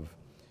you of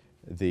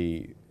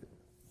the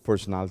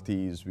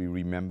personalities we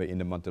remember in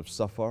the month of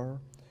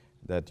Safar,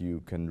 that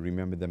you can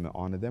remember them and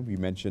honor them. We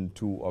mentioned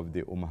two of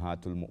the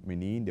Ummahatul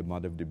Mu'mineen, the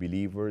mother of the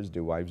believers,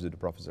 the wives of the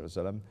Prophet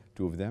ﷺ,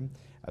 two of them,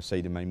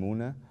 Sayyidah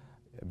Maymuna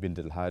bint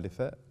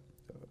al-Haritha,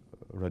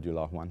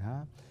 radiallahu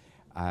anha,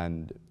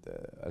 and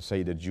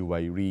Sayyidah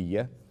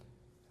Juwayriyah,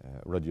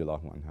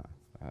 radiallahu anha.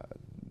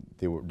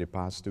 They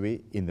passed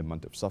away in the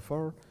month of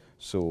Safar,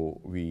 so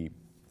we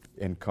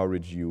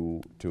encourage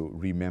you to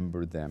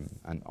remember them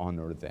and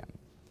honor them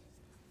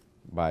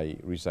by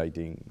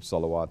reciting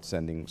salawat,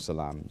 sending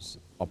salams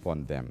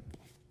upon them.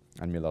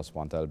 And may Allah subhanahu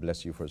wa ta'ala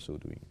bless you for so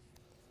doing.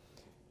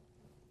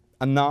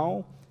 And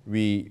now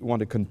we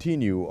want to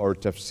continue our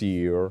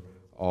tafsir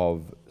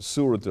of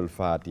Surah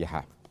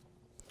Al-Fatiha.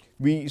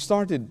 We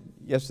started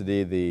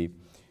yesterday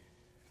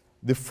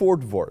the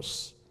fourth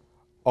verse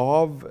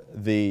of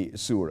the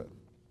surah.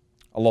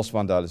 Allah subhanahu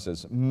wa ta'ala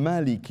says,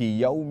 Maliki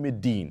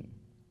Yawmiddin.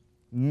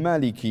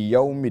 Maliki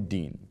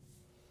Yawmiddin.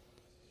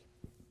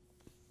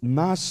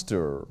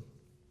 Master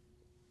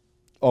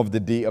of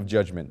the day of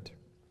judgment.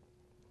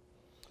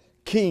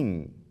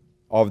 King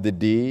of the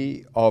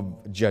day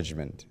of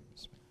judgment.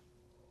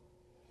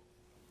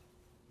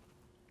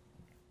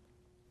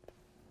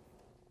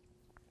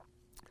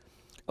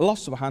 Allah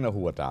subhanahu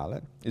wa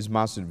ta'ala is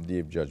master of the day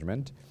of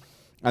judgment.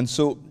 And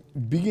so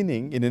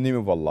beginning in the name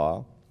of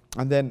Allah,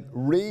 and then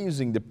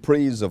raising the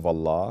praise of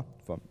Allah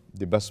from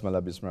the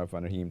Basmala,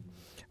 Bismillahir-Rahmanir-Rahim,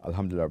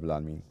 Alhamdulillah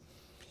Rabbil Alameen,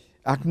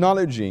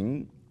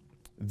 acknowledging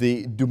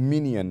the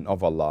dominion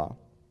of Allah,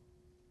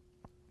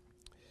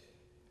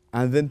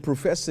 and then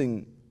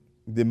professing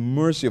the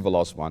mercy of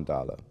Allah subhanahu wa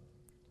ta'ala.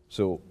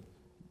 So,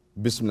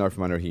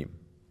 Bismillahir-Rahmanir-Rahim,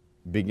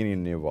 beginning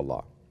in the name of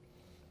Allah.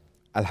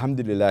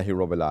 Alhamdulillahi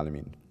Rabbil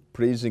Alameen,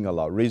 praising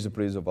Allah, raise the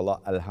praise of Allah,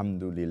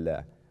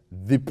 Alhamdulillah,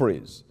 the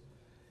praise.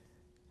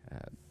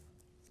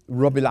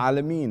 Rabbil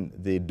Alameen,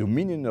 the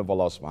dominion of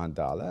Allah subhanahu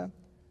wa ta'ala,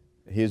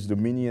 His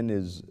dominion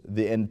is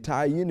the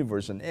entire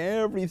universe and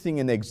everything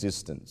in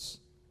existence,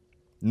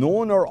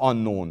 known or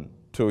unknown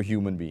to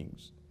human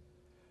beings.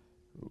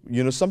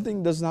 You know,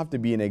 something doesn't have to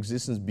be in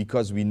existence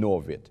because we know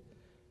of it.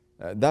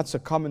 That's a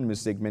common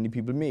mistake many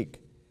people make.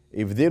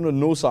 If they don't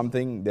know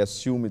something, they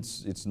assume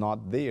it's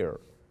not there.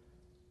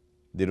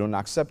 They don't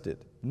accept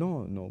it.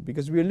 No,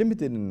 because we are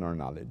limited in our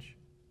knowledge.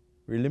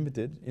 We're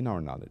limited in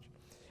our knowledge.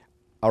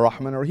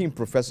 Ar-Rahman Ar-Rahim,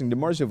 professing the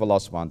mercy of Allah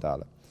subhanahu wa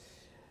ta'ala.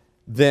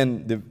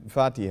 Then the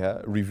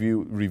Fatiha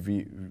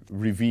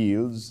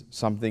reveals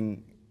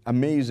something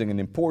amazing and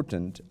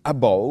important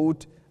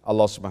about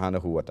Allah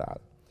subhanahu wa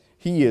ta'ala.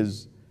 He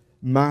is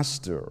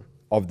master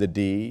of the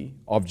day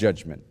of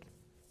judgment.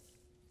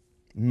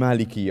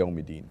 Maliki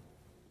Yawmiddin.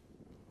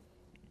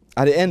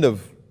 At the end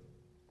of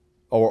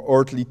our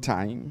earthly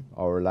time,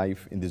 our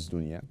life in this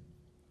dunya,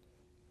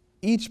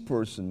 each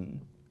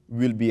person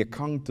will be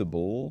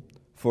accountable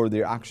for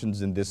their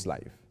actions in this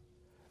life.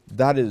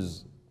 That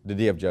is the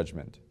day of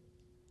judgment.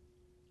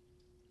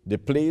 The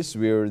place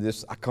where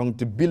this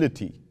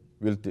accountability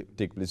will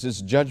take place, this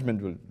judgment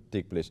will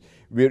take place,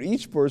 where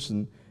each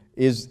person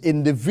is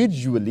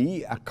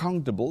individually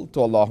accountable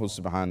to Allah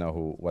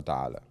subhanahu wa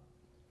ta'ala.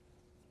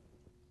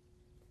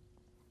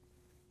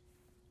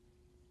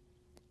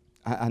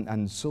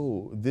 And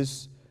so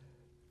this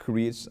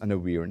creates an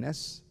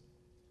awareness.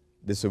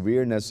 This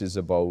awareness is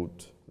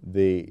about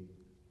the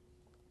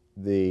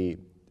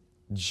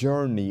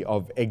journey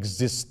of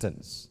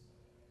existence,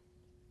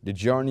 the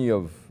journey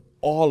of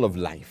all of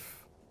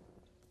life.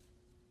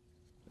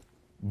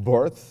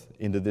 Birth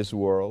into this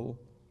world,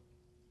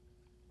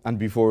 and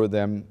before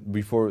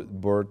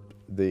birth,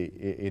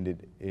 in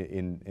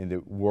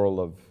the world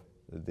of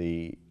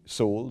the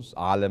souls,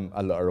 alam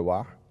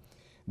al-arwah,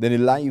 then a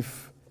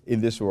life in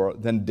this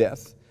world, then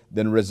death,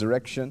 then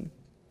resurrection,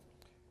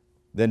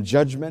 then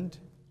judgment,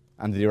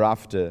 and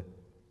thereafter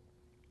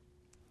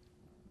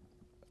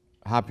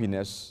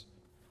happiness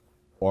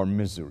or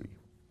misery,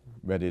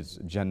 whether it's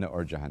Jannah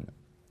or Jahannam.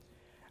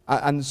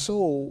 And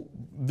so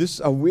this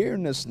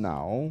awareness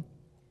now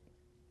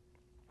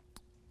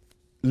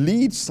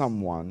leads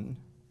someone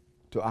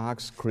to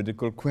ask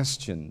critical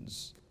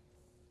questions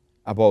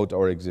about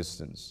our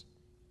existence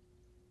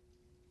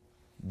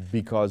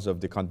because of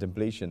the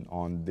contemplation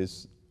on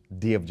this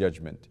day of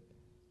judgment.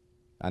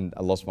 And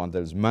Allah subhanahu wa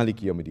ta'ala is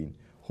Maliki Yawmiddin.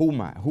 Who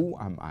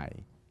am I?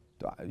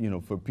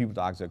 For people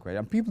to ask that question.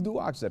 And people do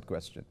ask that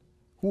question.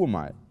 Who am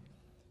I?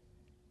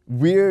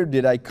 Where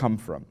did I come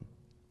from?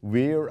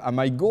 Where am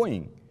I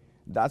going?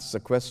 That's the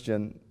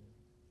question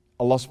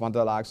Allah subhanahu wa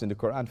ta'ala asks in the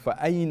Quran.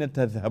 فَأَيْنَ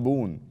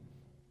تَذْهَبُونَ?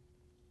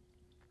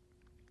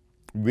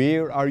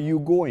 Where are you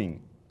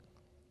going?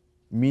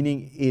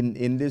 Meaning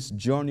in this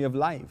journey of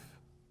life.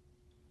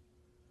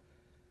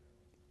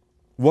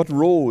 What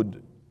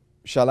road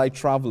shall I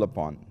travel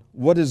upon?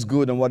 What is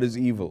good and what is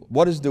evil?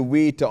 What is the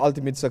way to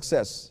ultimate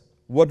success?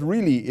 What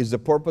really is the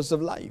purpose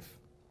of life?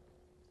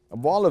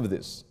 Of all of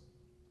this.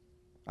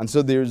 And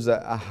so there's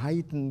a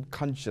heightened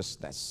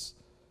consciousness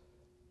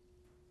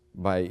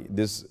by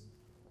this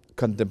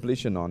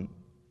contemplation on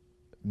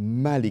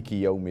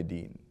Maliki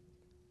Yawmiddin,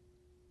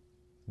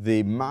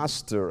 the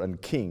master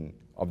and king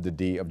of the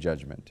day of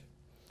judgment.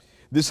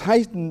 This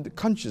heightened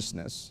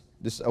consciousness,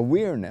 this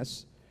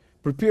awareness,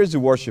 prepares the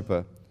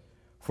worshipper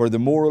for the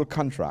moral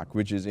contract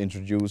which is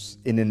introduced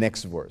in the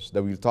next verse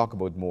that we'll talk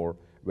about more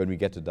when we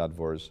get to that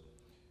verse.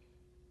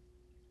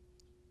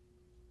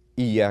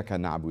 إِيَّاكَ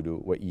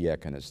نَعْبُدُ وَإِيَّاكَ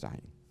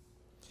نَسْتَعِينُ.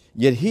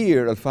 Yet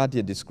here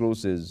Al-Fatiha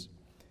discloses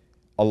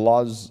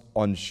Allah's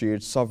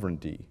unshared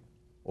sovereignty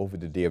over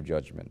the day of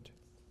judgment.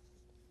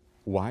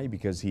 Why?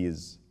 Because He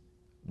is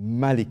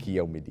Maliki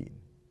Yawmiddin.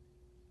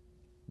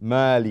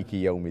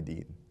 Maliki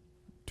Yawmiddin.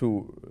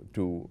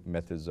 Two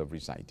methods of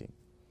reciting.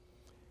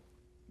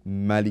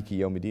 Maliki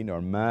Yawmiddin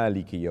or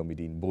Maliki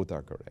Yawmiddin, both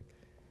are correct.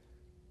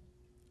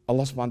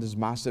 Allah subhanahu wa ta'ala is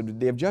master of the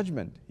day of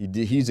judgment.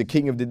 He's the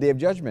king of the day of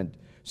judgment.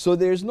 So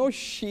there's no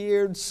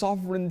shared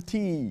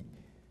sovereignty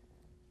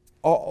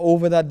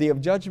over that day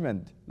of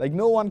judgment. Like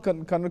no one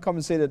can come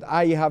and say that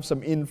I have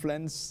some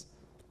influence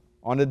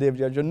on the day of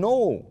judgment.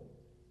 No.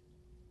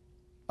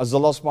 As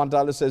Allah subhanahu wa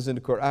ta'ala says in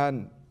the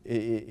Quran,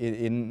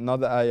 in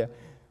another ayah,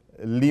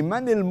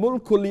 لِمَنِ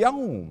الْمُلْكُ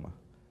الْيَوْمِ,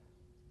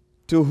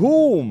 to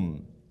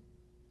whom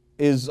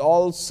is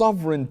all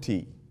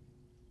sovereignty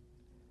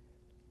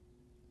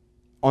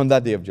on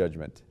that day of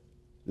judgment?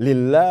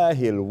 لِلَّهِ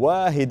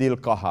الْوَاحِدِ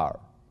الْقَهَارِ,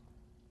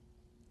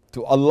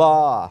 to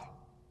Allah,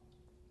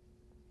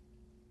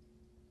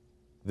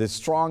 the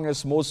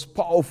strongest, most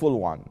powerful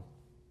one,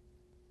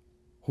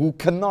 who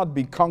cannot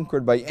be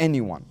conquered by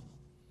anyone,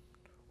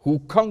 who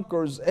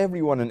conquers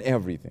everyone and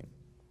everything.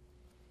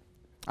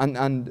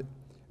 And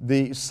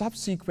the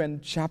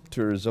subsequent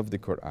chapters of the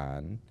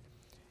Quran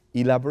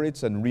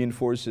elaborates and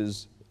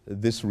reinforces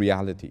this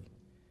reality,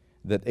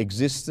 that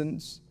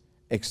existence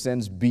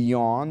extends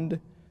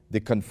beyond the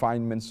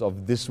confinements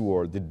of this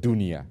world, the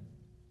dunya,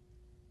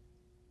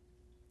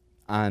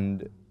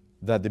 and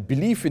that the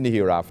belief in the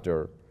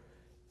hereafter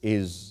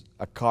is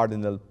a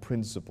cardinal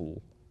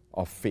principle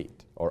of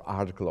faith or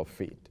article of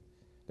faith,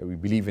 that we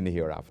believe in the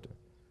hereafter.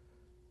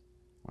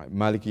 Right?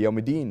 Maliki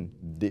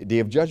Yawmiddin, Day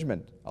of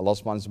Judgment, Allah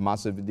subhanahu wa ta'ala's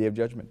massive Day of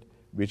Judgment,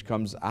 which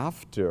comes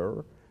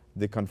after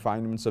the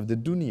confinements of the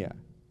dunya,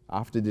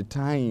 after the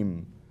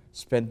time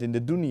spent in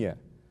the dunya.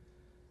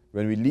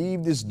 When we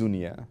leave this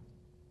dunya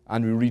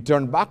and we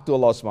return back to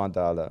Allah subhanahu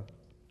wa ta'ala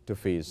to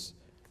face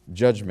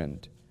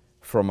judgment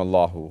from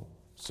Allah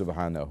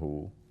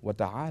subhanahu wa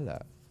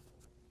ta'ala.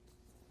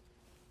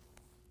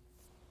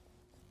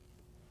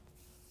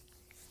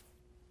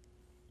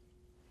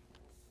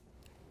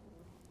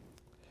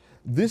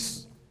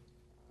 This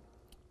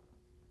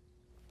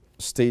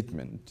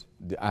statement,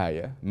 the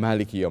ayah,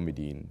 Maliki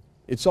Yawmiddin,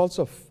 it's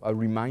also a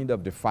reminder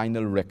of the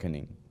final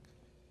reckoning.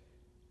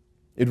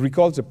 It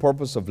recalls the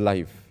purpose of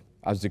life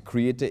as the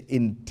Creator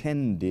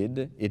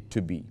intended it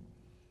to be. It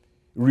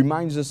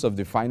reminds us of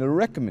the final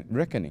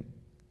reckoning.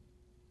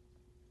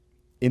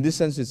 In this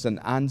sense, it's an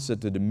answer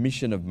to the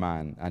mission of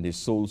man and his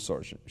soul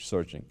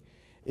searching.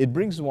 It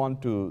brings one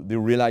to the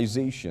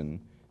realization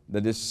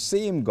that the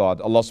same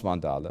God, Allah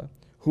subhanahu wa ta'ala,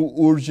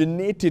 who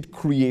originated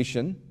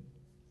creation,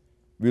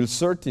 will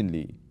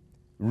certainly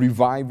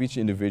revive each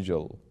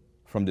individual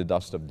from the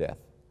dust of death.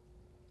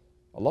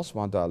 Allah subhanahu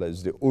wa ta'ala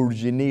is the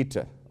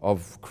originator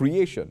of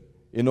creation.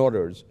 In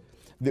other words,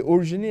 the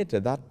originator,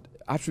 that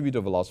attribute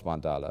of Allah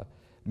subhanahu wa ta'ala,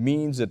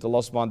 means that Allah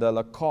subhanahu wa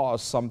ta'ala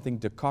caused something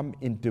to come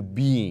into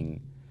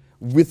being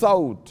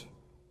without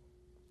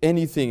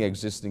anything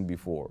existing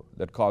before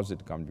that caused it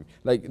to come to be.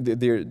 Like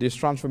there's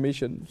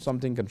transformation,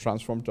 something can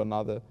transform to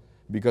another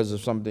because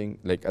of something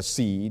like a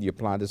seed. You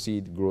plant a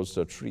seed, it grows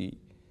to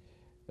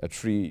a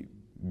tree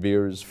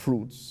bears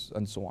fruits,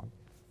 and so on.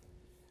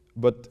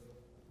 But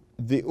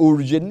the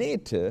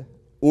originator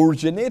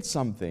originates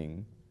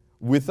something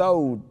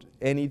without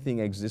anything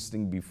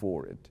existing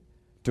before it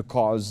to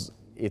cause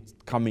it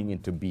coming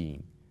into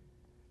being.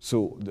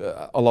 So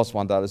Allah subhanahu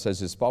wa ta'ala says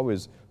His power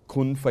is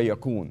kun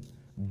fayakun.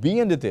 Be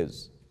and it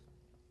is.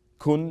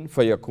 Kun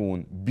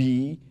fayakun.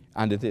 Be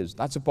and it is.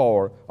 That's the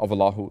power of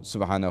Allah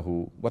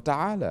subhanahu wa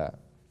ta'ala.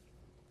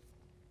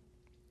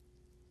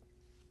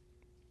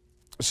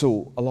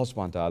 So Allah subhanahu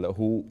wa ta'ala,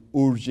 who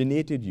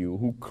originated you,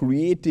 who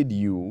created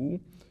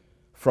you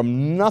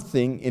from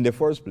nothing in the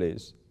first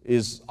place,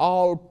 is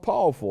all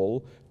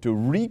powerful to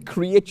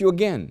recreate you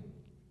again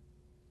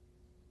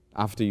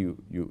after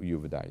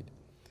you've died.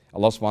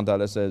 Allah subhanahu wa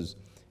ta'ala says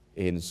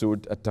in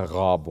Surah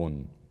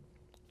At-Taghabun,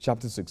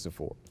 chapter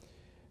 64,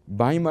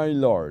 by my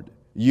Lord,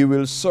 you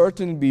will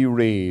certainly be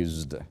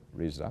raised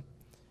up,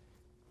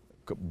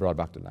 brought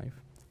back to life,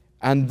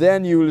 and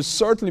then you will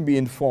certainly be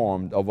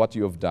informed of what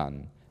you have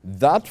done.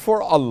 That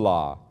for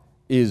Allah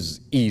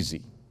is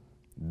easy.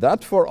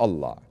 That for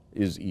Allah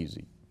is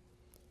easy.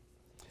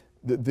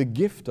 The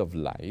gift of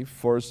life,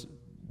 first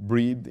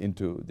breathed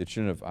into the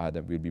children of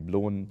Adam, will be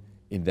blown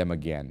in them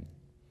again.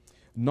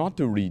 Not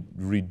to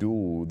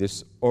redo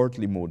this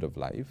earthly mode of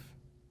life,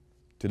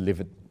 to live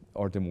an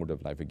earthly mode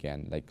of life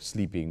again, like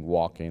sleeping,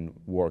 walking,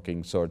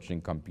 working, searching,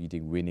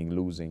 competing, winning,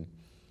 losing,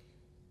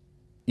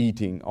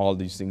 eating, all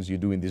these things you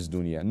do in this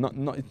dunya.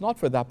 It's not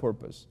for that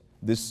purpose,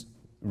 this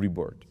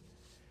rebirth.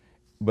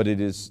 But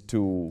it is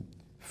to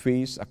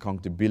face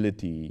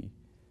accountability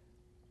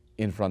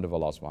in front of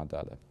Allah subhanahu wa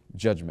ta'ala.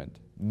 Judgment.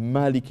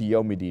 Maliki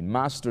Yawmiddin,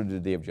 master of the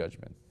Day of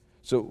Judgment.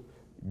 So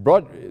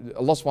Allah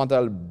subhanahu wa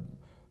ta'ala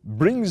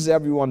brings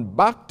everyone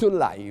back to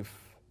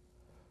life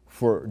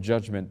for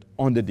judgment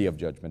on the Day of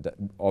Judgment.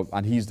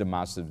 And He's the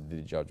master of the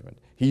Day of Judgment.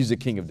 He's the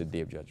king of the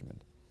Day of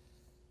Judgment.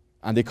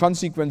 And the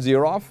consequence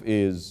thereof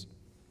is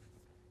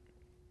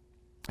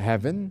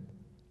heaven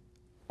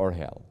or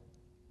hell,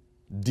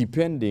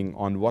 depending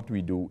on what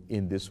we do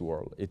in this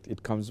world.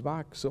 It comes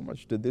back so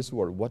much to this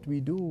world, what we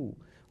do,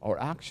 our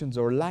actions,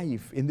 our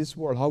life in this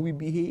world, how we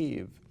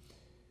behave,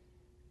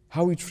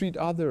 how we treat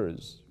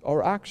others,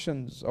 our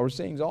actions, our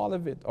sayings, all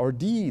of it, our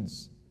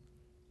deeds.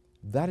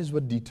 That is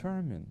what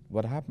determines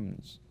what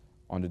happens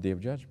on the Day of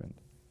Judgment.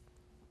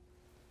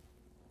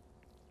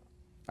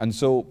 And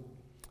so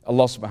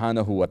Allah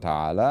subhanahu wa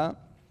ta'ala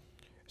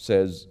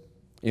says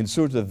in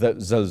Surah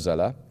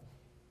Al-Zalzala,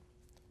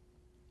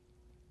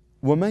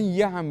 وَمَنْ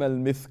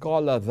يَعْمَلْ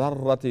مِثْقَالَ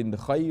ذَرَّةٍ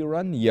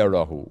خَيْرًا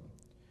يَرَهُ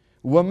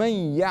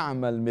وَمَنْ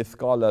يَعْمَلْ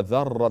مِثْقَالَ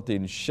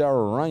ذَرَّةٍ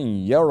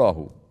شَرًّا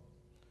يَرَهُ.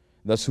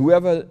 Thus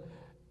whoever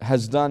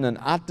has done an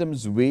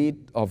atom's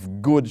weight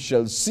of good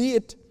shall see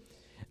it,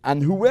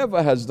 and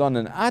whoever has done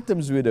an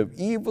atom's weight of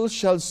evil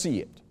shall see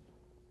it.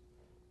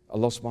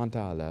 Allah subhanahu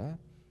wa ta'ala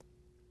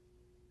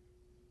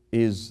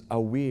is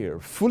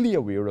aware, fully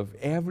aware of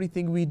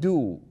everything we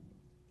do.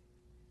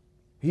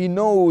 He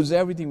knows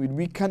everything.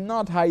 We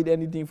cannot hide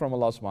anything from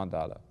Allah subhanahu wa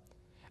ta'ala.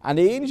 And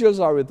the angels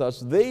are with us.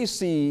 They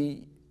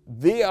see,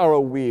 they are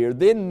aware,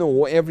 they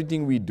know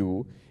everything we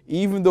do,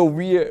 even though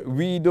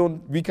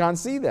we can't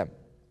see them.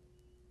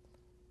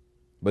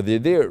 But they're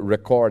there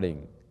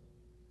recording.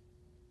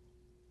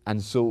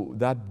 And so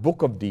that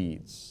book of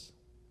deeds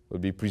will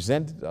be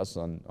presented to us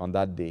on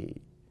that day.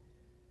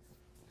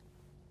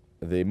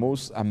 the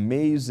most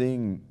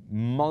amazing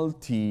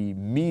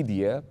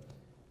multimedia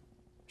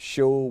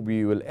show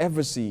we will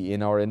ever see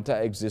in our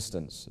entire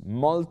existence.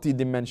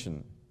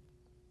 Multi-dimension,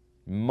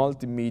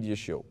 multimedia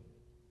show.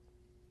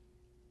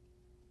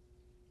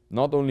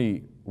 Not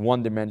only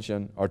one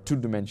dimension or two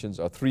dimensions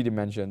or three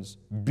dimensions,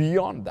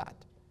 beyond that.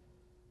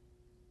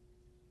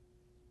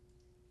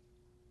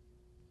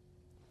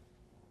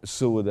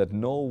 So that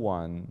no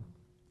one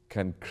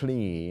can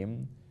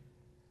claim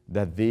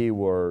that they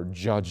were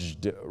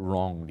judged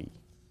wrongly.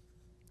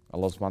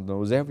 Allah subhanahu wa ta'ala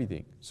knows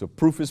everything. So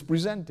proof is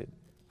presented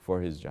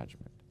for His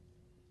judgment.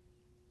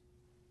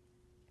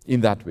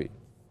 In that way,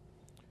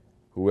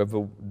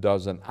 whoever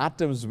does an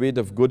atom's weight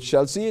of good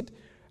shall see it,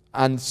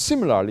 and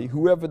similarly,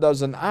 whoever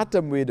does an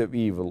atom weight of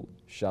evil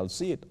shall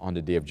see it on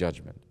the day of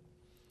judgment.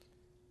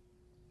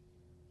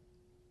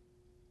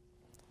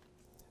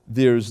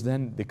 There's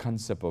then the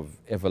concept of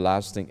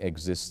everlasting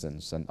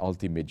existence and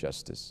ultimate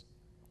justice.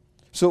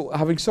 So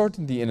having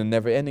certainty in a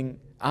never-ending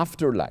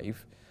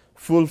afterlife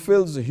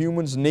fulfills the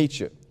human's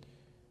nature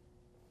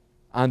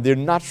and their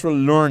natural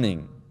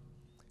learning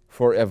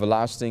for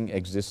everlasting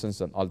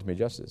existence and ultimate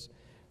justice.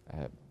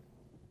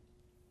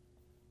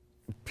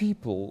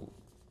 People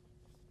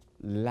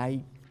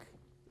like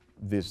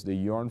this, they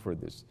yearn for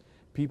this.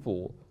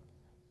 People,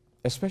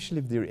 especially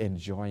if they're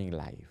enjoying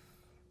life,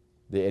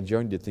 they're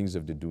enjoying the things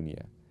of the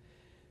dunya,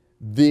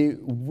 they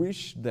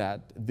wish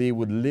that they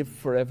would live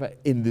forever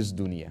in this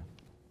dunya.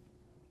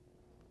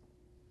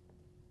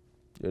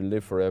 They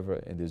live forever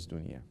in this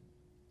dunya.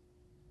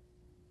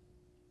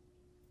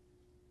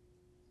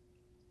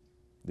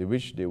 They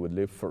wish they would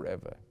live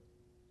forever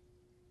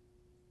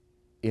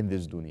in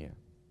this dunya.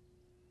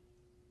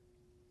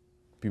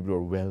 People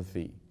are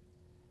wealthy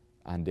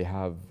and they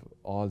have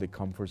all the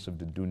comforts of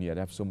the dunya. They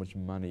have so much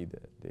money,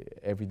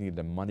 everything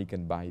that money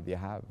can buy, they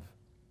have.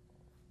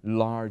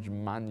 Large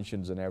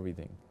mansions and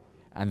everything.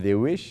 And they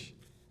wish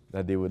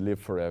that they would live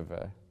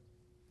forever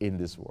in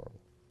this world.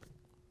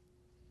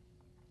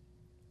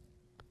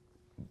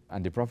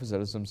 And the Prophet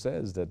ﷺ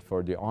says that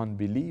for the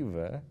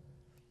unbeliever,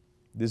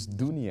 this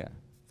dunya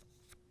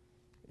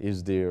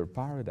is their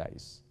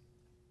paradise.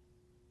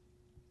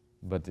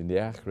 But in the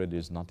akhirah,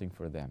 there's nothing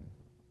for them.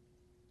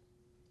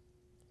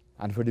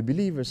 And for the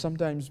believer,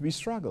 sometimes we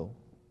struggle.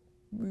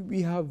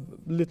 We have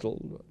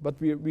little, but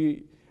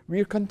we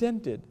are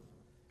contented.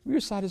 We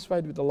are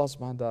satisfied with Allah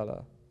subhanahu wa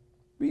ta'ala.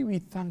 We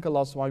thank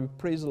Allah subhanahu wa ta'ala, we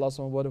praise Allah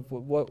subhanahu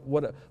wa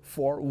ta'ala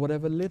for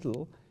whatever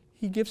little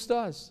He gives to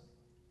us.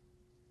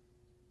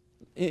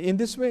 In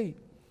this way.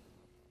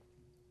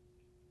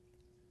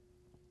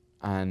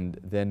 And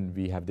then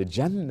we have the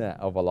Jannah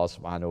of Allah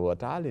subhanahu wa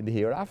ta'ala in the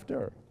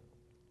hereafter.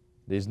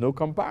 There's no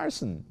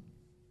comparison.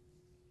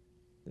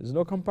 There's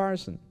no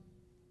comparison.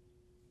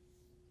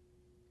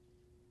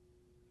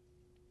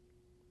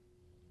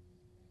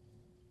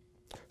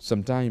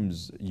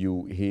 Sometimes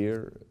you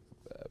hear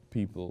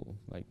people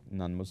like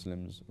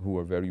non-Muslims who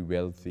are very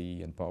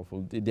wealthy and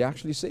powerful, they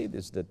actually say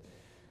this, that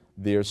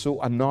they are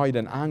so annoyed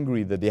and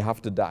angry that they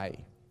have to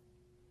die.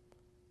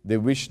 They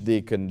wish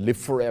they can live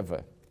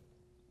forever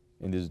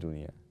in this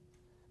dunya.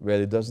 Well,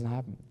 it doesn't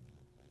happen.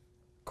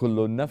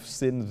 Kullu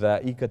nafsin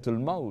dha'ikatul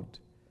maut.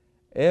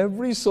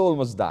 Every soul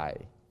must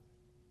die.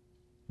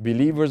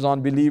 Believers,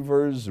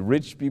 unbelievers,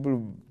 rich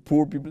people,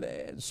 poor people,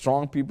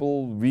 strong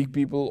people, weak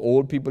people,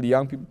 old people,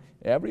 young people,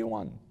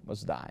 everyone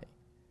must die.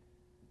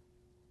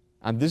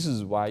 And this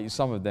is why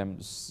some of them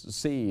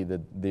say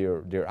that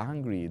they're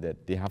angry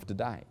that they have to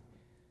die,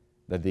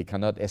 that they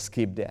cannot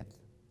escape death.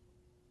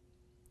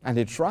 And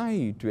they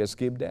try to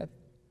escape death.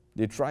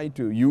 They try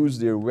to use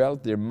their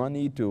wealth, their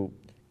money to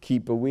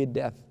keep away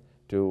death,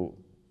 to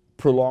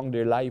prolong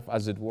their life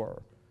as it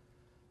were.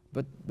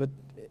 But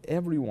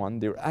everyone,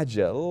 their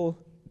ajal,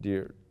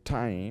 their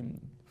time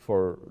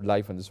for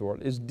life in this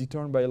world is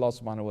determined by Allah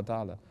subhanahu wa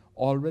ta'ala,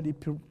 already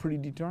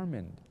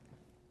predetermined.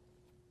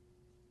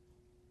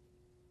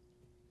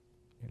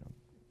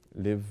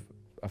 Live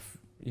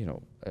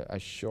a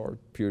short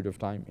period of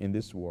time in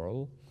this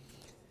world,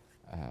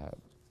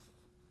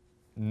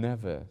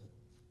 never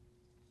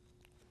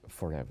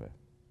forever.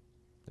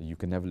 You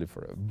can never live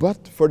forever.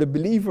 But for the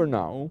believer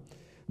now,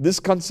 this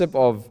concept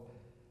of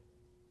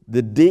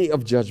the day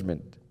of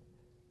judgment,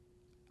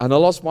 and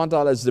Allah subhanahu wa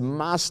ta'ala is the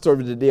master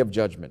of the day of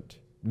judgment,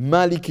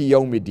 Maliki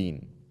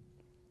Yawmiddin.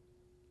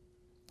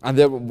 And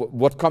then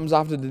what comes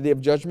after the day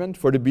of judgment?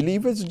 For the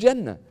believer, it's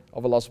Jannah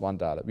of Allah subhanahu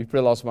wa ta'ala. We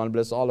pray Allah subhanahu wa ta'ala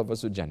bless all of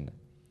us with Jannah.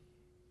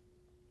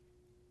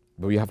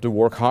 But we have to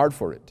work hard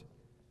for it.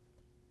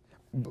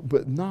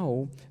 But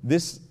now,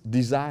 this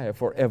desire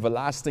for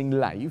everlasting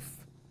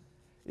life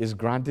is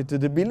granted to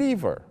the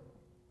believer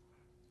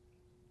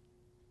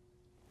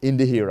in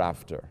the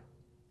hereafter.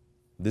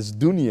 This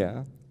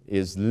dunya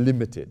is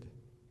limited.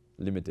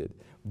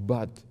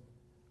 But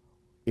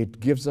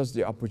it gives us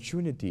the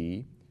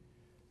opportunity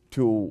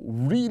to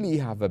really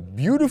have a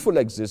beautiful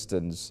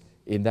existence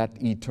in that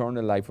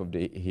eternal life of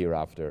the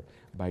hereafter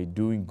by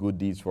doing good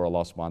deeds for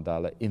Allah subhanahu wa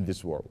ta'ala in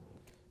this world.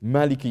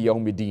 Maliki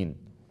Yawmiddin.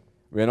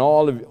 When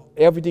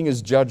everything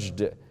is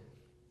judged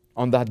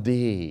on that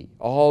day,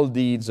 all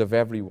deeds of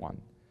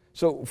everyone.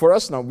 So for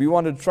us now, we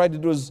want to try to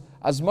do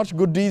as much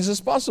good deeds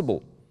as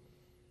possible.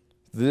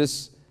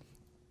 This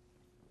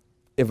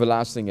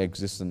everlasting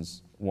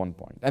existence, one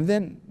point. And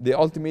then the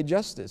ultimate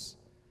justice.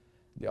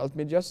 The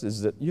ultimate justice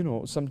is that,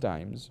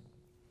 sometimes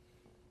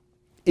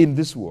in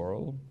this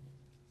world,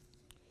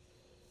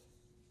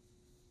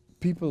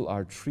 people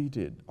are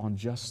treated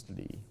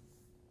unjustly.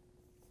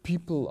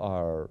 People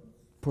are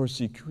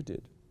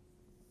persecuted.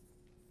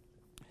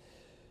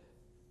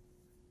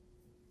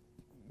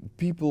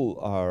 People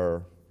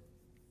are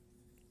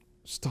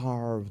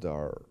starved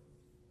or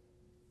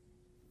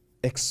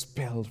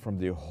expelled from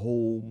their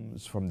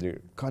homes, from their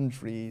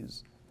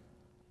countries.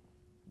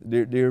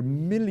 There are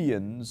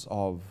millions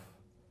of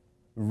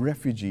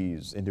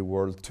refugees in the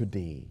world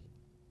today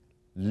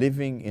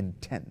living in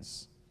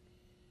tents,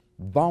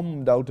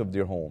 bombed out of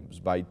their homes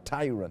by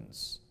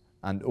tyrants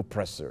and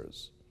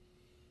oppressors.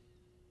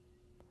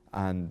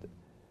 And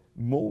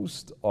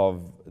most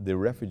of the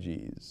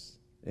refugees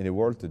in the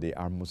world today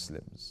are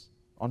Muslims,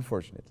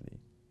 unfortunately.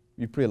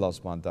 We pray Allah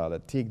subhanahu wa ta'ala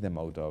take them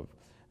out of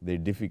their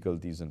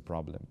difficulties and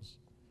problems.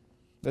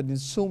 But in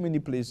so many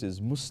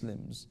places,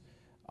 Muslims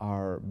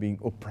are being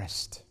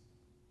oppressed.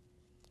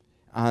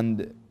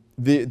 And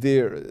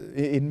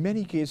in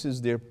many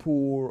cases, they're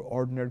poor,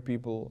 ordinary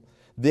people.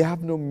 They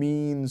have no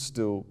means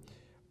to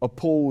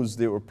oppose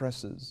their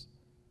oppressors.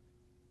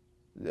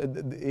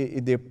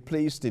 They're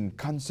placed in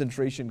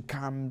concentration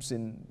camps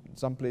in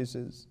some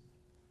places.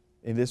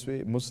 In this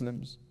way,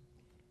 Muslims.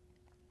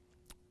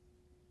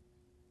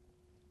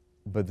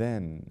 But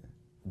then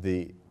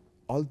the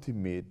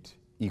ultimate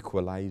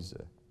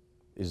equalizer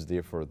is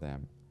there for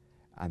them,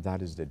 and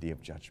that is the Day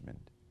of Judgment,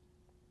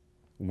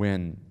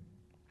 when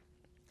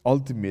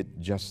ultimate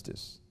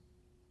justice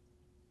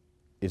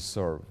is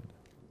served.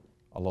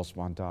 Allah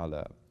subhanahu wa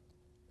ta'ala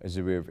is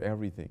aware of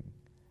everything,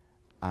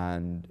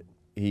 and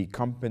He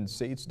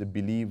compensates the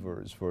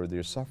believers for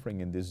their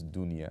suffering in this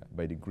dunya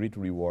by the great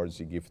rewards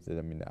He gives to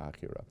them in the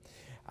akhirah.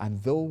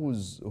 And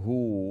those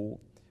who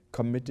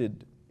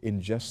committed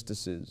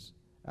injustices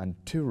and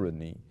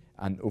tyranny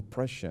and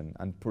oppression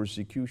and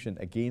persecution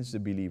against the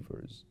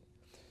believers,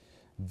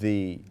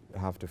 they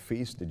have to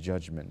face the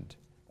judgment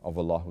of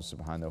Allah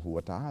subhanahu wa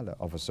ta'ala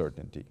of a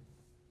certainty.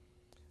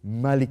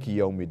 Maliki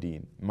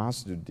Yawmiddin,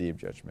 Master Day of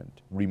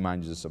Judgment,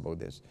 reminds us about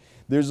this.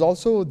 There's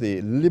also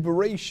the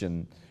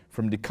liberation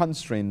from the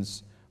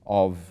constraints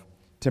of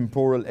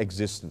temporal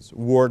existence,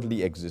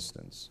 worldly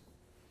existence.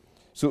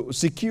 So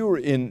secure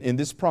in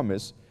this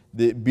promise,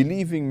 the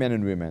believing men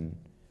and women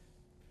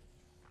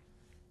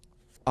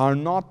are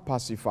not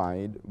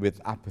pacified with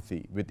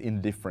apathy, with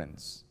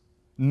indifference.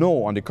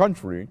 No, on the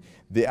contrary,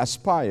 they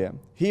aspire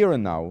here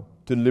and now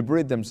to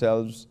liberate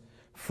themselves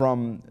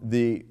from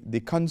the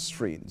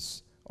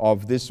constraints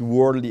of this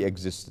worldly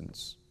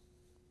existence.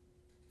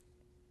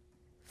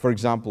 For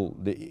example,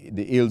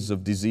 the ills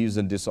of disease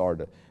and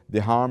disorder,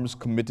 the harms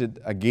committed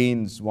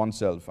against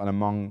oneself and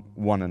among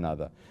one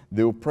another,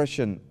 the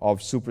oppression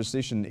of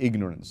superstition and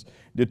ignorance,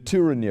 the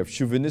tyranny of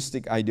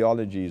chauvinistic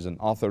ideologies and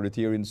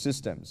authoritarian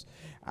systems,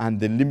 and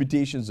the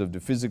limitations of the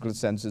physical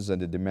senses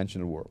and the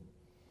dimensional world.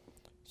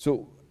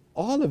 So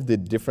all of the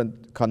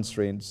different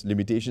constraints,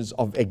 limitations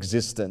of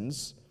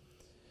existence,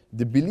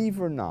 the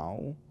believer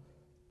now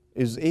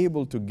is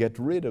able to get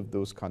rid of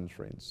those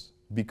constraints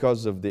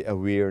because of the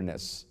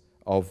awareness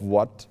of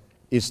what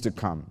is to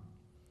come.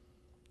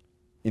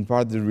 In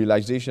part, the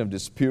realization of the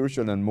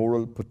spiritual and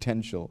moral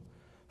potential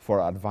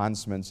for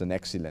advancements and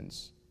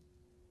excellence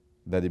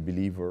that a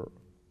believer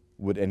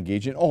would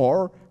engage in,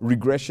 or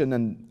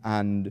regression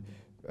and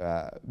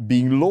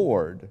being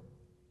lowered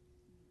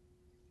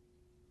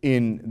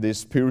in the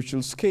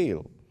spiritual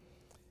scale.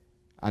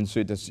 And so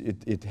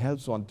it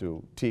helps one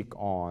to take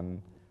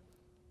on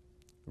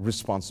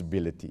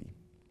responsibility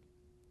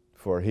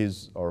for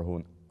his or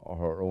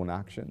her own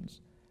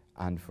actions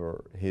and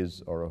for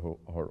his or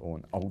her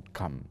own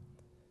outcome.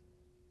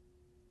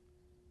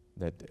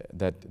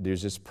 That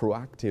there's this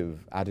proactive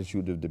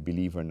attitude of the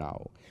believer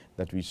now,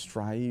 that we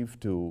strive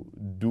to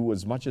do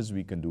as much as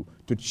we can do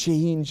to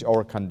change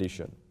our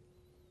condition,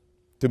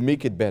 to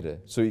make it better,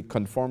 so it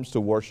conforms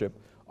to worship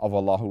of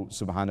Allah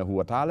subhanahu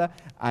wa ta'ala,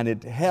 and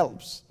it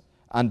helps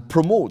and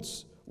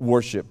promotes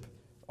worship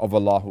of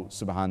Allah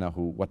subhanahu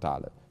wa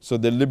ta'ala. So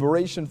the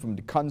liberation from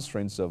the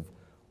constraints of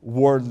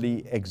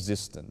worldly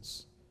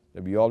existence,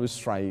 that we always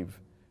strive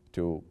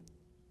to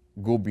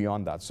go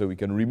beyond that, so we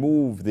can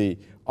remove the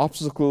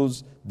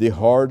obstacles, the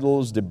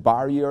hurdles, the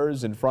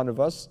barriers in front of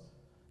us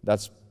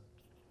that's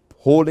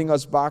holding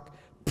us back,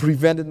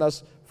 preventing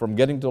us from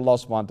getting to Allah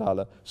subhanahu wa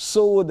ta'ala,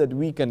 so that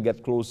we can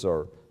get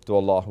closer to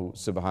Allah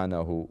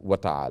subhanahu wa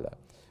ta'ala.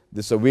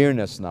 This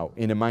awareness now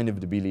in the mind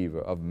of the believer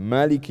of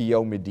Maliki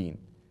Yawmiddin,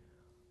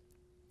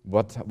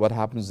 what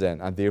happens then,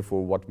 and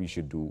therefore what we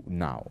should do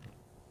now.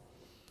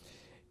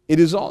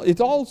 It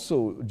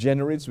also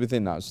generates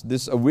within us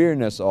this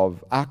awareness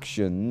of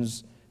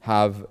actions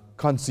have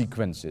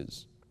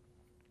consequences.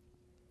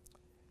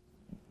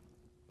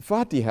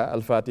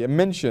 Al-Fatiha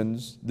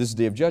mentions this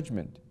Day of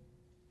Judgment,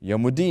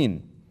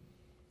 Yawmuddin,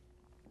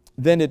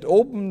 then it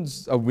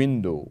opens a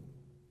window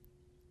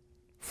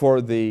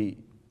for the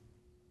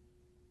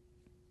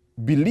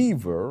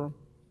believer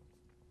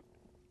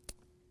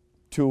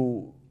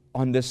to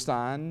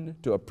understand,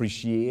 to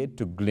appreciate,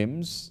 to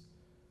glimpse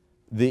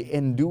the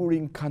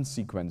enduring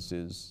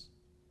consequences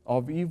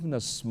of even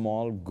a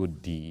small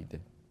good deed.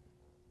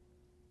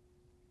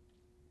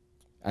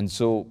 And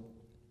so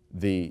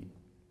the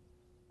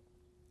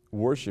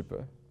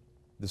worshipper,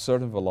 the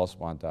servant of Allah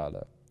subhanahu wa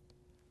ta'ala,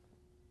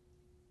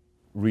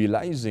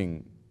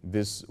 realizing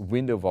this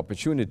window of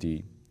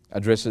opportunity,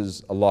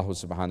 addresses Allah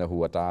subhanahu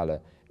wa ta'ala,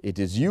 it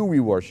is you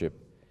we worship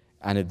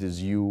and it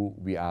is you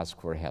we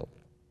ask for help,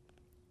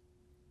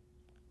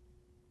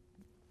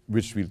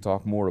 which we'll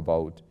talk more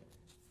about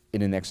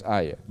in the next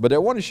ayah. But I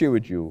want to share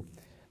with you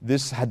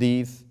this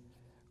hadith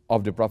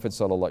of the Prophet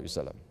sallallahu alaihi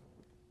wasallam.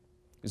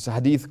 It's a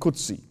hadith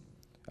Qudsi,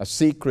 a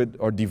sacred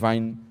or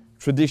divine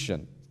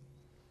tradition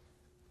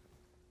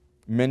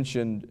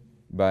mentioned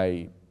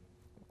by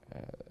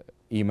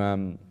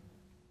Imam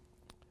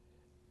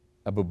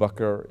Abu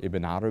Bakr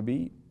ibn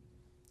Arabi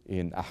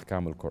in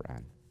Ahkam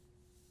al-Quran.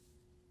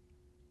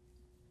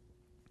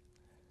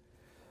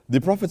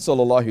 The Prophet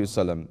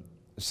ﷺ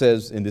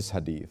says in this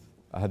hadith,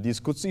 a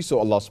hadith Qudsi, so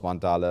Allah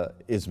subhanahu wa ta'ala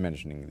is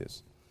mentioning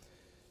this.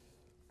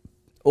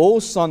 O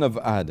son of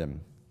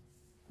Adam,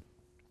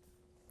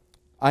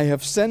 I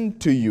have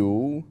sent to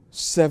you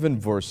 7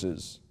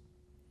 verses,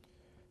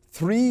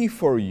 3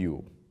 for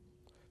you,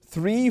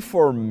 3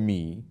 for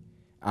me,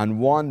 and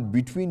 1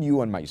 between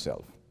you and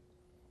myself.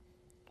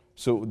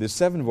 So the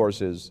 7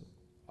 verses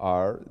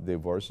are the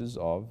verses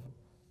of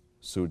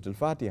Surah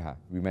Al-Fatiha.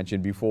 We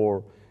mentioned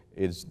before,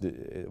 it's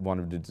one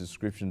of the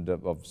descriptions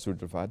of Surah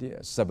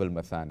Al-Fatiha, Sab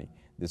al-Mathani,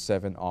 the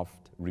 7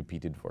 oft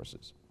repeated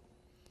verses.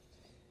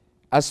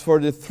 As for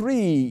the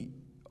 3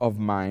 of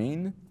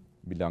mine,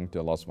 belong to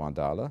Allah subhanahu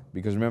wa ta'ala,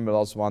 because remember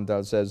Allah subhanahu wa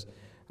ta'ala says,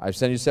 I've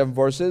sent you 7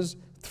 verses,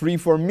 3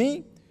 for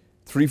me,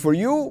 3 for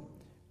you,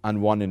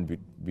 and 1 in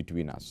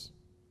between us,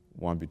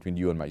 1 between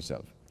you and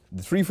myself.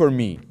 The 3 for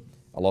me,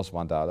 Allah subhanahu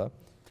wa ta'ala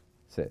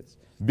says,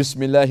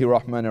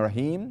 Bismillahir Rahmanir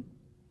Rahim,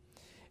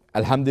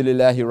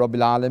 Alhamdulillahi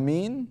Rabbil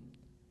Alameen,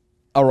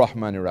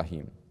 Ar-Rahmanir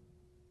Rahim.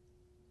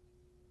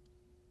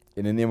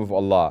 In the name of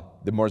Allah,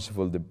 the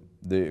merciful,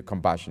 the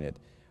compassionate.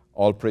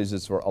 All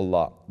praises for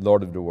Allah,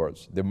 Lord of the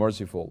worlds, the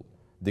merciful,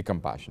 the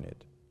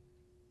compassionate.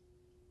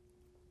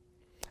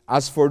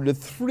 As for the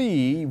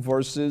 3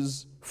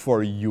 verses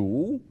for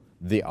you,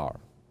 they are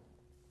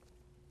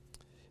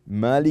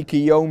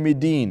Maliki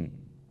Yawmiddin,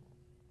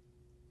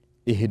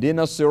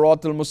 Ihdina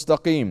Sirat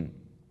al-Mustaqim,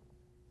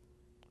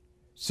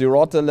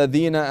 Sirat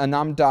al-Ladhina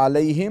An'amta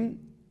alayhim,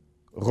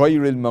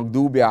 Ghayr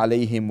al-Maghdubi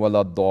alayhim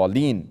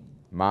walad-Dhalin.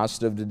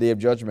 Master of the Day of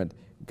Judgment,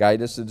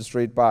 guide us to the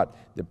straight path,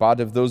 the path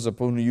of those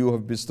upon whom you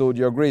have bestowed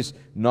your grace,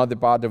 not the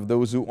path of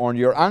those who earn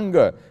your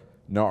anger,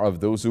 nor of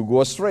those who go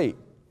astray.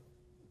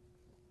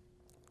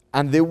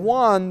 And the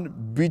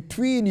one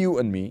between you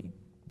and me,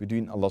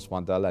 between Allah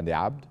subhanahu wa ta'ala and the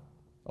abd,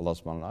 Allah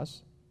subhanahu wa ta'ala,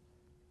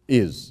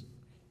 is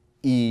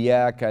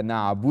Iyaka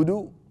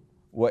na'budu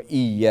wa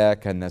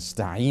iyaka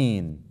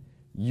nasta'een.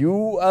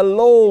 You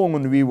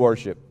alone we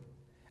worship,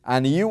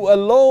 and you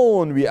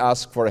alone we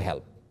ask for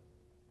help.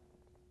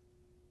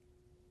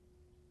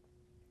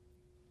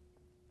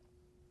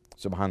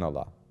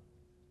 Subhanallah.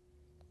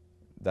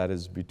 That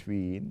is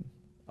between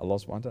Allah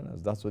subhanahu wa ta'ala.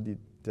 That's what He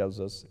tells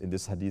us in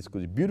this hadith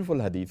Qudsi. Beautiful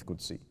hadith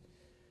Qudsi.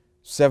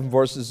 7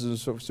 verses in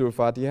Surah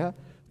Fatiha,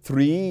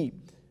 3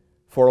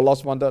 for Allah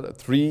subhanahu wa ta'ala,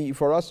 3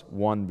 for us,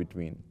 1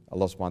 between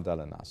Allah subhanahu wa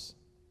ta'ala and us.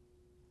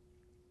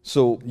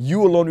 So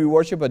you alone we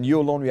worship and you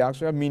alone we ask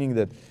for help, meaning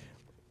that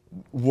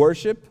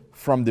worship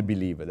from the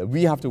believer, that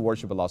we have to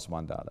worship Allah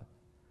subhanahu wa ta'ala.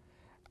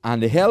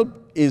 And the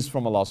help is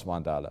from Allah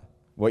subhanahu wa ta'ala.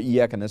 Wa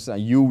iyyaka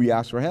nasta'in, you we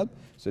ask for help,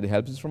 so the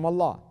help is from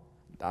Allah.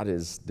 That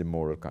is the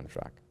moral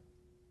contract.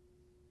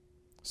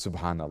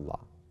 Subhanallah.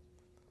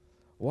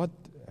 What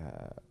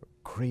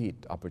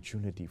great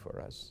opportunity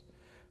for us.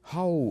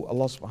 How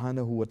Allah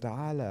subhanahu wa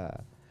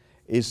ta'ala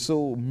is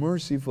so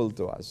merciful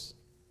to us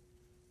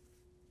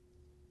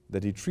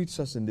that He treats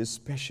us in this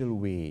special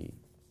way.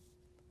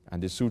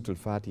 And the Surah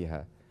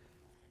Al-Fatiha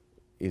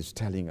is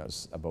telling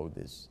us about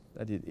this,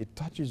 that it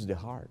touches the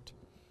heart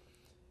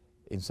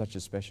in such a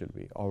special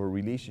way. Our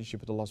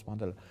relationship with Allah subhanahu wa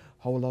ta'ala,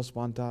 how Allah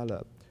subhanahu wa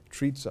ta'ala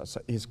treats us,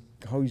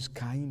 how He's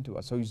kind to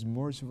us, how He's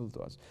merciful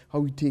to us,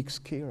 how He takes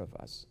care of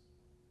us.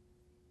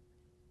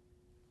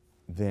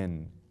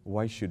 Then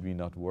why should we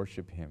not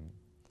worship Him?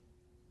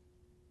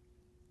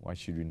 Why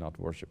should we not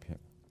worship Him?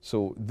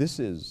 So this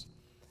is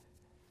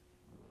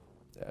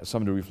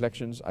some of the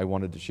reflections I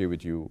wanted to share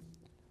with you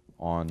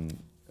on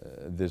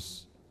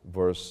this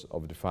verse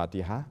of the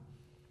Fatiha,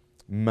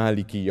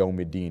 Maliki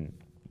Yawmiddin,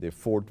 the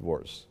 4th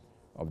verse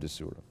of the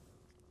surah.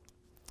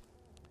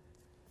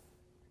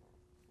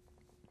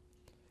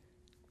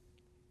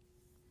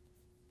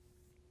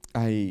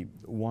 I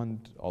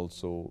want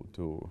also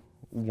to,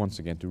 once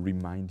again, to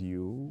remind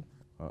you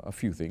a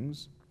few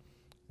things.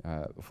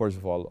 First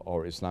of all,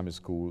 our Islamic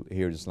school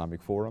here at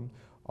Islamic Forum,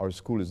 our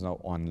school is now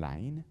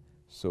online.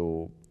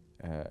 So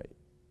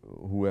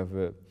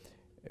whoever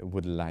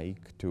would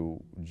like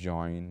to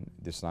join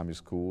the Islamic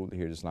school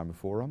here at Islamic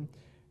Forum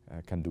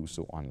can do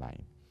so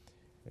online.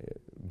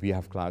 We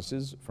have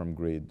classes from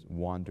grade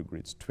 1 to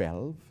grade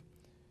 12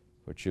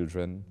 for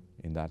children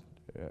in that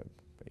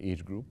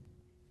age group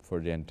for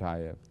the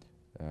entire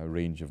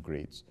range of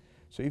grades.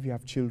 So if you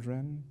have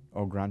children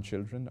or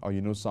grandchildren, or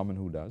you know someone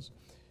who does,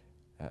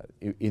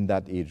 in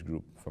that age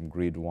group from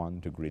grade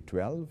 1 to grade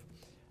 12,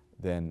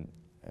 then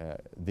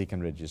they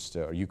can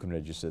register, or you can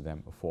register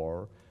them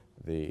for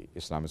the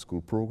Islamic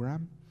School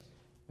program.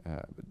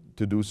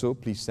 To do so,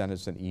 please send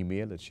us an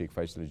email at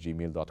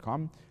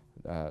sheikhfaisal@gmail.com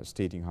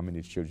stating how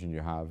many children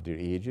you have, their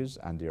ages,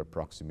 and their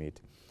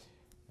approximate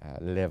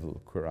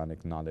level,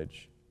 Quranic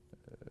knowledge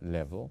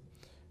level,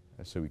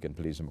 so we can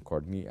place them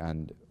accordingly,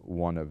 and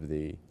one of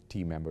the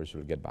team members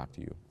will get back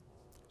to you.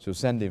 So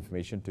send the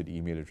information to the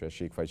email address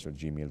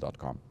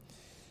sheikhfaisal@gmail.com.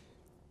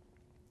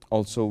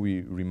 Also,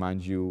 we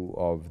remind you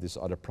of this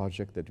other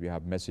project that we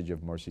have, Message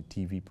of Mercy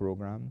TV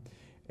program.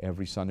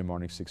 Every Sunday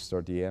morning,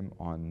 6:30 a.m.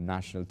 on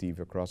national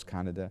TV across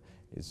Canada.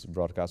 It's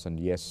broadcast on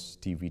Yes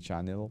TV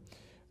channel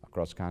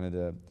across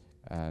Canada,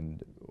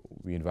 and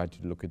we invite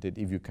you to look at it.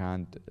 If you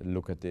can't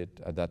look at it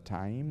at that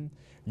time,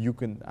 you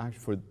can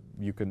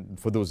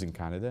for those in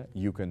Canada,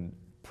 you can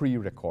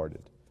pre-record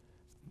it.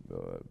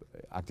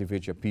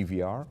 Activate your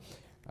PVR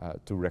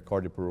to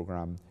record the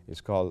program. It's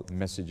called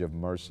Message of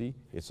Mercy.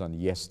 It's on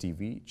Yes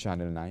TV,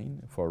 Channel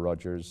 9 for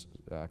Rogers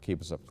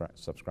cable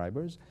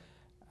subscribers.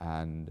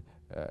 And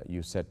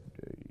you set,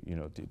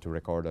 to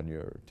record on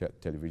your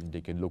television.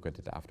 They can look at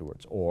it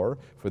afterwards. Or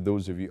for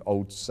those of you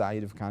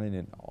outside of Canada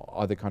and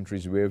other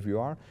countries, wherever you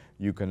are,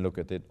 you can look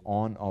at it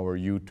on our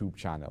YouTube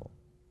channel.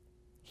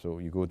 So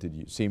you go to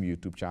the same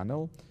YouTube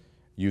channel,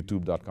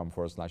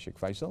 youtube.com/Sheikh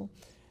Faisal,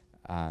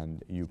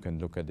 and you can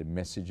look at the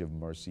Message of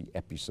Mercy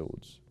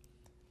episodes.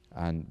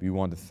 And we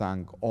want to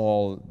thank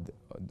all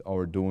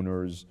our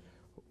donors,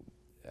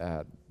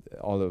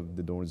 all of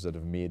the donors that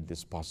have made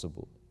this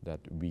possible, that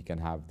we can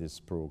have this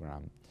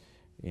program,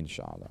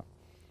 inshallah.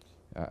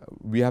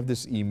 We have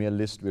this email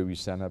list where we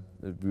send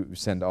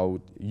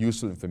out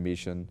useful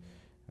information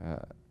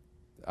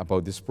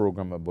about this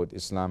program, about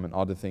Islam and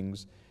other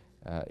things.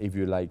 If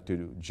you'd like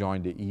to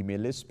join the email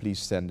list, please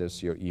send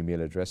us your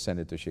email address. Send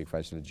it to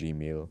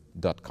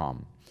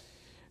sheikhfaisal@gmail.com.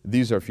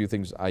 These are a few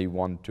things I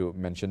want to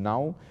mention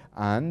now,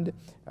 and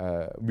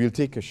we'll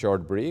take a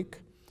short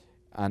break,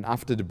 and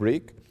after the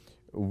break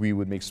we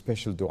would make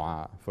special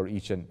dua for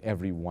each and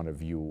every one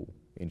of you,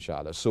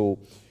 inshallah. So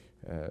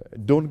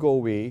don't go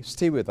away,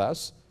 stay with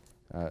us,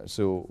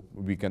 so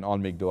we can all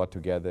make dua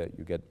together.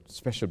 You get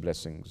special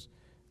blessings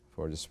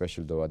for the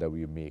special dua that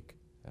we make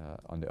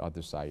on the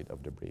other side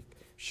of the break.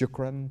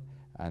 Shukran,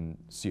 and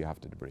see you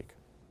after the break.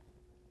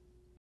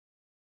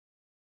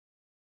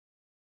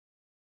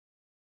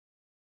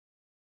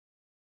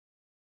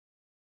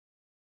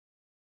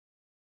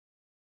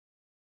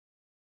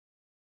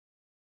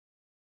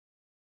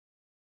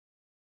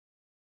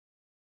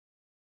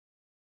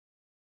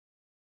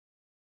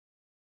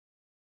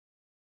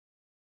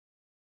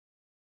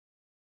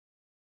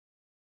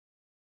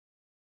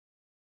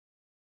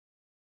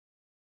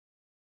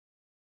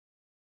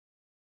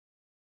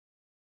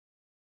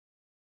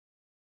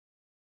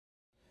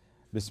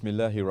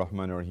 Bismillahir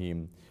Rahmanir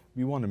Rahim.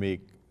 We want to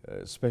make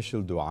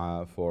special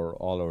dua for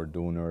all our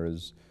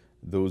donors,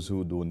 those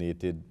who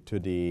donated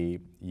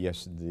today,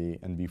 yesterday,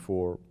 and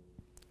before.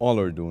 All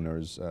our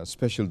donors,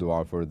 special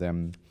dua for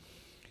them.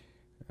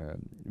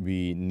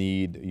 We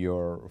need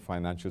your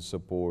financial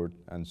support,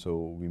 and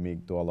so we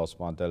make dua Allah subhanahu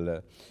wa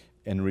ta'ala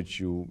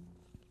enrich you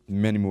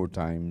many more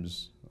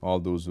times, all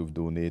those who've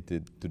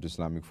donated to the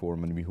Islamic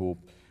Forum, and we hope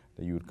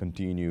that you would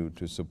continue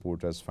to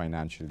support us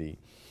financially.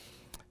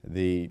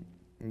 The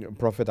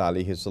Prophet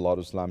alayhi salatu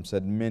wasalam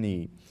said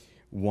many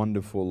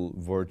wonderful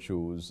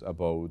virtues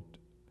about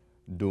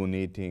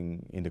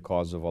donating in the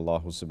cause of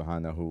Allah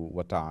subhanahu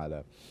wa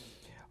ta'ala.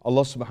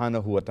 Allah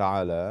subhanahu wa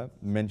ta'ala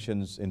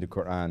mentions in the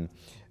Quran,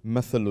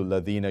 مَثَلُ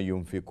الَّذِينَ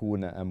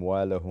يُنْفِقُونَ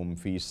أَمْوَالَهُمْ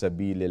فِي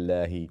سَبِيلِ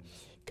اللَّهِ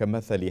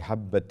كَمَثَلِ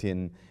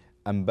حَبَّةٍ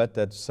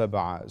أَنْبَتَتْ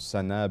سَبْعَ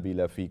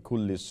سَنَابِلَ فِي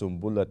كُلِّ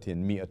سُنْبُلَةٍ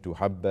مِئَةُ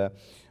حَبَّةٍ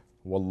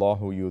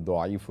وَاللَّهُ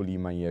يُضَاعِفُ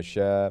لِمَنْ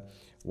يَشَاءُ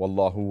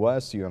وَاللَّهُ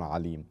وَاسِعٌ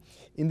عَلِيمٌ.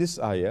 In this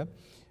ayah,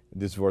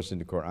 this verse in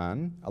the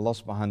Quran, Allah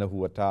subhanahu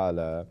wa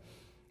ta'ala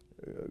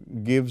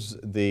gives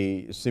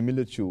the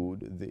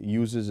similitude,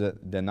 uses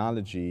the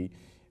analogy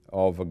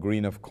of a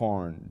grain of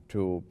corn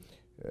to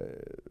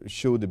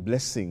show the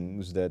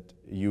blessings that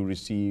you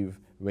receive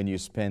when you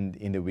spend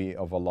in the way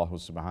of Allah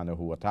subhanahu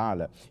wa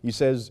ta'ala. He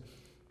says,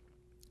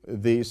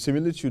 the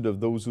similitude of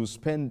those who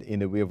spend in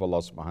the way of Allah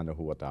subhanahu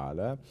wa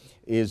ta'ala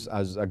is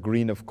as a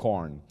grain of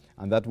corn.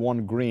 And that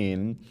one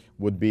grain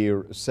would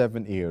bear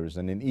 7 ears,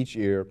 and in each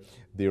ear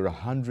there are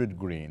 100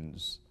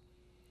 grains.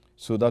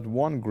 So that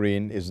one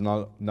grain is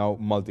now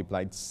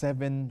multiplied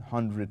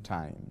 700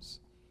 times.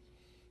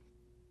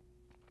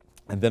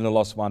 And then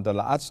Allah subhanahu wa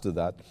ta'ala adds to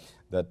that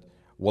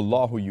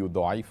Wallahu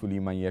yudha'ifu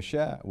liman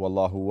yasha,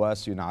 Wallahu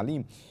wasi'un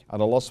alim.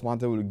 And Allah subhanahu wa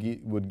ta'ala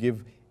would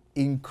give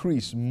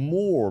increase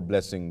more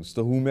blessings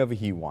to whomever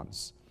He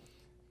wants.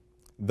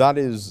 That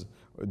is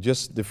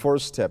just the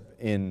first step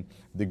in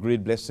the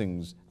great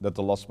blessings that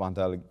Allah subhanahu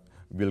wa ta'ala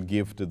will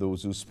give to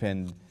those who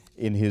spend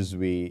in His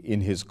way,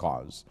 in His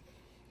cause.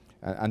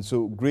 And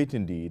so great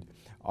indeed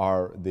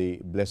are the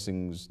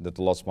blessings that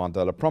Allah subhanahu wa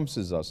ta'ala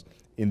promises us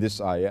in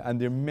this ayah. And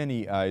there are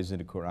many ayahs in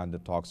the Quran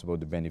that talks about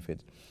the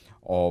benefit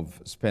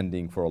of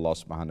spending for Allah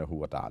subhanahu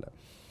wa ta'ala.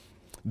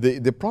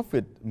 The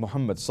Prophet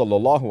Muhammad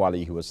sallallahu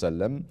alayhi wa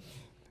sallam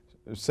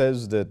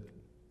says that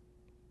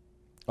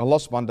Allah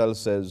subhanahu wa ta'ala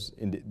says,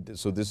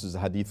 so this is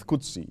Hadith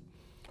Qudsi,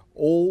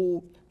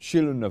 "O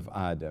children of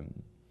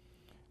Adam,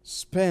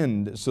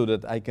 spend so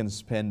that I can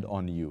spend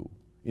on you."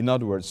 In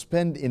other words,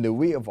 spend in the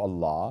way of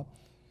Allah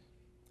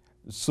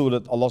so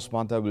that Allah subhanahu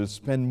wa ta'ala will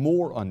spend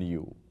more on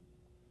you.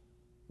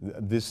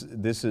 This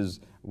is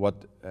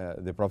what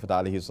the Prophet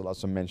alayhi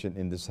salatu mentioned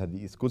in this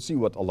Hadith Qudsi,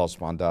 what Allah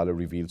subhanahu wa ta'ala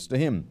reveals to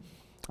him.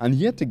 And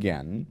yet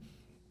again,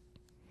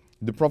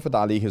 the Prophet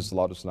alayhi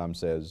salatu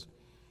says,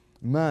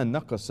 "Ma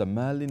naqasa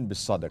malin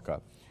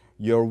bisadaqah."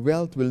 Your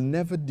wealth will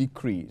never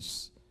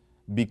decrease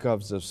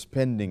because of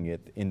spending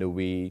it in the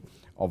way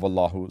of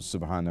Allah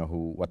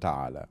subhanahu wa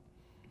ta'ala.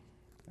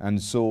 And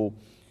so,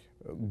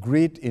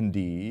 great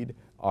indeed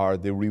are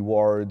the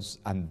rewards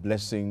and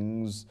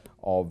blessings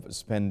of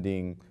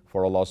spending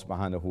for Allah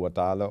subhanahu wa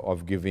ta'ala,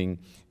 of giving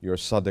your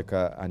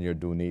sadaqah and your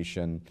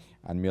donation.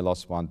 And may Allah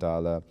subhanahu wa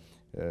ta'ala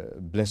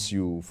bless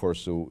you for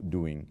so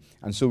doing.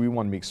 And so we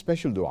want to make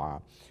special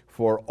dua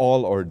for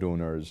all our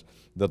donors,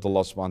 that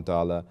Allah subhanahu wa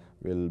ta'ala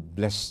will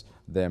bless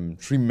them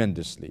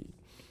tremendously.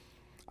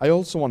 I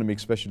also want to make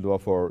special dua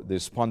for the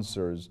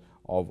sponsors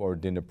of our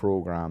dinner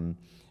program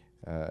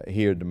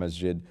here at the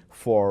masjid,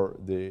 for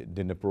the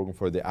dinner program,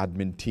 for the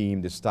admin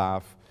team, the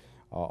staff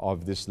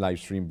of this live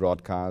stream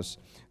broadcast.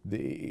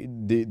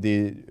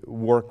 They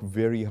work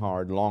very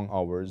hard, long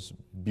hours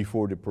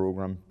before the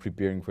program,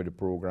 preparing for the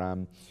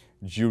program,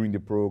 during the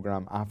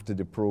program, after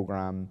the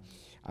program,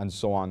 and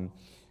so on.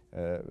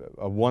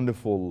 A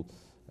wonderful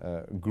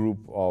group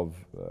of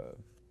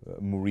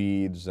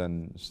murids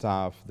and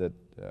staff that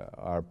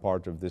are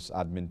part of this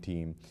admin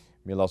team.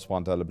 May Allah subhanahu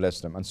wa ta'ala bless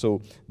them. And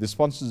so the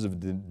sponsors of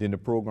the dinner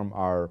program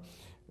are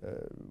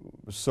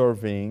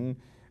serving,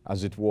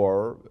 as it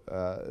were,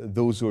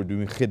 those who are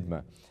doing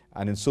khidmah.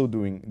 And in so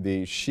doing,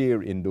 they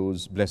share in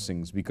those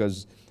blessings,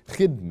 because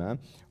khidmah,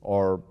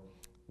 or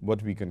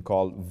what we can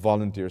call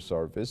volunteer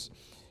service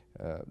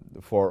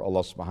for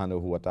Allah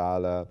subhanahu wa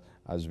ta'ala,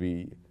 as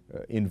we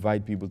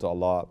invite people to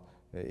Allah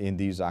in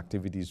these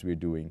activities we're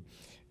doing,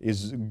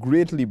 is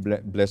greatly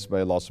blessed by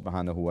Allah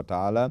subhanahu wa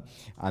ta'ala,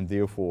 and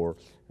therefore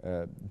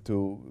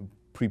to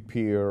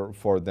prepare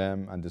for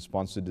them and to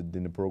sponsor the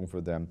dinner program for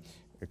them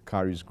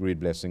carries great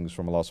blessings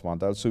from Allah subhanahu wa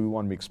ta'ala. So we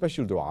want to make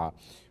special dua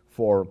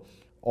for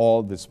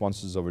all the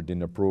sponsors of our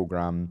dinner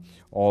program,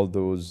 all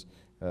those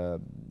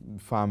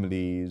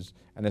families,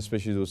 and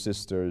especially those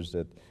sisters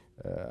that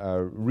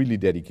are really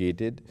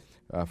dedicated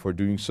for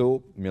doing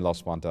so. May Allah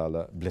subhanahu wa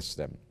ta'ala bless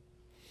them.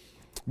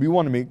 We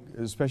want to make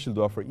a special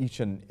dua for each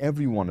and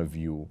every one of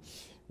you.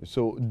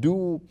 So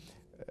do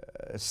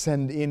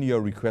send in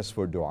your requests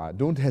for dua.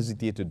 Don't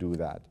hesitate to do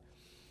that.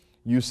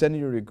 You send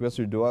in your requests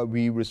for dua,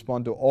 we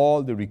respond to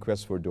all the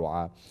requests for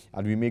dua,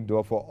 and we make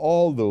dua for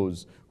all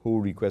those who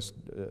request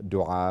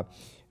dua.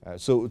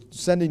 So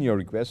send in your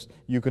requests.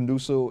 You can do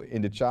so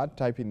in the chat,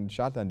 type in the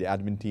chat, and the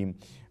admin team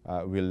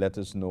will let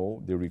us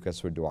know the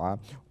request for dua.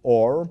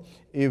 Or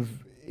if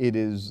it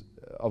is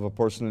of a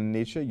personal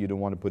nature, you don't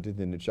want to put it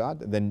in the chat,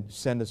 then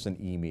send us an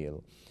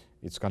email.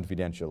 It's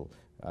confidential,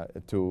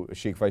 to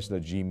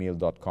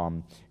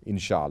sheikhfaisal@gmail.com,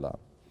 inshallah.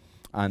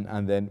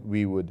 And then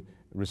we would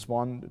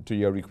respond to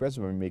your request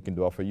when we're making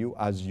dua for you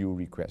as you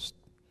request.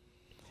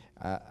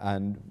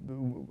 And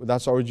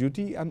that's our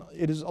duty, and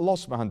it is Allah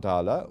subhanahu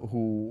wa ta'ala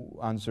who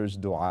answers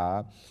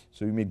dua.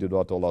 So we make the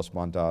dua to Allah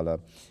subhanahu wa ta'ala.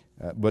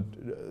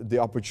 But the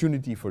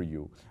opportunity for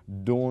you,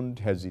 don't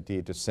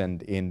hesitate to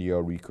send in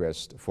your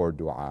request for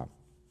dua.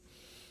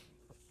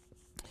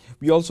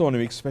 We also want to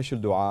make special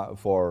dua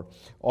for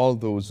all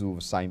those who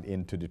have signed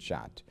into the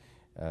chat.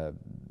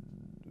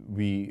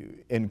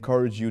 We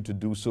encourage you to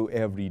do so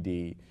every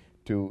day,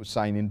 to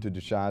sign into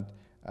the chat,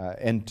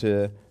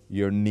 enter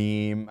your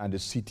name and the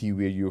city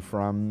where you're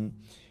from,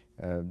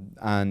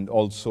 and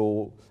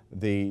also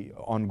the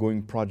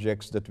ongoing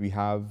projects that we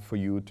have for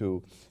you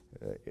to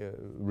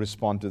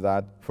respond to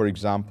that. For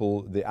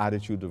example, the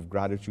Attitude of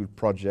Gratitude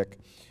project,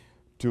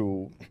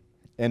 to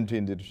enter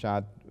into the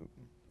chat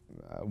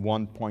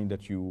one point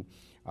that you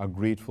are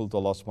grateful to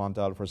Allah subhanahu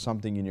wa ta'ala for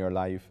something in your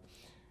life,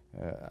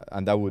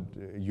 and that would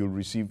you'll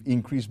receive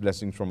increased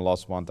blessings from Allah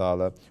subhanahu wa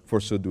ta'ala for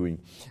so doing.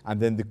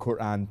 And then the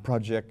Quran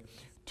project,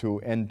 to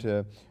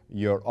enter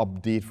your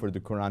update for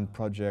the Quran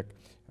project,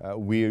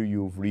 where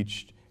you've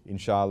reached,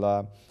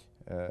 inshallah,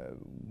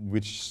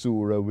 which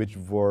surah, which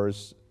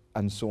verse,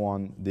 and so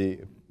on.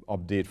 The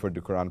update for the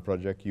Quran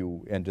project,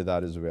 you enter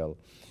that as well,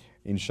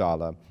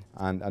 inshallah.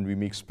 And we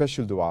make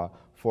special dua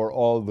for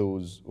all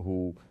those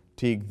who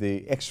take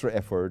the extra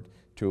effort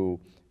to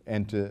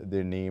enter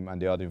their name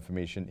and the other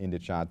information in the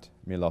chat.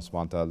 May Allah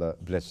subhanahu wa ta'ala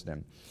bless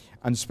them.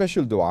 And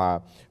special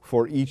dua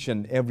for each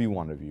and every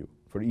one of you.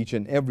 For each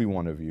and every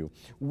one of you.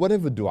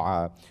 Whatever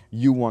dua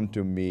you want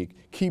to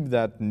make, keep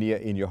that near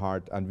in your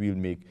heart and we'll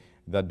make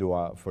that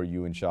dua for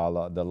you,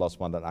 inshallah. That Allah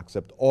subhanahu wa ta'ala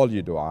accept all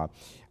your dua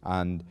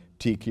and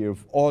take care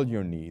of all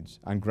your needs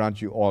and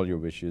grant you all your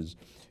wishes,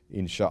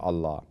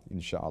 inshallah,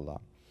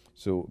 inshallah.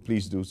 So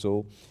please do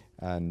so.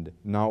 And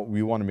now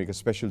we want to make a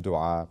special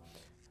dua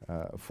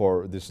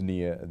for this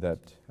niyyah that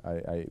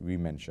we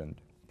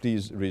mentioned.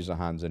 Please raise your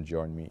hands and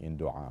join me in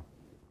dua.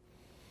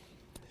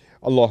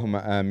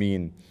 Allahumma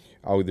ameen.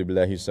 أعوذ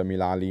بالله السميع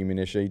العليم من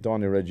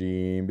الشيطان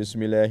الرجيم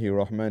بسم الله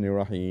الرحمن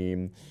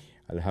الرحيم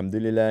الحمد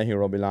لله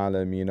رب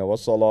العالمين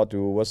والصلاة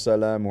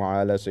والسلام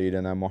على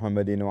سيدنا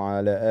محمد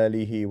وعلى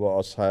آله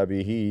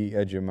وأصحابه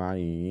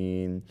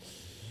أجمعين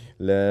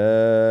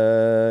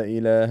لا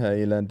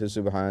إله إلا أنت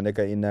سبحانك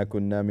إنا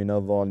كنا من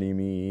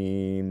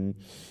الظالمين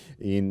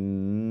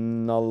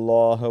إن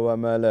الله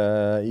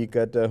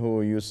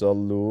وملائكته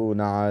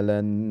يصلون على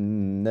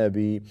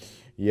النبي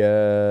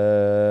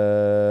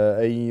يا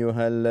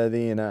أيها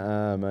الذين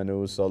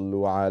آمنوا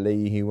صلوا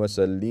عليه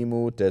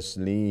وسلموا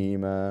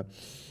تسليما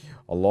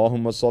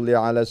اللهم صل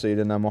على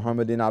سيدنا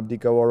محمد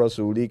عبدك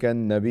ورسولك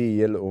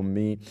النبي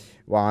الأمي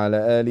وعلى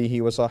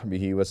آله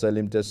وصحبه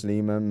وسلم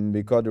تسليما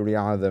بقدر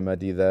عظمة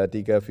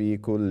ذاتك في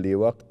كل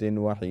وقت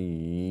وحين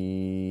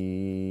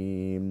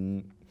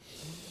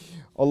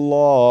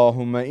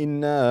اللهم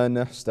إنا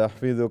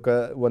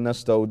نستحفظك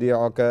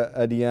ونستودعك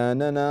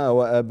أدياننا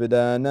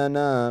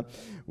وأبداننا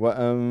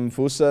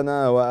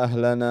وأنفسنا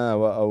وأهلنا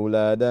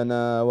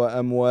وأولادنا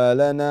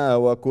وأموالنا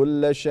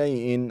وكل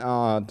شيء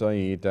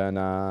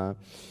أعطيتنا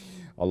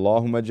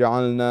اللهم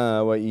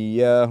اجعلنا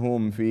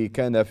وإياهم في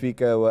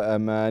كنفك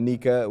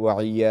وأمانك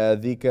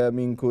وعياذك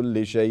من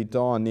كل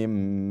شيطان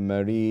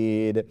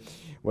مريد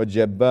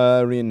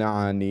وجبار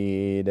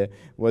عنيد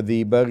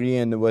وذي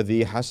بغي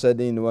وذي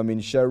حسد ومن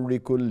شر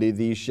كل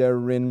ذي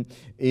شر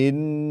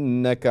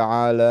إنك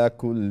على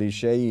كل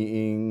شيء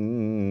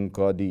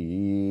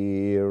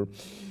قدير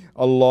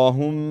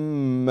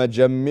اللهم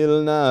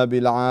جملنا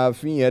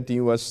بالعافية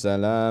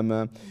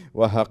والسلامة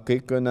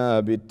وحققنا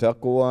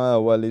بالتقوى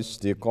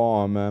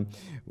والاستقامة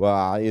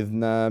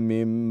وأعذنا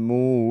من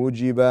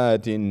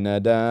موجبات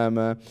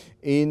الندامة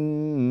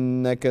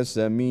إنك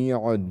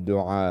سميع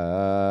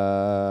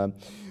الدعاء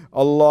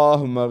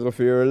اللهم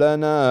اغفر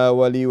لنا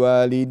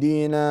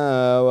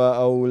ولوالدينا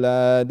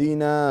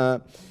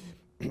وأولادنا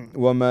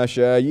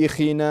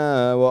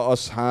ومشايخنا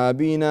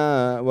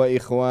وأصحابنا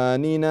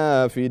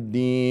وإخواننا في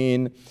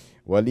الدين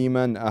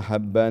ولمن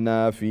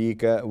أحبنا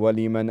فيك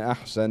ولمن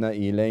أحسن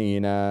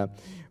إلينا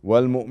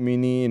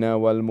والمؤمنين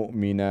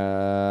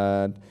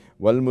والمؤمنات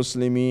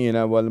والمسلمين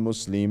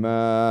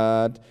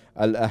والمسلمات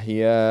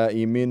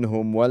الأحياء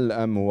منهم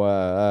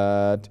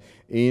والأموات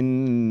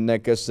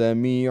إنك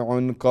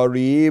سميع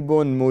قريب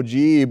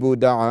مجيب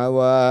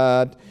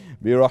دعوات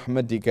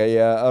برحمتك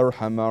يا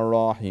أرحم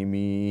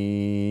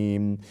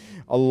الراحمين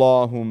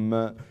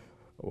اللهم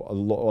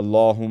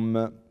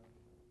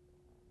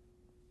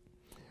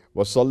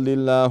وصل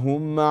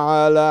اللهم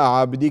على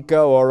عبدك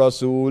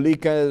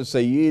ورسولك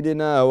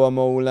سيدنا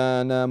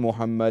ومولانا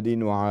محمد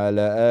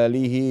وعلى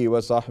آله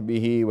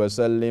وصحبه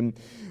وسلم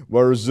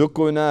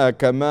وارزقنا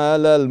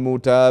كمال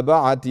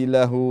المتابعة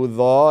له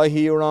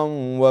ظاهرا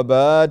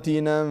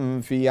وباطنا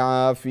في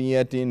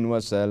عافية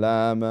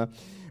وسلامة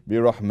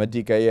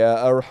برحمتك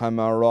يا أرحم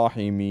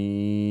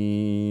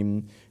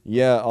الراحمين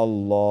يا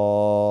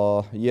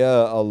الله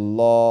يا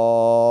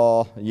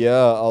الله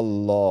يا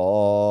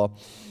الله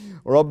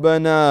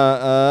ربنا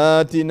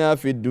آتنا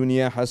في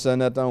الدنيا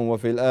حسنة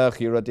وفي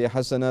الآخرة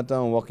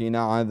حسنة وقنا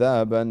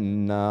عذاب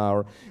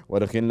النار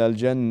وادخلنا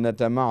الجنة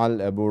مع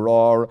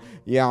الأبرار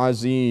يا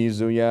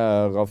عزيز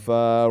يا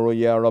غفار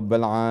يا رب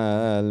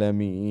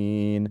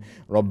العالمين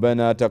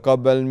ربنا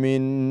تقبل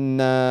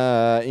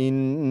منا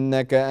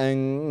إنك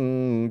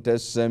أنت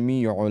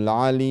السميع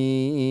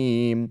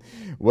العليم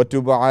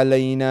وتب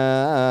علينا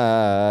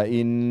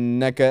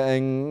إنك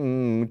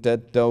أنت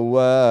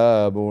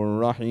التواب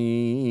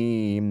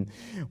الرحيم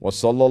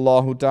وصلى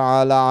الله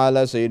تعالى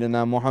على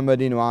سيدنا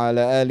محمد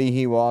وعلى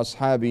آله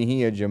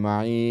وأصحابه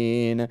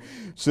أجمعين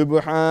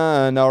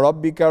سبحان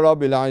ربك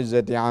رب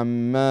العزة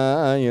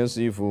عما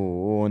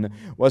يصفون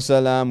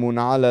وسلام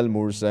على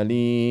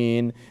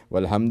المرسلين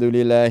والحمد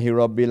لله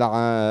رب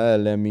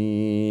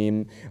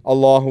العالمين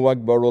الله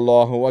أكبر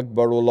الله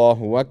أكبر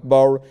الله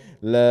أكبر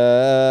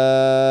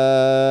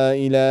لا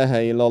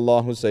إله إلا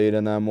الله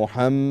سيدنا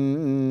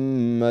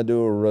محمد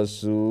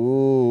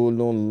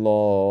رسول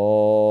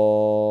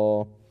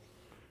الله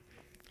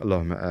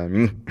اللهم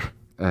آمين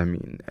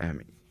آمين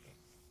آمين.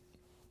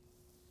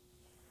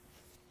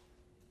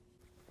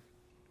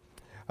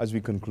 As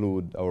we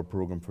conclude our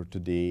program for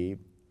today,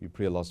 we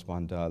pray Allah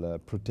subhanahu wa ta'ala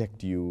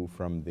protect you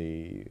from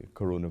the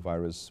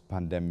coronavirus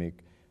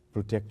pandemic,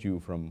 protect you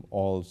from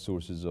all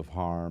sources of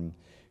harm,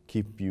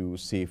 keep you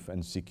safe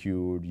and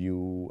secured,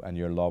 you and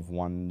your loved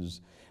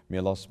ones. May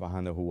Allah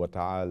subhanahu wa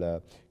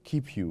ta'ala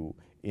keep you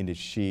in the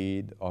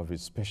shade of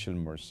His special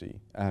mercy.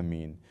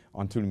 Ameen.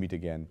 Until we meet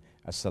again,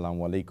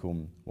 Assalamu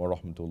alaikum wa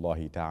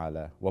rahmatullahi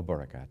ta'ala wa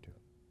barakatuh.